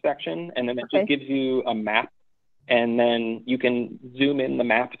Explore section, and then it just gives you a map, and then you can zoom in the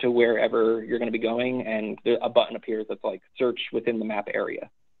map to wherever you're going to be going, and a button appears that's like search within the map area.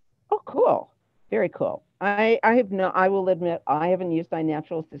 Oh, cool. Very cool. I will admit I haven't used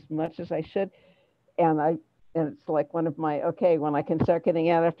iNaturalist as much as I should, and it's like one of my, when I can start getting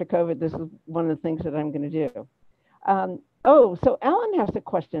out after COVID, this is one of the things that I'm going to do. So Alan has a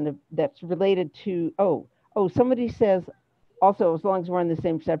question that's related to, somebody says, also, as long as we're on the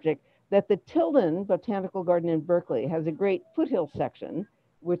same subject, that the Tilden Botanical Garden in Berkeley has a great foothill section,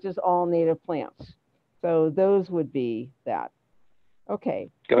 which is all native plants. So those would be that.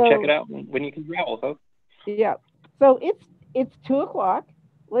 Okay. Go check it out when you can travel, folks. Yeah. So it's 2:00.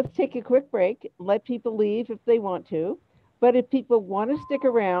 Let's take a quick break, let people leave if they want to. But if people want to stick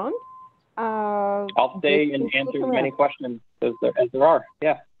around, I'll stay and answer as many questions as there are.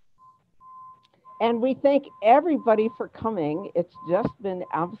 Yeah. And we thank everybody for coming. It's just been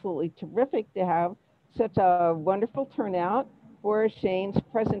absolutely terrific to have such a wonderful turnout for Shane's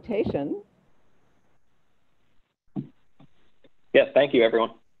presentation. Yes, thank you,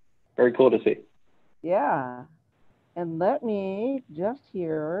 everyone. Very cool to see. Yeah. And let me just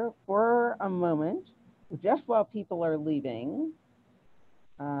here for a moment, just while people are leaving,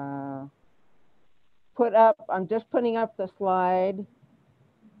 I'm just putting up the slide.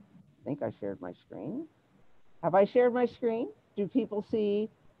 I think I shared my screen. Have I shared my screen? Do people see?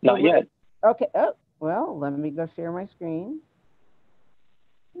 Not yet. Okay. Oh, well, let me go share my screen.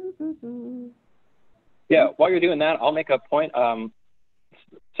 Yeah, while you're doing that, I'll make a point.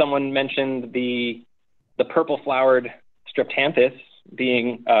 Someone mentioned the purple flowered streptanthus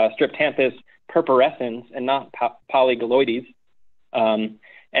being Streptanthus purpurescens and not polygloides.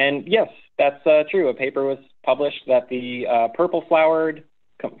 And yes, that's true. A paper was published that the purple flowered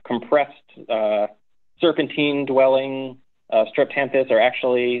compressed serpentine dwelling Streptanthus are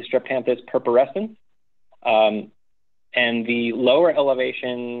actually Streptanthus purpurescens. And the lower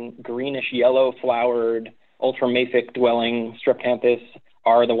elevation greenish yellow flowered ultramafic dwelling Streptanthus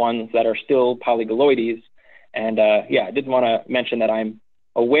are the ones that are still polygloides. And yeah, I did want to mention that I'm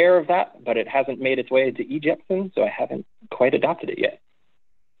aware of that, but it hasn't made its way to Egyptian, so I haven't quite adopted it yet.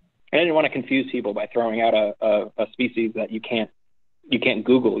 And I didn't want to confuse people by throwing out a species that you can't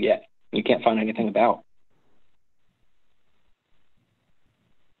Google yet. You can't find anything about.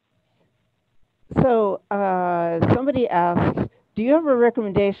 So somebody asks, do you have a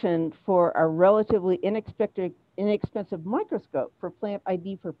recommendation for a relatively inexpensive microscope for plant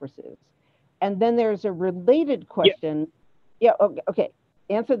ID purposes? And then there's a related question. Yeah, okay.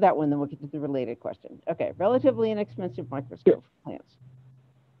 Answer that one, then we'll get to the related question. Okay, relatively inexpensive microscope for plants.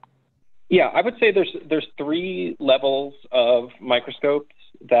 Yeah, I would say there's 3 levels of microscopes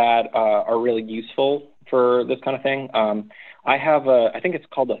that are really useful for this kind of thing. I have I think it's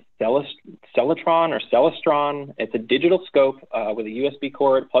called a Celestron or Celestron. It's a digital scope with a USB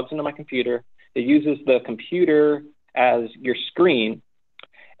cord, plugs into my computer. It uses the computer as your screen,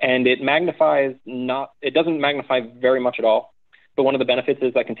 and it magnifies it doesn't magnify very much at all. But one of the benefits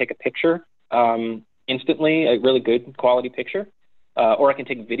is I can take a picture instantly, a really good quality picture, or I can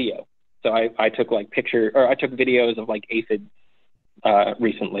take video. So I took like I took videos of like aphids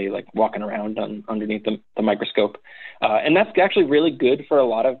recently, like walking around underneath the microscope. And that's actually really good for a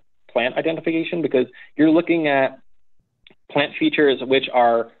lot of plant identification because you're looking at plant features which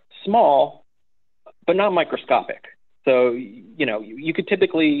are small, but not microscopic. So, you know, you could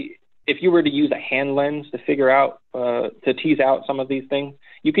typically, if you were to use a hand lens to figure out, to tease out some of these things,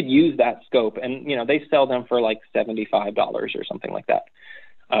 you could use that scope. And, you know, they sell them for like $75 or something like that.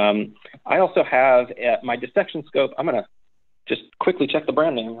 I also have my dissection scope. I'm going to just quickly check the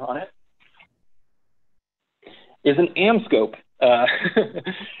brand name on it. Is an AM scope.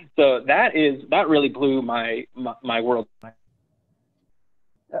 So that really blew my world.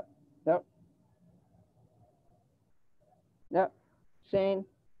 No, Shane,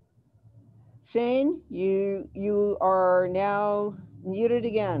 you are now muted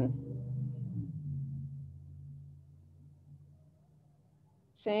again.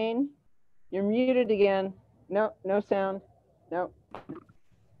 Shane, you're muted again. No, no sound. No.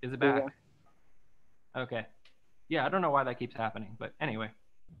 Is it back? Okay. Yeah, I don't know why that keeps happening, but anyway.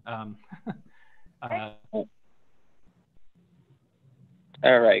 All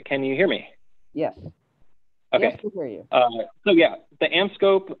right, can you hear me? Yes. Okay. Yes, we hear you. So yeah, the AM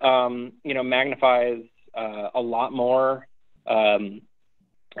scope, you know, magnifies a lot more, and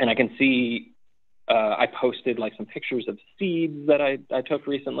I can see. I posted like some pictures of seeds that I took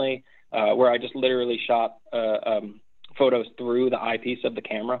recently, where I just literally shot photos through the eyepiece of the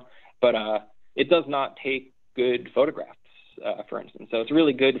camera, but it does not take good photographs, for instance. So it's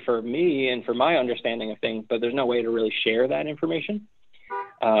really good for me and for my understanding of things, but there's no way to really share that information.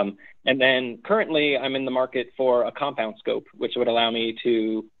 And then currently I'm in the market for a compound scope, which would allow me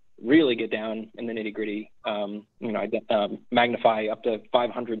to really get down in the nitty gritty, you know, magnify up to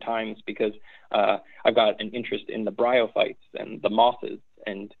 500 times because I've got an interest in the bryophytes and the mosses.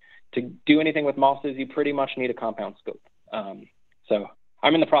 And to do anything with mosses, you pretty much need a compound scope. So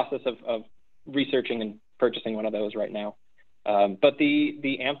I'm in the process of researching and purchasing one of those right now. But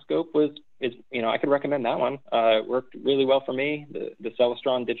the AMP scope is, you know, I could recommend that one. It worked really well for me. The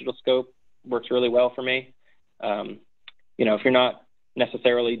Celestron digital scope works really well for me. You know, if you're not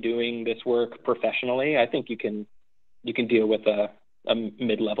necessarily doing this work professionally, I think you can deal with a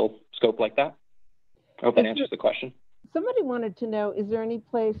mid-level scope like that. I hope that answers the question. Somebody wanted to know, is there any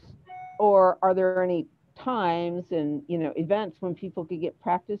place or are there any times and, you know, events when people could get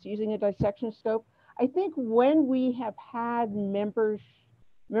practice using a dissection scope? I think when we have had memberships,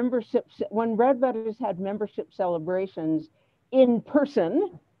 when Red Butters had membership celebrations in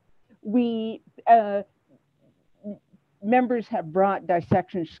person, we members have brought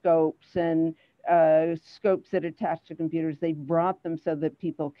dissection scopes and scopes that attach to computers. They brought them so that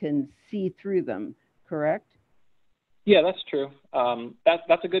people can see through them, correct? Yeah, that's true.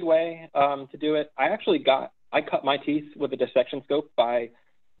 That's a good way to do it. I cut my teeth with a dissection scope by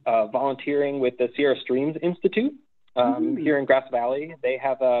volunteering with the Sierra Streams Institute here in Grass Valley. They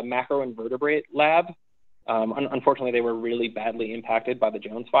have a macroinvertebrate lab. Unfortunately, they were really badly impacted by the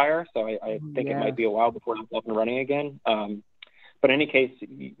Jones fire, so I think it might be a while before it's up and running again. But in any case,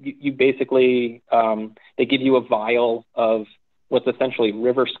 you basically, they give you a vial of what's essentially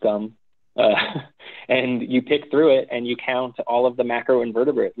river scum, and you pick through it and you count all of the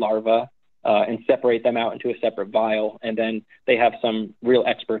macroinvertebrate larvae and separate them out into a separate vial. And then they have some real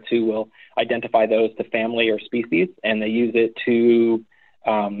experts who will identify those to family or species, and they use it to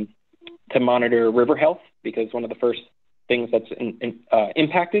monitor river health, because one of the first things that's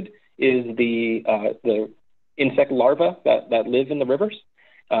impacted is the insect larvae that live in the rivers.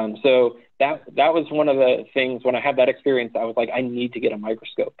 So that was one of the things. When I had that experience, I was like, I need to get a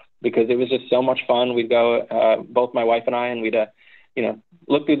microscope, because it was just so much fun. We'd go, both my wife and I, and we'd you know,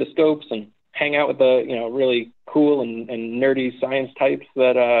 look through the scopes and hang out with the, you know, really cool and nerdy science types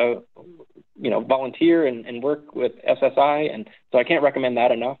that you know, volunteer and work with SSI. And so I can't recommend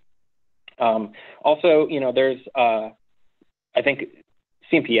that enough. Also, you know, there's I think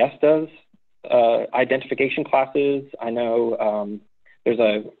CMPS does identification classes. I know there's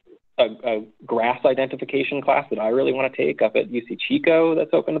a grass identification class that I really want to take up at UC Chico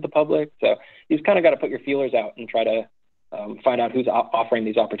that's open to the public. So you just kind of got to put your feelers out and try to find out who's offering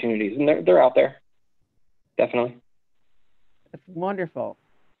these opportunities. And they're out there, definitely. That's wonderful.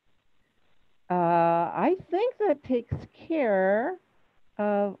 I think that takes care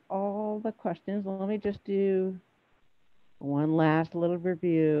of all the questions. Let me just do one last little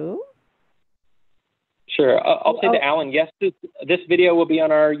review. Sure. I'll say to Alan, yes, this video will be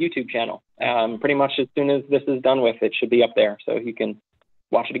on our YouTube channel. Pretty much as soon as this is done with, it should be up there. So you can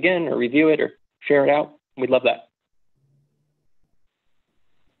watch it again or review it or share it out. We'd love that.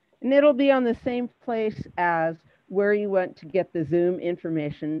 And it'll be on the same place as where you went to get the Zoom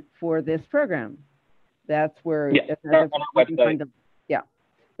information for this program. That's where, Yeah, on our website. Yeah.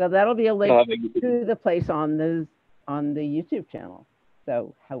 So that'll be a link I'll have a to the place on the YouTube channel.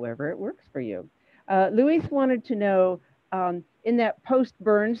 So however it works for you. Luis wanted to know, in that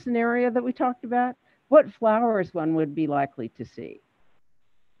post-burn scenario that we talked about, what flowers one would be likely to see?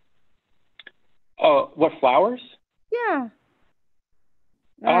 Oh, what flowers? Yeah.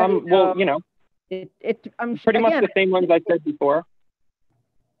 Well, you know, I'm sure, pretty much the same ones I said before.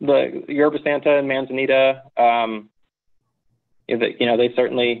 The Yerba Santa and Manzanita, you know, they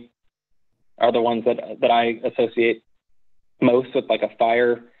certainly are the ones that I associate most with like a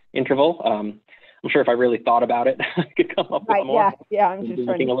fire interval. I'm sure if I really thought about it, I could come up with more. Yeah, I'm just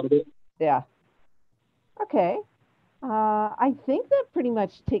trying a little bit. Yeah. Okay. I think that pretty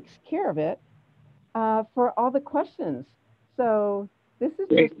much takes care of it for all the questions. So this is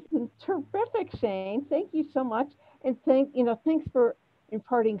Great. just been terrific, Shane. Thank you so much, and thanks for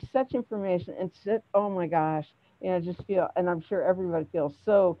imparting such information and oh my gosh, just feel, and I'm sure everybody feels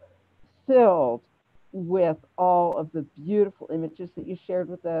so filled with all of the beautiful images that you shared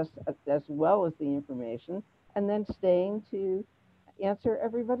with us, as well as the information, and then staying to answer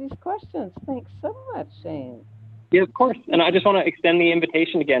everybody's questions. Thanks so much, Shane. Yeah, of course. And I just want to extend the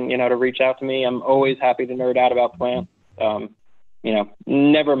invitation again, to reach out to me. I'm always happy to nerd out about plants.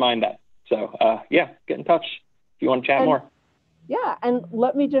 Never mind that. So yeah, get in touch if you want to chat more. Yeah, and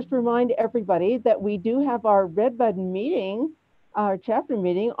let me just remind everybody that we do have our Redbud meeting, our chapter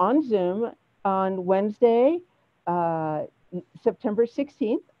meeting on Zoom on Wednesday, September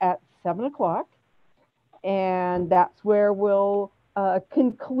 16th at 7 o'clock. And that's where we'll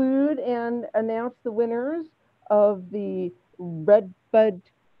conclude and announce the winners of the Redbud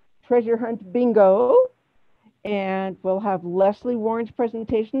Treasure Hunt Bingo. And we'll have Leslie Warren's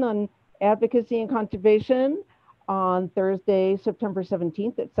presentation on advocacy and conservation on Thursday, September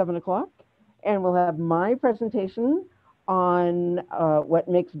 17th at 7 o'clock. And we'll have my presentation on what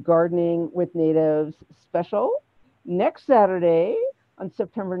makes gardening with natives special next Saturday on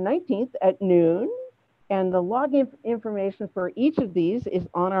September 19th at noon. And the login information for each of these is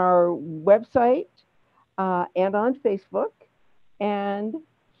on our website and on Facebook. And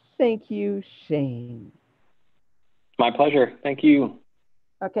thank you, Shane. My pleasure. Thank you.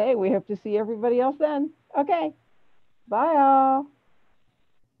 Okay, we hope to see everybody else then. Okay, bye all.